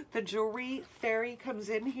 the jewelry fairy comes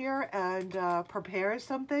in here and prepares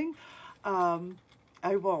something,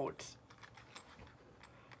 I won't.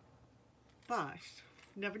 But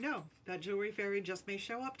never know. That jewelry fairy just may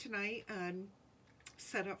show up tonight and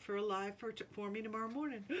set up for a live for me tomorrow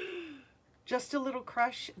morning. Just a Little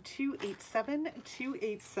Crush 287.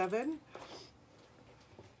 287.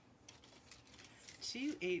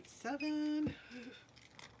 287.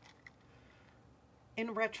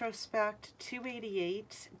 In retrospect,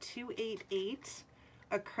 288. 288.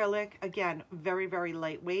 Acrylic, again, very, very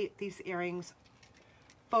lightweight. These earrings,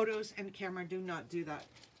 photos and camera do not do that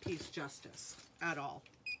piece justice at all.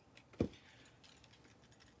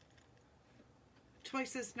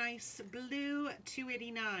 Twice as nice blue,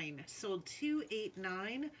 289. Sold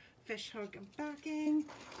 289. Fishhook backing.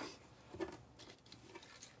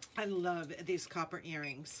 I love these copper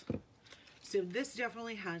earrings. So this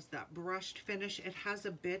definitely has that brushed finish. It has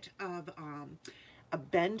a bit of a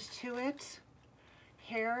bend to it.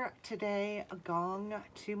 Hair today, gong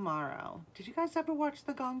tomorrow. Did you guys ever watch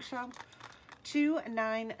The Gong Show?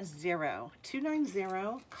 290.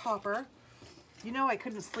 290 copper. You know, I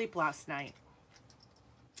couldn't sleep last night.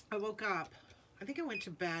 I woke up. I think I went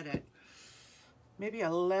to bed at maybe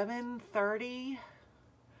 11:30.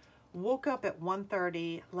 Woke up at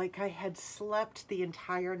 1:30 like I had slept the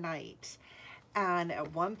entire night. And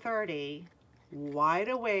at 1:30, wide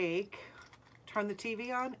awake, turned the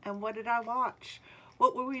TV on, and what did I watch?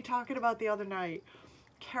 What were we talking about the other night?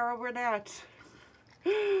 Carol Burnett.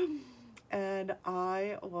 And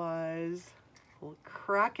I was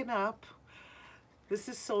cracking up. This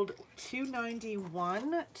is sold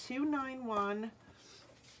 $291.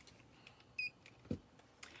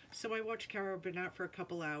 So I watched Carol Burnett for a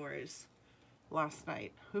couple hours last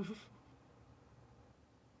night.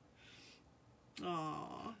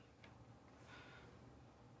 Aww.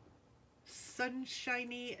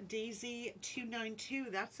 Sunshiny Daisy 292.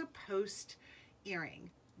 That's a post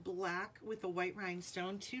earring. Black with a white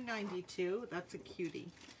rhinestone. 292. That's a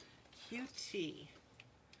cutie. Cutie.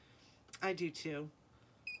 I do too.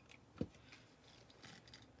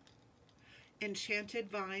 Enchanted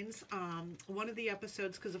Vines. One of the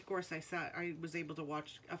episodes, because of course I was able to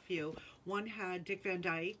watch a few. One had Dick Van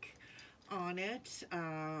Dyke on it.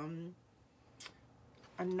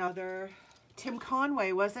 Another, Tim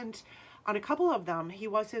Conway wasn't on a couple of them. He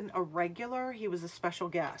wasn't a regular, he was a special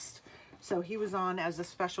guest. So he was on as a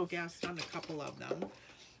special guest on a couple of them,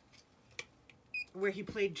 where he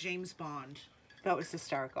played James Bond. That was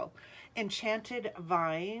hysterical. Enchanted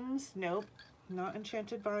Vines. Nope, not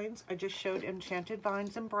Enchanted Vines. I just showed Enchanted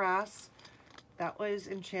Vines in brass. That was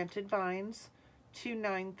Enchanted Vines.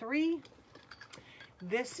 293.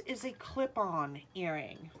 This is a clip-on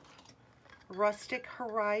earring. Rustic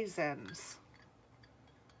Horizons.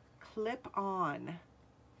 Clip-on.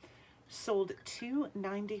 Sold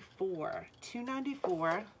 $294.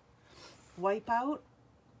 $294. Wipeout.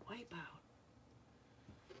 Wipeout.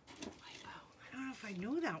 I don't know if I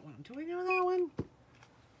know that one. Do I know that one?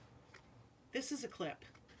 This is a clip.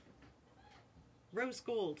 Rose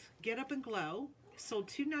Gold. Get Up and Glow. Sold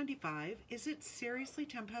 $295. Is it seriously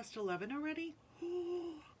 10 past 11 already?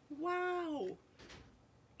 Oh, wow.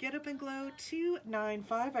 Get Up and Glow.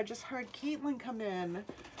 $295. I just heard Caitlin come in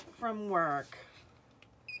from work.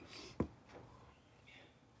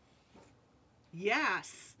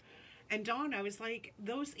 Yes. And Dawn, I was like,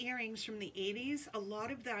 those earrings from the 80s, a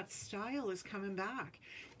lot of that style is coming back.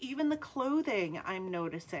 Even the clothing I'm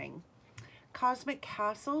noticing. Cosmic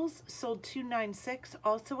Castles sold $296.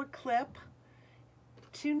 Also a clip.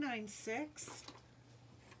 $296.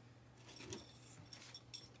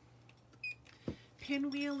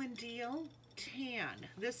 Pinwheel and Deal. Tan.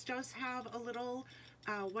 This does have a little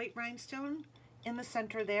white rhinestone in the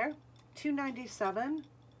center there. $297.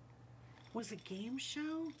 Was a game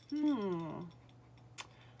show? I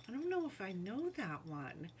don't know if I know that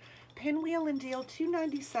one. Pinwheel and Deal,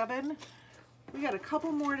 $297. We got a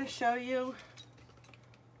couple more to show you.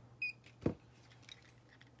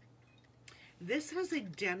 This has a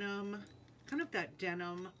denim, kind of that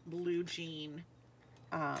denim blue jean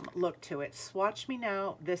look to it. Swatch Me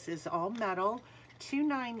Now. This is all metal.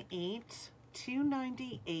 $298.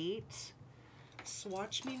 $298.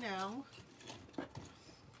 Swatch Me Now.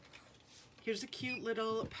 Here's a cute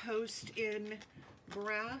little post in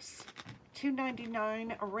brass.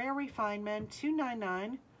 $299. A Rare Refinement.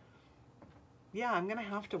 $299. Yeah, I'm gonna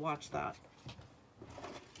have to watch that.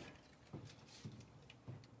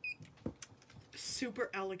 Super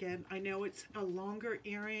elegant. I know it's a longer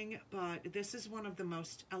earring, but this is one of the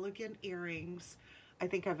most elegant earrings I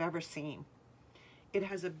think I've ever seen. It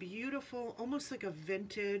has a beautiful, almost like a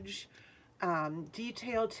vintage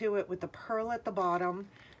detail to it with the pearl at the bottom.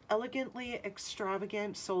 Elegantly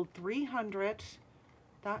extravagant. Sold $300.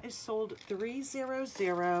 That is sold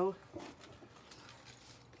 $300.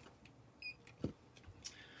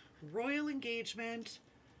 Royal Engagement.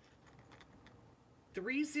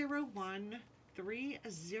 $301.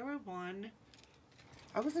 $301.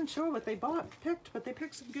 I wasn't sure what they picked, but they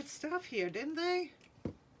picked some good stuff here, didn't they?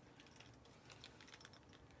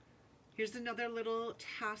 Here's another little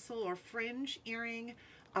tassel or fringe earring,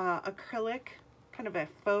 acrylic, kind of a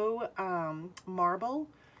faux marble,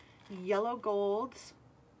 yellow golds.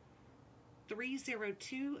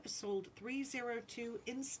 $302, sold $302.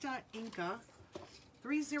 Insta Inca,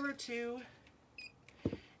 $302.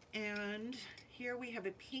 And here we have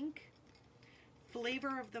a pink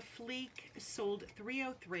Flavor of the Fleek sold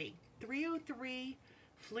 303. 303.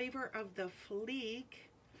 Flavor of the Fleek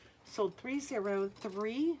sold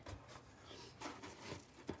 303.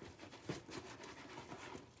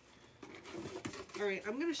 All right,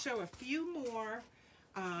 I'm going to show a few more,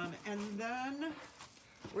 and then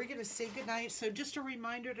we're going to say goodnight. So just a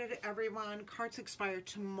reminder to everyone, cards expire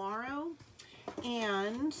tomorrow,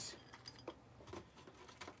 and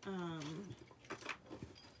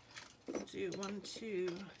do 1,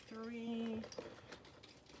 2, 3,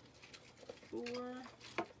 4,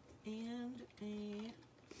 and a,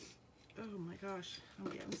 oh my gosh,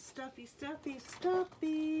 I'm getting stuffy.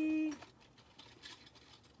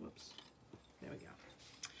 Whoops, there we go.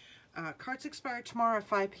 Cards expire tomorrow at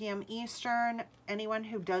 5 p.m. Eastern. Anyone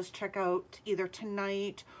who does check out either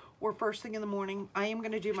tonight or first thing in the morning, I am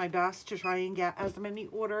going to do my best to try and get as many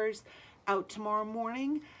orders out tomorrow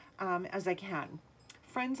morning as I can.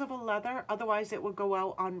 Friends of a Leather, otherwise it will go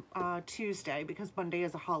out on Tuesday because Monday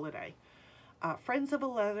is a holiday. Friends of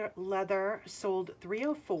a Leather sold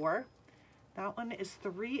 304. That one is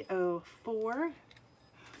 304.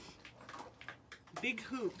 Big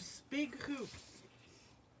hoops, big hoops.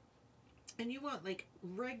 And you want like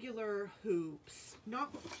regular hoops,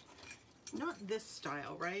 not this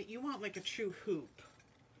style, right? You want like a true hoop.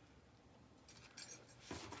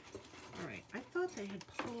 All right, I thought they had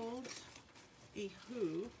pulled a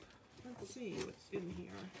hoop. Let's see what's in here.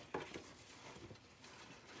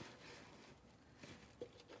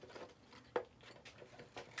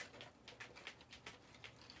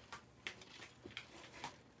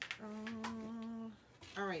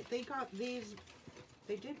 All right, they got these.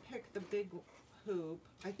 They did pick the big hoop.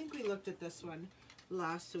 I think we looked at this one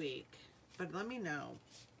last week, but let me know.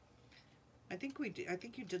 I think we did. I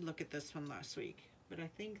think you did look at this one last week, but I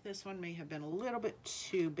think this one may have been a little bit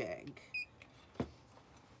too big.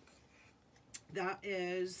 That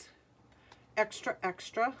is extra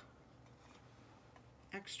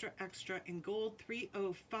in gold,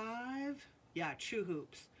 305. Yeah, true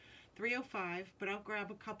hoops, 305. But I'll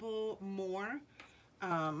grab a couple more.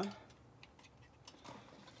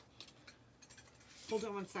 Hold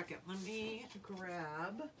on one second. Let me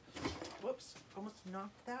grab. Whoops! Almost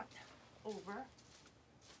knocked that over.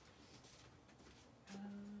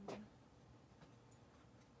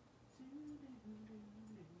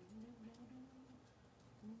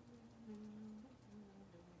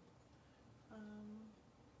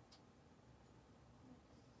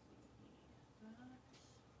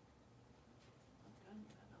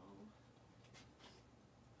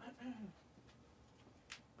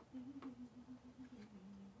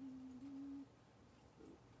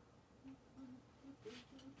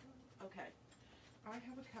 Okay, I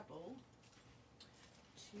have a couple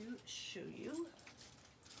to show you.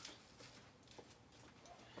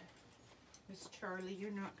 Miss Charlie,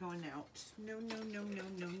 you're not going out. No.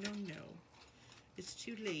 It's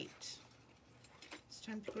too late. It's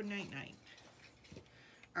time to go night-night.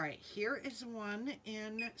 All right, here is one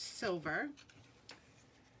in silver.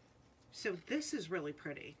 So this is really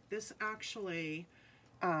pretty. This actually,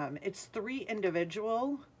 it's 3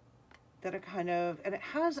 individual that are kind of, and it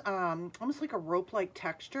has almost like a rope-like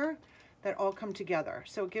texture that all come together.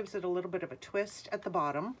 So it gives it a little bit of a twist at the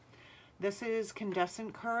bottom. This is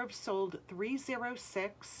Condensant Curve, sold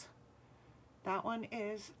 306. That one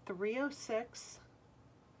is 306.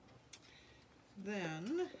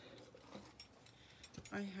 Then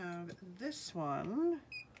I have this one,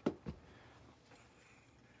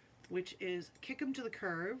 which is Kick 'em to the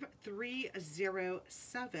Curve,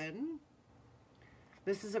 307.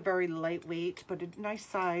 This is a very lightweight, but a nice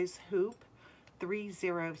size hoop,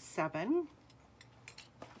 307.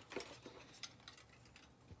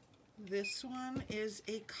 This one is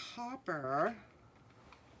a copper,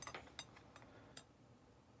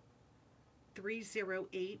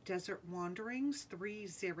 308, Desert Wanderings,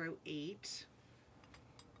 308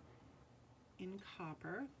 in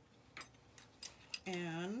copper.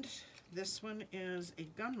 And this one is a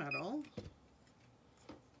gunmetal.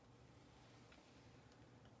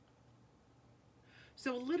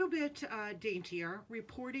 So a little bit daintier,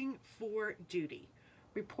 Reporting for Duty.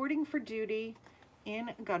 Reporting for Duty in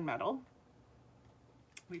gunmetal.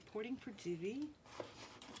 Reporting for Duty.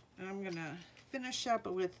 And I'm gonna finish up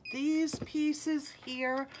with these pieces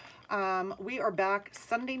here. We are back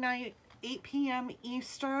Sunday night, 8 p.m.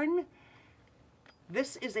 Eastern.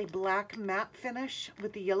 This is a black matte finish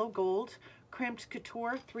with the yellow gold. Crimped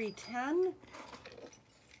Couture, 310.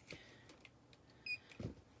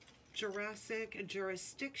 Jurassic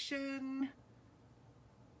Jurisdiction.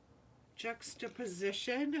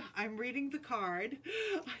 Juxtaposition. I'm reading the card.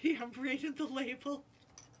 I am reading the label.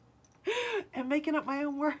 and making up my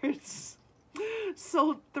own words.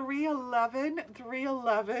 Sold 311,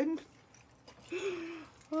 311.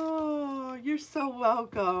 Oh, you're so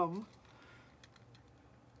welcome.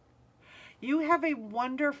 You have a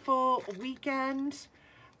wonderful weekend.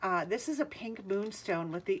 This is a pink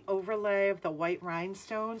moonstone with the overlay of the white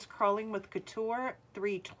rhinestones. Crawling with Couture,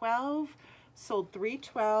 312. Sold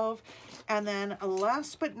 312. And then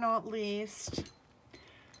last but not least,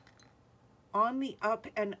 on the up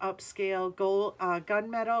and upscale, gold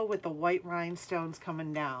gunmetal with the white rhinestones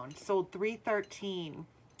coming down. Sold 313.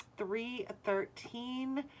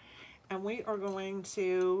 313. And we are going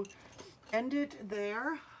to end it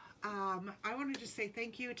there. I wanted to say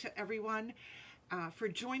thank you to everyone for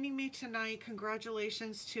joining me tonight.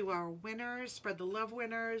 Congratulations to our winners, Spread the Love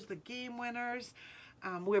winners, the game winners.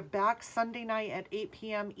 We're back Sunday night at 8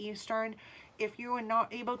 p.m. Eastern. If you are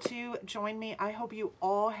not able to join me, I hope you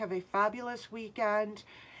all have a fabulous weekend.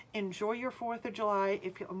 Enjoy your 4th of July.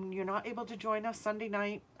 If you're not able to join us Sunday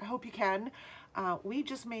night, I hope you can. We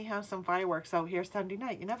just may have some fireworks out here Sunday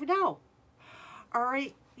night. You never know. All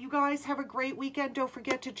right, you guys have a great weekend. Don't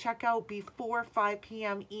forget to check out before 5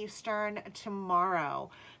 p.m. Eastern tomorrow.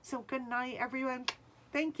 So good night, everyone.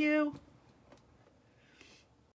 Thank you.